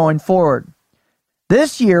mantra for going forward.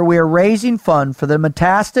 This year, we are raising funds for the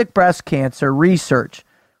metastatic breast cancer research.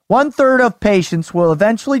 1/3 of patients will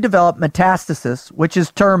eventually develop metastasis, which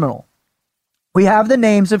is terminal. We have the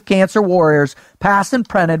names of cancer warriors, past and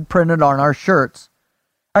printed on our shirts.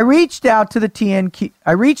 I reached out to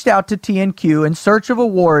TNQ in search of a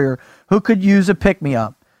warrior who could use a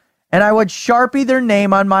pick-me-up, and I would Sharpie their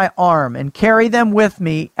name on my arm and carry them with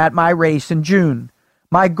me at my race in June.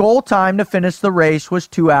 My goal time to finish the race was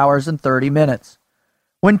 2 hours and 30 minutes.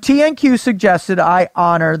 When TNQ suggested I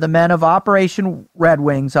honor the men of Operation Red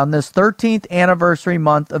Wings on this 13th anniversary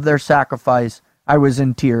month of their sacrifice, I was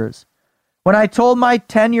in tears. When I told my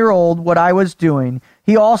 10-year-old what I was doing,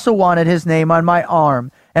 he also wanted his name on my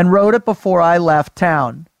arm and wrote it before I left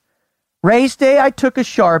town. Race day, I took a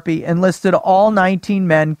Sharpie and listed all 19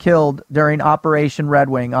 men killed during Operation Red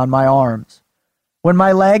Wing on my arms. When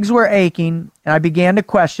my legs were aching and I began to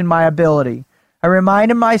question my ability, I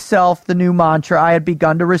reminded myself the new mantra I had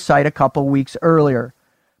begun to recite a couple weeks earlier.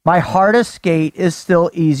 My hardest skate is still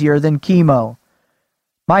easier than chemo.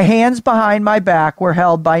 My hands behind my back were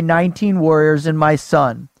held by 19 warriors and my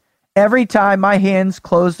son. Every time my hands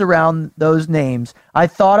closed around those names, I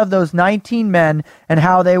thought of those 19 men and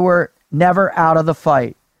how they were never out of the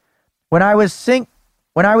fight. When I was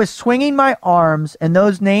swinging my arms and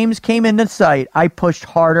those names came into sight, I pushed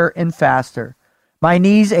harder and faster. My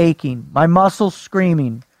knees aching, my muscles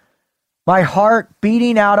screaming, my heart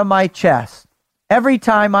beating out of my chest. Every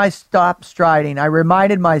time I stopped striding, I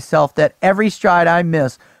reminded myself that every stride I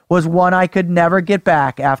missed was one I could never get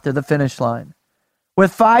back after the finish line.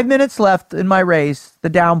 With 5 minutes left in my race, the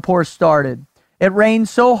downpour started. It rained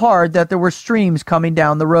so hard that there were streams coming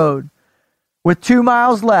down the road. With 2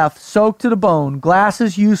 miles left, soaked to the bone,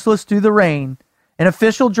 glasses useless through the rain, an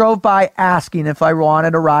official drove by asking if I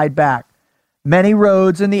wanted a ride back. Many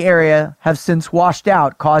roads in the area have since washed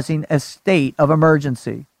out, causing a state of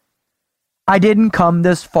emergency. I didn't come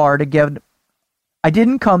this far to give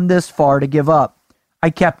up. I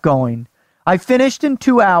kept going. I finished in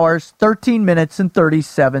 2 hours, 13 minutes, and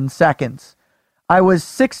 37 seconds. I was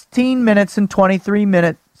 16 minutes and 23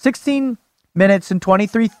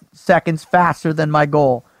 seconds faster than my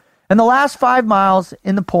goal. And the last 5 miles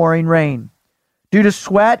in the pouring rain. Due to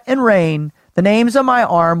sweat and rain, the names on my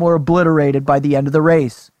arm were obliterated by the end of the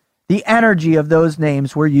race. The energy of those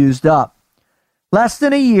names were used up. Less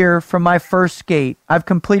than a year from my first skate, I've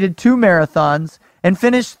completed 2 marathons and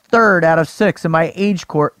finished 3rd out of 6 in my age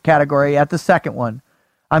category at the second one.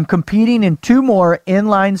 I'm competing in 2 more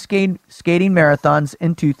inline skating marathons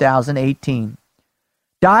in 2018.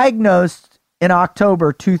 Diagnosed in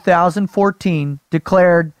October 2014,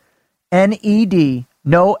 declared NED,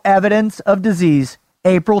 no evidence of disease,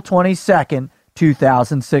 April 22nd,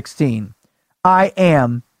 2016. I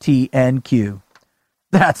am TNQ.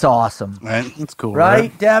 That's awesome. Right? That's cool.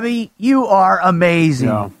 Right, Debbie? You are amazing.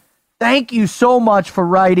 Yeah. Thank you so much for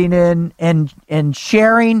writing in and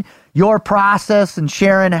sharing your process and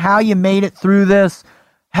sharing how you made it through this.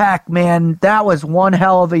 Heck, man, that was one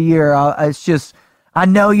hell of a year. I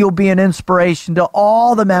know you'll be an inspiration to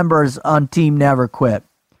all the members on Team Never Quit.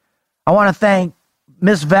 I want to thank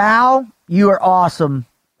Miss Val. You are awesome.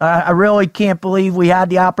 I really can't believe we had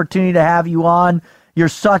the opportunity to have you on. You're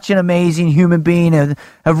such an amazing human being and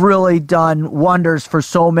have really done wonders for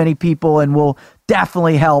so many people and will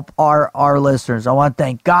definitely help our listeners. I want to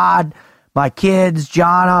thank God, my kids,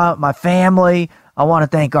 Jonna, my family. I want to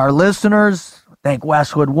thank our listeners. Thank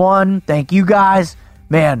Westwood One. Thank you guys.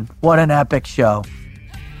 Man, what an epic show.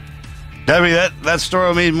 Debbie, that story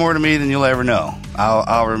will mean more to me than you'll ever know.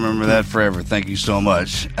 I'll remember that forever. Thank you so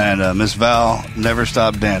much. And Miss Val, never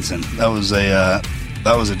stop dancing. That was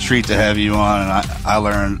a treat to have you on, and I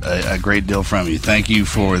learned a great deal from you. Thank you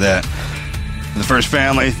for that. The First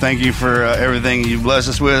Family, thank you for everything you blessed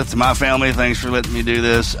us with. To my family, thanks for letting me do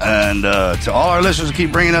this. And to all our listeners who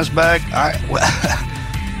keep bringing us back,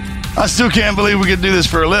 I still can't believe we could do this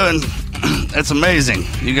for a living. It's amazing.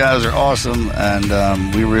 You guys are awesome,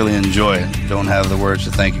 and we really enjoy it. Don't have the words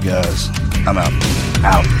to thank you guys. I'm out.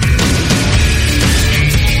 Out.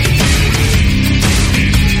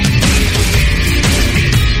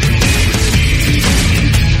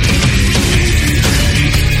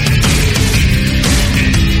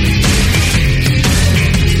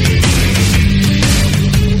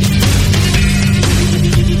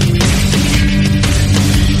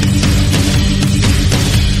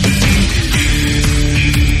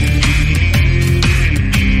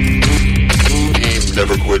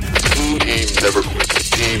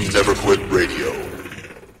 Team Never Quit Radio.